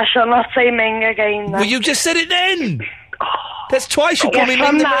 I shall not say Ming again. Then. Well, you just said it then. That's twice you call me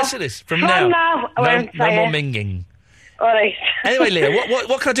Ming the Merciless. From now. I won't no say more it. minging. All right. Anyway, Leah,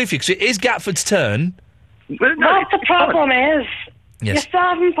 what can I do for you? Because it is Gatford's turn. What the problem is, yes. you still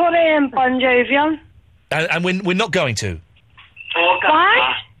haven't put Bon Jovi on. And we're not going to.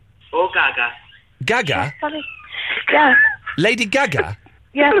 Why? Gaga? Gaga? Yeah. Lady Gaga?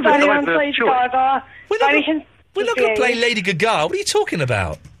 Yes, anyone plays Gaga. We're not going to play Lady Gaga. What are you talking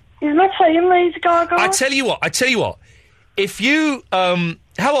about? He's not saying Lady Gaga. I tell you what. If you,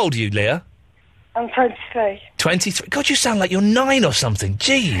 how old are you, Leah? I'm 23. 23? God, you sound like you're 9 or something.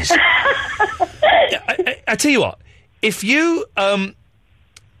 Jeez. I tell you what. If you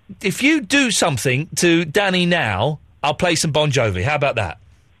do something to Danny now, I'll play some Bon Jovi. How about that?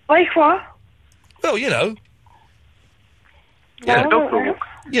 Like what? Well, you know. Yeah, don't talk.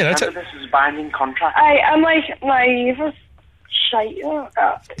 You know, this is a binding contract. I'm like naive as shite. No,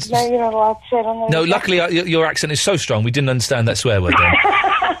 you're not allowed to say it on the No, luckily your accent is so strong, we didn't understand that swear word then.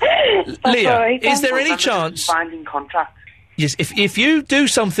 Leah, right, is there any chance... Binding contract. Yes, if you do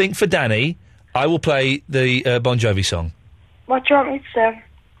something for Danny, I will play the Bon Jovi song. What do you want me to do?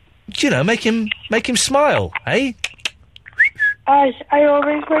 You know, make him smile, eh? I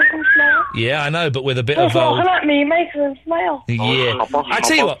always make him smile. Yeah, I know, but with a bit Just of... looking at me makes him smile. Yeah. I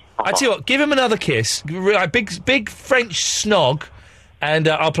tell you what, give him another kiss, a big French snog, and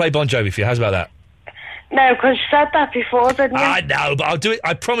I'll play Bon Jovi for you. How's about that? No, because you said that before, didn't you? I know, but I'll do it.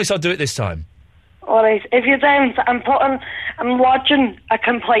 I promise I'll do it this time. All right. If you don't, I'm lodging a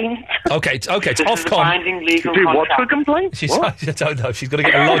complaint. Okay, it's Ofcom. Binding legal do contract. what for a complaint? I don't know. She's going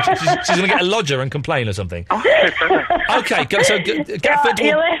to get a lodger. she's going to get a lodger and complain or something. Okay, so Gatford. Are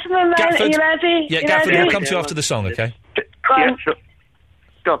you listening, man? Are you ready? Yeah, Gatford, we'll come to you after the song, okay? Yeah, sure.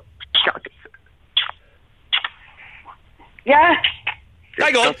 Go. Yeah.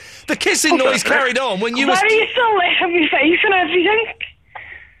 Hang on. The kissing noise carried on when you were... Why are you still licking my face and everything?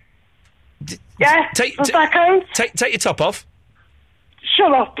 Yeah, does that count? Take your top off.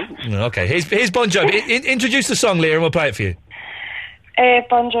 Shut up. Okay, here's Bon Jovi. Introduce the song, Leah, and we'll play it for you.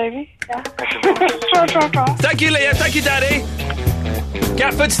 Bon Jovi, yeah. Thank you, Leah. Thank you, Daddy.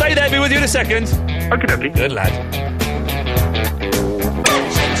 Gatford, stay there. Be with you in a second. Okay. Good lad.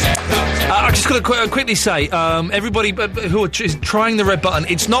 I'm just going to quickly say, everybody who is trying the red button,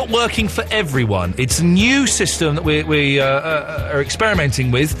 it's not working for everyone. It's a new system that we are experimenting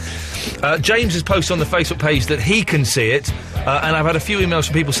with. James has posted on the Facebook page that he can see it, and I've had a few emails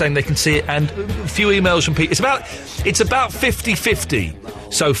from people saying they can see it, and a few emails from people. It's about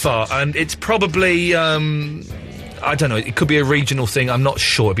 50-50 so far, and it's probably... I don't know, it could be a regional thing, I'm not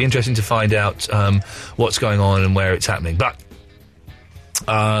sure. It'd be interesting to find out what's going on and where it's happening. But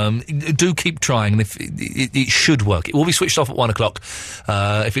do keep trying, and if it should work. It will be switched off at 1 o'clock.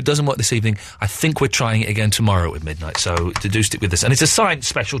 If it doesn't work this evening, I think we're trying it again tomorrow at midnight, so do stick with us. And it's a science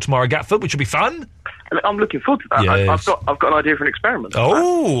special tomorrow, Gatford, which will be fun. I'm looking forward to that. Yes. I've got an idea for an experiment.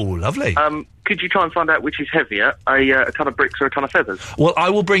 Oh, lovely. Could you try and find out which is heavier, a ton of bricks or a ton of feathers? Well, I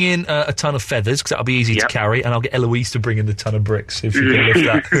will bring in a ton of feathers, because that'll be easy to carry, and I'll get Eloise to bring in the ton of bricks, if you can lift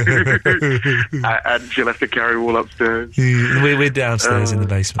that. And she'll have to carry them all upstairs. We're downstairs in the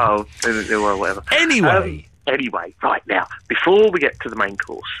basement. Oh, well, whatever. Anyway, right now, before we get to the main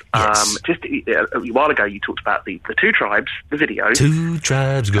course, just a while ago you talked about the two tribes, the video. Two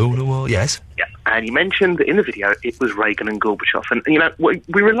tribes go to war, yes. Yeah, and you mentioned that in the video it was Reagan and Gorbachev, and you know we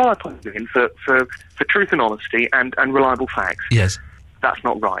rely upon him for truth and honesty and reliable facts. Yes. That's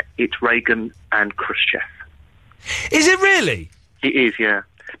not right. It's Reagan and Khrushchev. Is it really? It is, yeah,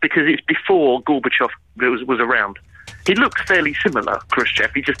 because it's before Gorbachev was around. He looks fairly similar,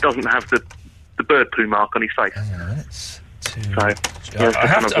 Khrushchev. He just doesn't have the bird poo mark on his face. I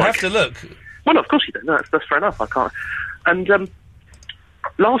have to look. Well, no, of course you don't. No, that's fair enough. I can't. And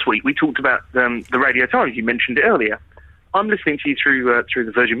last week we talked about the Radio Times. You mentioned it earlier. I'm listening to you through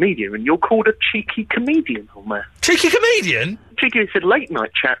the Virgin Media, and you're called a cheeky comedian on there. Cheeky comedian? Cheeky said late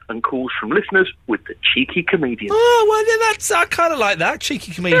night chat and calls from listeners with the cheeky comedian. Oh, well, then I kind of like that.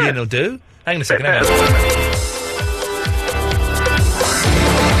 Cheeky comedian will do. Hang on a second.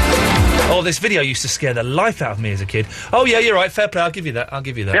 Oh, this video used to scare the life out of me as a kid. Oh, yeah, you're right. Fair play. I'll give you that.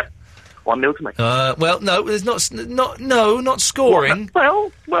 Yep. 1-0 to me. Well, no, there's not scoring.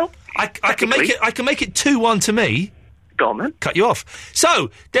 Well, I can make it 2-1 to me. Go on, then. Cut you off.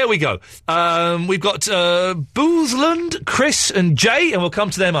 So, there we go. We've got Boozland, Chris and Jay, and we'll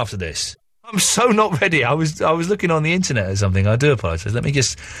come to them after this. I'm so not ready. I was looking on the internet or something. I do apologise. Let me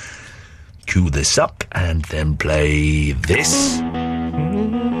just cue this up and then play this.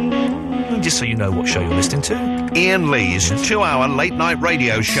 Just so you know what show you're listening to. Ian Lee's 2-hour late-night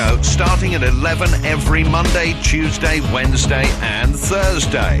radio show starting at 11 every Monday, Tuesday, Wednesday and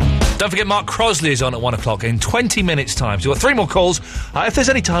Thursday. Don't forget Mark Crosley is on at 1 o'clock in 20 minutes' time. So we've got 3 more calls. If there's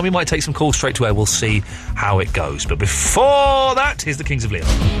any time, we might take some calls straight to air. We'll see how it goes. But before that, here's the Kings of Leon.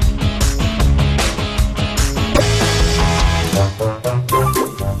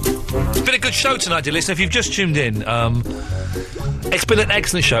 It's been a good show tonight, dear listener. If you've just tuned in, it's been an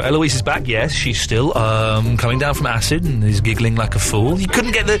excellent show. Eloise is back, yes, she's still coming down from acid and is giggling like a fool. You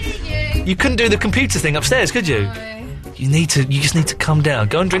couldn't do the computer thing upstairs, could you? No. You just need to come down.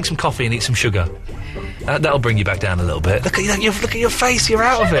 Go and drink some coffee and eat some sugar. That'll bring you back down a little bit. Look at your face, you're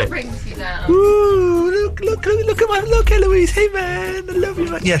out of it. Brings you down. Ooh, look, Eloise. Hey man, I love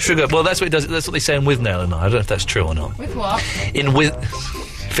you, man. Yeah, sugar. Well, that's what it does. That's what they say in Withnail and I don't know if that's true or not. With what?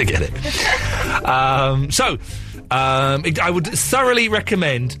 Forget it. I would thoroughly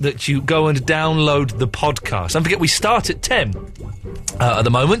recommend that you go and download the podcast. Don't forget, we start at 10 at the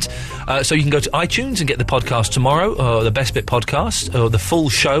moment. So you can go to iTunes and get the podcast tomorrow, the Best Bit podcast, or the full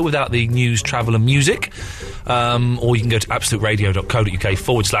show without the news, travel and music. Or you can go to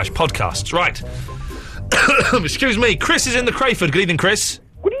absoluteradio.co.uk/podcasts. Right. Excuse me. Chris is in the Crayford. Good evening, Chris.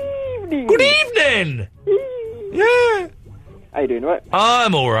 Good evening. Good evening. Yeah. How you doing, right?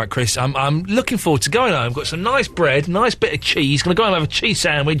 I'm all right, Chris. I'm looking forward to going home. Got some nice bread, nice bit of cheese. Going to go home and have a cheese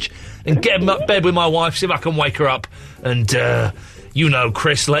sandwich and get in bed with my wife, see if I can wake her up. And, you know,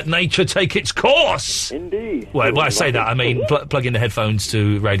 Chris, let nature take its course. Indeed. Well, when I say that, I mean plug in the headphones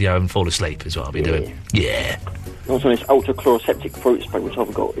to radio and fall asleep is what I'll be doing. Yeah. Also, this ultra chloroseptic fruit spray, which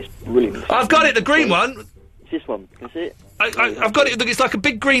I've got, is brilliant. I've got it, the green one. It's this one. Can you see it? I've got it. Look, it's like a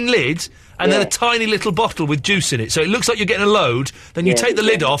big green lid and then a tiny little bottle with juice in it. So it looks like you're getting a load. Then you take the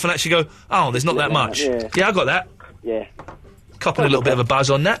lid off and actually go, oh, there's not that much. Yeah, I got that. Yeah. Copping a little bit of a buzz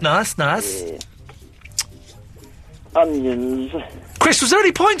on that. Nice. Yeah. Onions. Chris, was there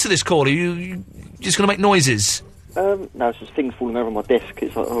any point to this call? Are you just going to make noises? No, it's just things falling over my desk.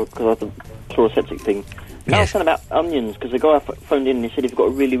 It's like, because I have the chloroseptic thing. Now I was saying about onions, because the guy phoned in and he said he's got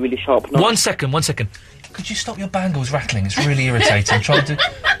a really, really sharp knife. 1 second. Could you stop your bangles rattling? It's really irritating. Try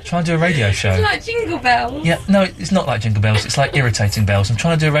and do a radio show. It's like jingle bells. Yeah, no, it's not like jingle bells. It's like irritating bells. I'm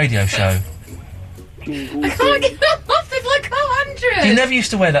trying to do a radio show. I can't get off. There's like 100. You never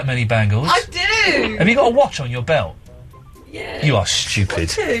used to wear that many bangles. I do. Have you got a watch on your belt? Yeah. You are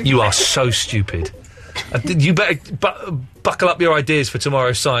stupid. You are so stupid. You better buckle up your ideas for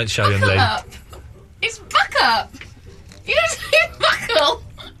tomorrow's science show, young lady. Up. It's buck up. You don't say buckle.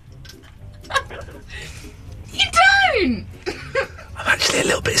 You don't! I'm actually a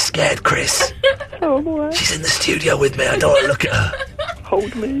little bit scared, Chris. Oh, boy. She's in the studio with me. I don't want to look at her.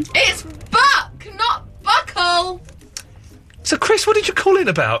 Hold me. It's buck, not buckle. So, Chris, what did you call in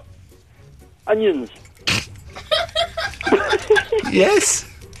about? Onions. Yes?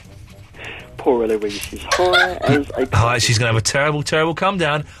 poor Eloise is high as a... Hi, she's going to have a terrible, terrible come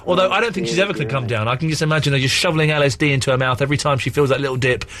down. Although I don't think she's ever going to come down. I can just imagine her just shoveling LSD into her mouth every time she feels that little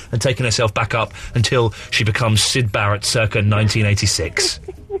dip and taking herself back up until she becomes Syd Barrett circa 1986.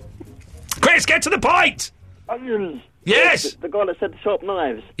 Chris, get to the point! Onions! Yes! The guy that said the sharp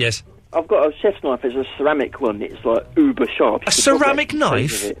knives. Yes. I've got a chef's knife. It's a ceramic one. It's like uber sharp. A ceramic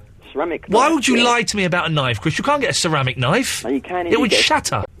knife? Ceramic Why knife, would you yeah. lie to me about a knife, Chris? You can't get a ceramic knife. No, you can. It would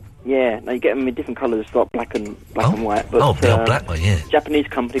shatter. Yeah, no, you get them in different colours, like black and white. But, Oh, the old black one, yeah. Japanese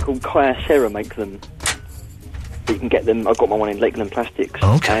company called Kyocera make them. You can get them. I got my one in Lakeland Plastics.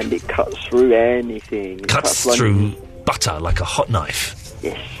 Okay. And it cuts through anything. It Cuts through butter like a hot knife.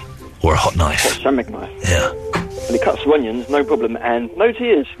 Yes. Or a hot knife. Hot ceramic knife. Yeah. And it cuts through onions, no problem, and no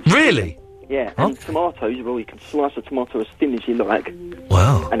tears. Really? Yeah, and tomatoes, well, you can slice a tomato as thin as you like.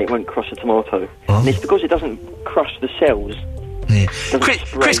 Wow. And it won't crush a tomato. And it's because it doesn't crush the cells. Yeah.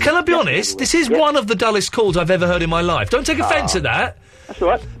 Chris, can I be honest? This is one of the dullest calls I've ever heard in my life. Don't take offence at that. That's all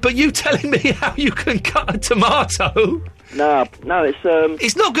right. But you telling me how you can cut a tomato? No, it's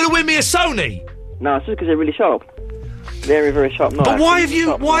It's not going to win me a Sony. No, it's just because they're really sharp. Very, very sharp knife. But why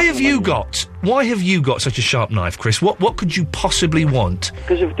have you got such a sharp knife, Chris? What could you possibly want?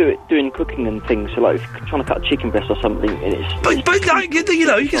 Because of doing cooking and things. So, like, if you're trying to cut a chicken breast or something, and it's... But like, you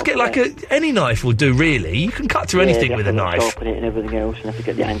just get like any knife will do, really. You can cut through anything with a knife. Sharpen it and everything else, and have to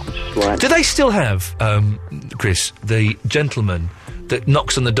get the angle just right. Do they still have, Chris, the gentleman that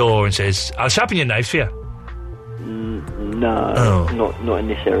knocks on the door and says, "I'll sharpen your knives for you"? No, not in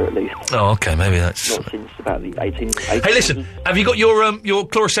this era at least. Oh, okay, maybe that's... Not since about the 1800s. Hey, listen, have you got your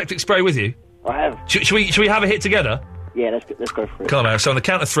chloroseptic spray with you? I have. Should we have a hit together? Yeah, let's go for it. Come on, so on the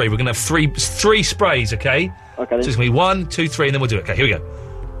count of three, we're going to have three sprays, okay? Okay. So it's going to be 1, 2, 3, and then we'll do it. Okay, here we go.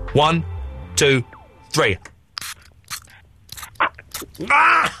 1, 2, 3.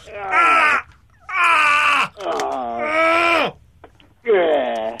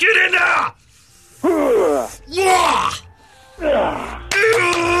 Yeah. Get in there!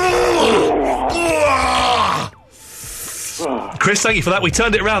 Chris, thank you for that. We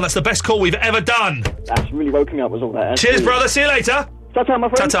turned it around. That's the best call we've ever done. That's really woke me up, was all that. That's Cheers, really... brother. See you later. Ta-ta, my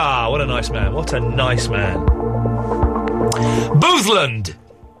friend. Ta-ta. What a nice man. What a nice man. Boothland.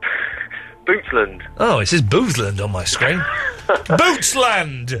 Bootsland. Oh, it says Boothland on my screen.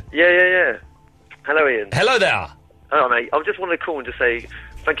 Bootsland. Yeah. Hello, Ian. Hello there. Hello, mate. I just wanted to call and just say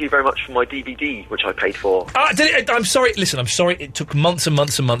thank you very much for my DVD, which I paid for. I'm sorry. Listen, I'm sorry. It took months and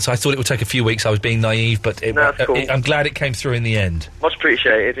months and months. I thought it would take a few weeks. I was being naive, but that's cool. I'm glad it came through in the end. Much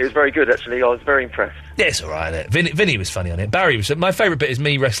appreciated. It was very good, actually. I was very impressed. Yeah, it's all right. Vinny was funny on it. Barry was... My favourite bit is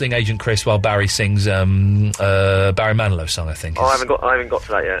me wrestling Agent Chris while Barry sings Barry Manilow's song, I think. Oh, I haven't got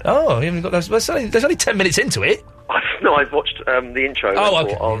to that yet. Oh, you haven't got that? There's only 10 minutes into it. No, I've watched the intro. Oh,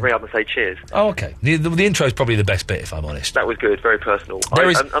 okay. I'll ring up and say cheers. Oh, okay. The intro is probably the best bit, if I'm honest. That was good. Very personal.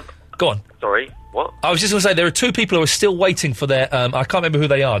 Go on. Sorry, what? I was just going to say, there are two people who are still waiting for their... I can't remember who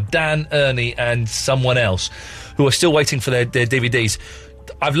they are. Dan, Ernie and someone else who are still waiting for their DVDs.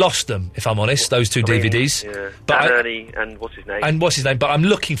 I've lost them, if I'm honest, those two DVDs. Yeah. But Dan, Ernie and what's his name? But I'm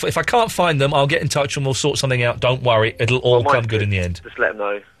looking for... If I can't find them, I'll get in touch and we'll sort something out. Don't worry. It'll all come good in the end. Just let them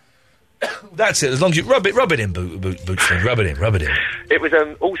know. That's it. As long as you rub it in, Bootsland. Rub it in. It was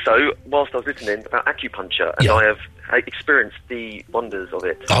also, whilst I was listening, about acupuncture, and I have experienced the wonders of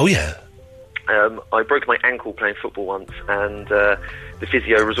it. Oh, yeah. I broke my ankle playing football once, and the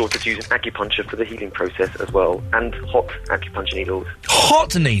physio resorted to using acupuncture for the healing process as well, and hot acupuncture needles.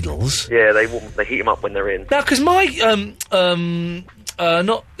 Hot needles? Yeah, they heat them up when they're in. Now, because my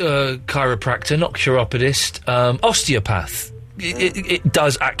not chiropractor, not chiropodist, osteopath. It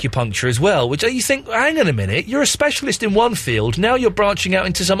does acupuncture as well, which you think, hang on a minute, you're a specialist in one field, now you're branching out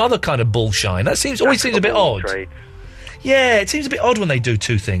into some other kind of bullshine. That always seems a bit odd. Trade. Yeah, it seems a bit odd when they do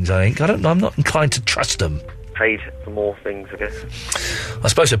two things, I think. I don't know, I'm not inclined to trust them. Paid for more things, I guess. I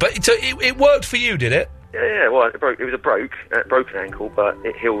suppose so. But so it worked for you, did it? Yeah, well, it was a broken ankle, but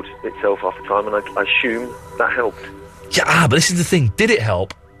it healed itself after time, and I assume that helped. Yeah, but this is the thing. Did it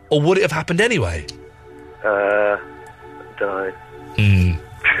help, or would it have happened anyway? Don't know.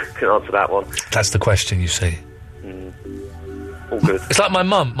 Couldn't answer that one. That's the question, you see. All good. It's like my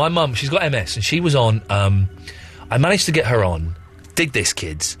mum. My mum, she's got MS, and she was on... I managed to get her on, dig this,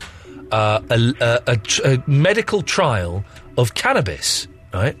 kids, a medical trial of cannabis,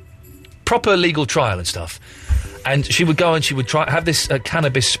 right? Proper legal trial and stuff. And she would go and she would have this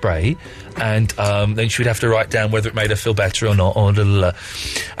cannabis spray, and then she would have to write down whether it made her feel better or not.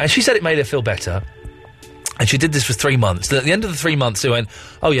 And she said it made her feel better. And she did this for 3 months. At the end of the 3 months, they went,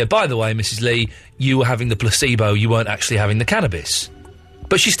 oh, yeah, by the way, Mrs. Lee, you were having the placebo, you weren't actually having the cannabis.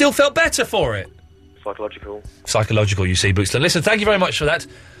 But she still felt better for it. Psychological, you see, Bootsland. Listen, thank you very much for that.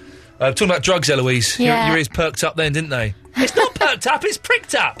 Talking about drugs, Eloise. Yeah. Your ears perked up then, didn't they? It's not perked up, it's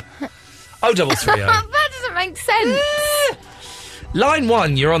pricked up. 0330. That doesn't make sense. Line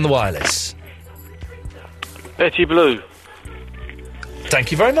 1, you're on the wireless. Betty Blue.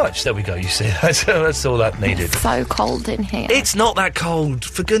 Thank you very much. There we go, you see. That's all that needed. It's so cold in here. It's not that cold,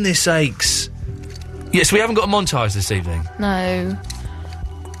 for goodness sakes. Yes, we haven't got a montage this evening. No.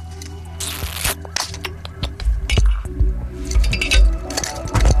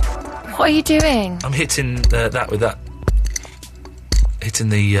 What are you doing? I'm hitting that with that. Hitting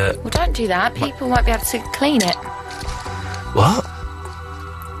the... Well, don't do that. People might be able to clean it. What?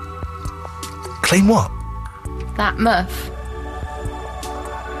 Clean what? That muff.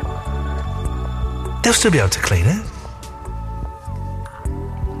 They'll still be able to clean it.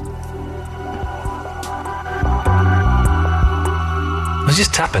 I was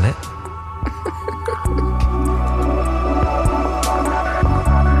just tapping it.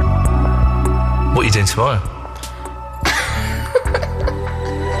 What are you doing tomorrow?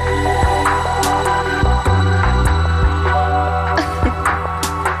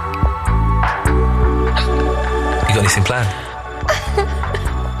 You got anything planned?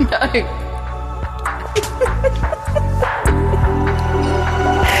 No.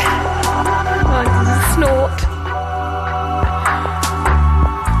 Oh, this is a snort.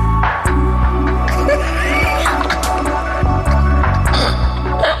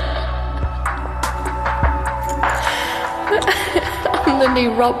 I'm the new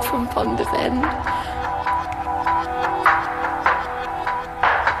Rob from Ponders End.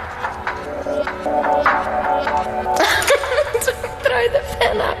 Throw the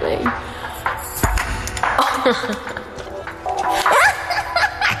pen at me.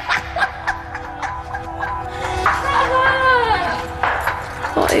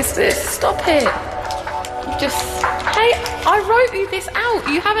 What is this? Stop it. Just... Hey, I wrote you this out.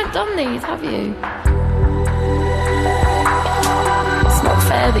 You haven't done these, have you? It's not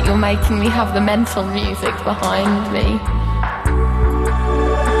fair that you're making me have the mental music behind me.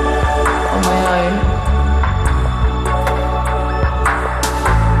 On my own.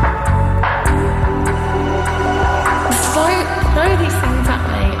 Don't throw these things at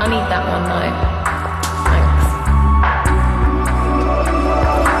me. I need that one though.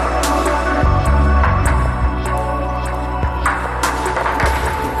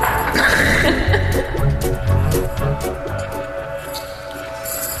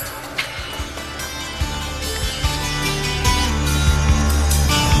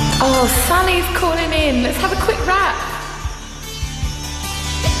 Oh, Sally's calling in. Let's have a quick rap.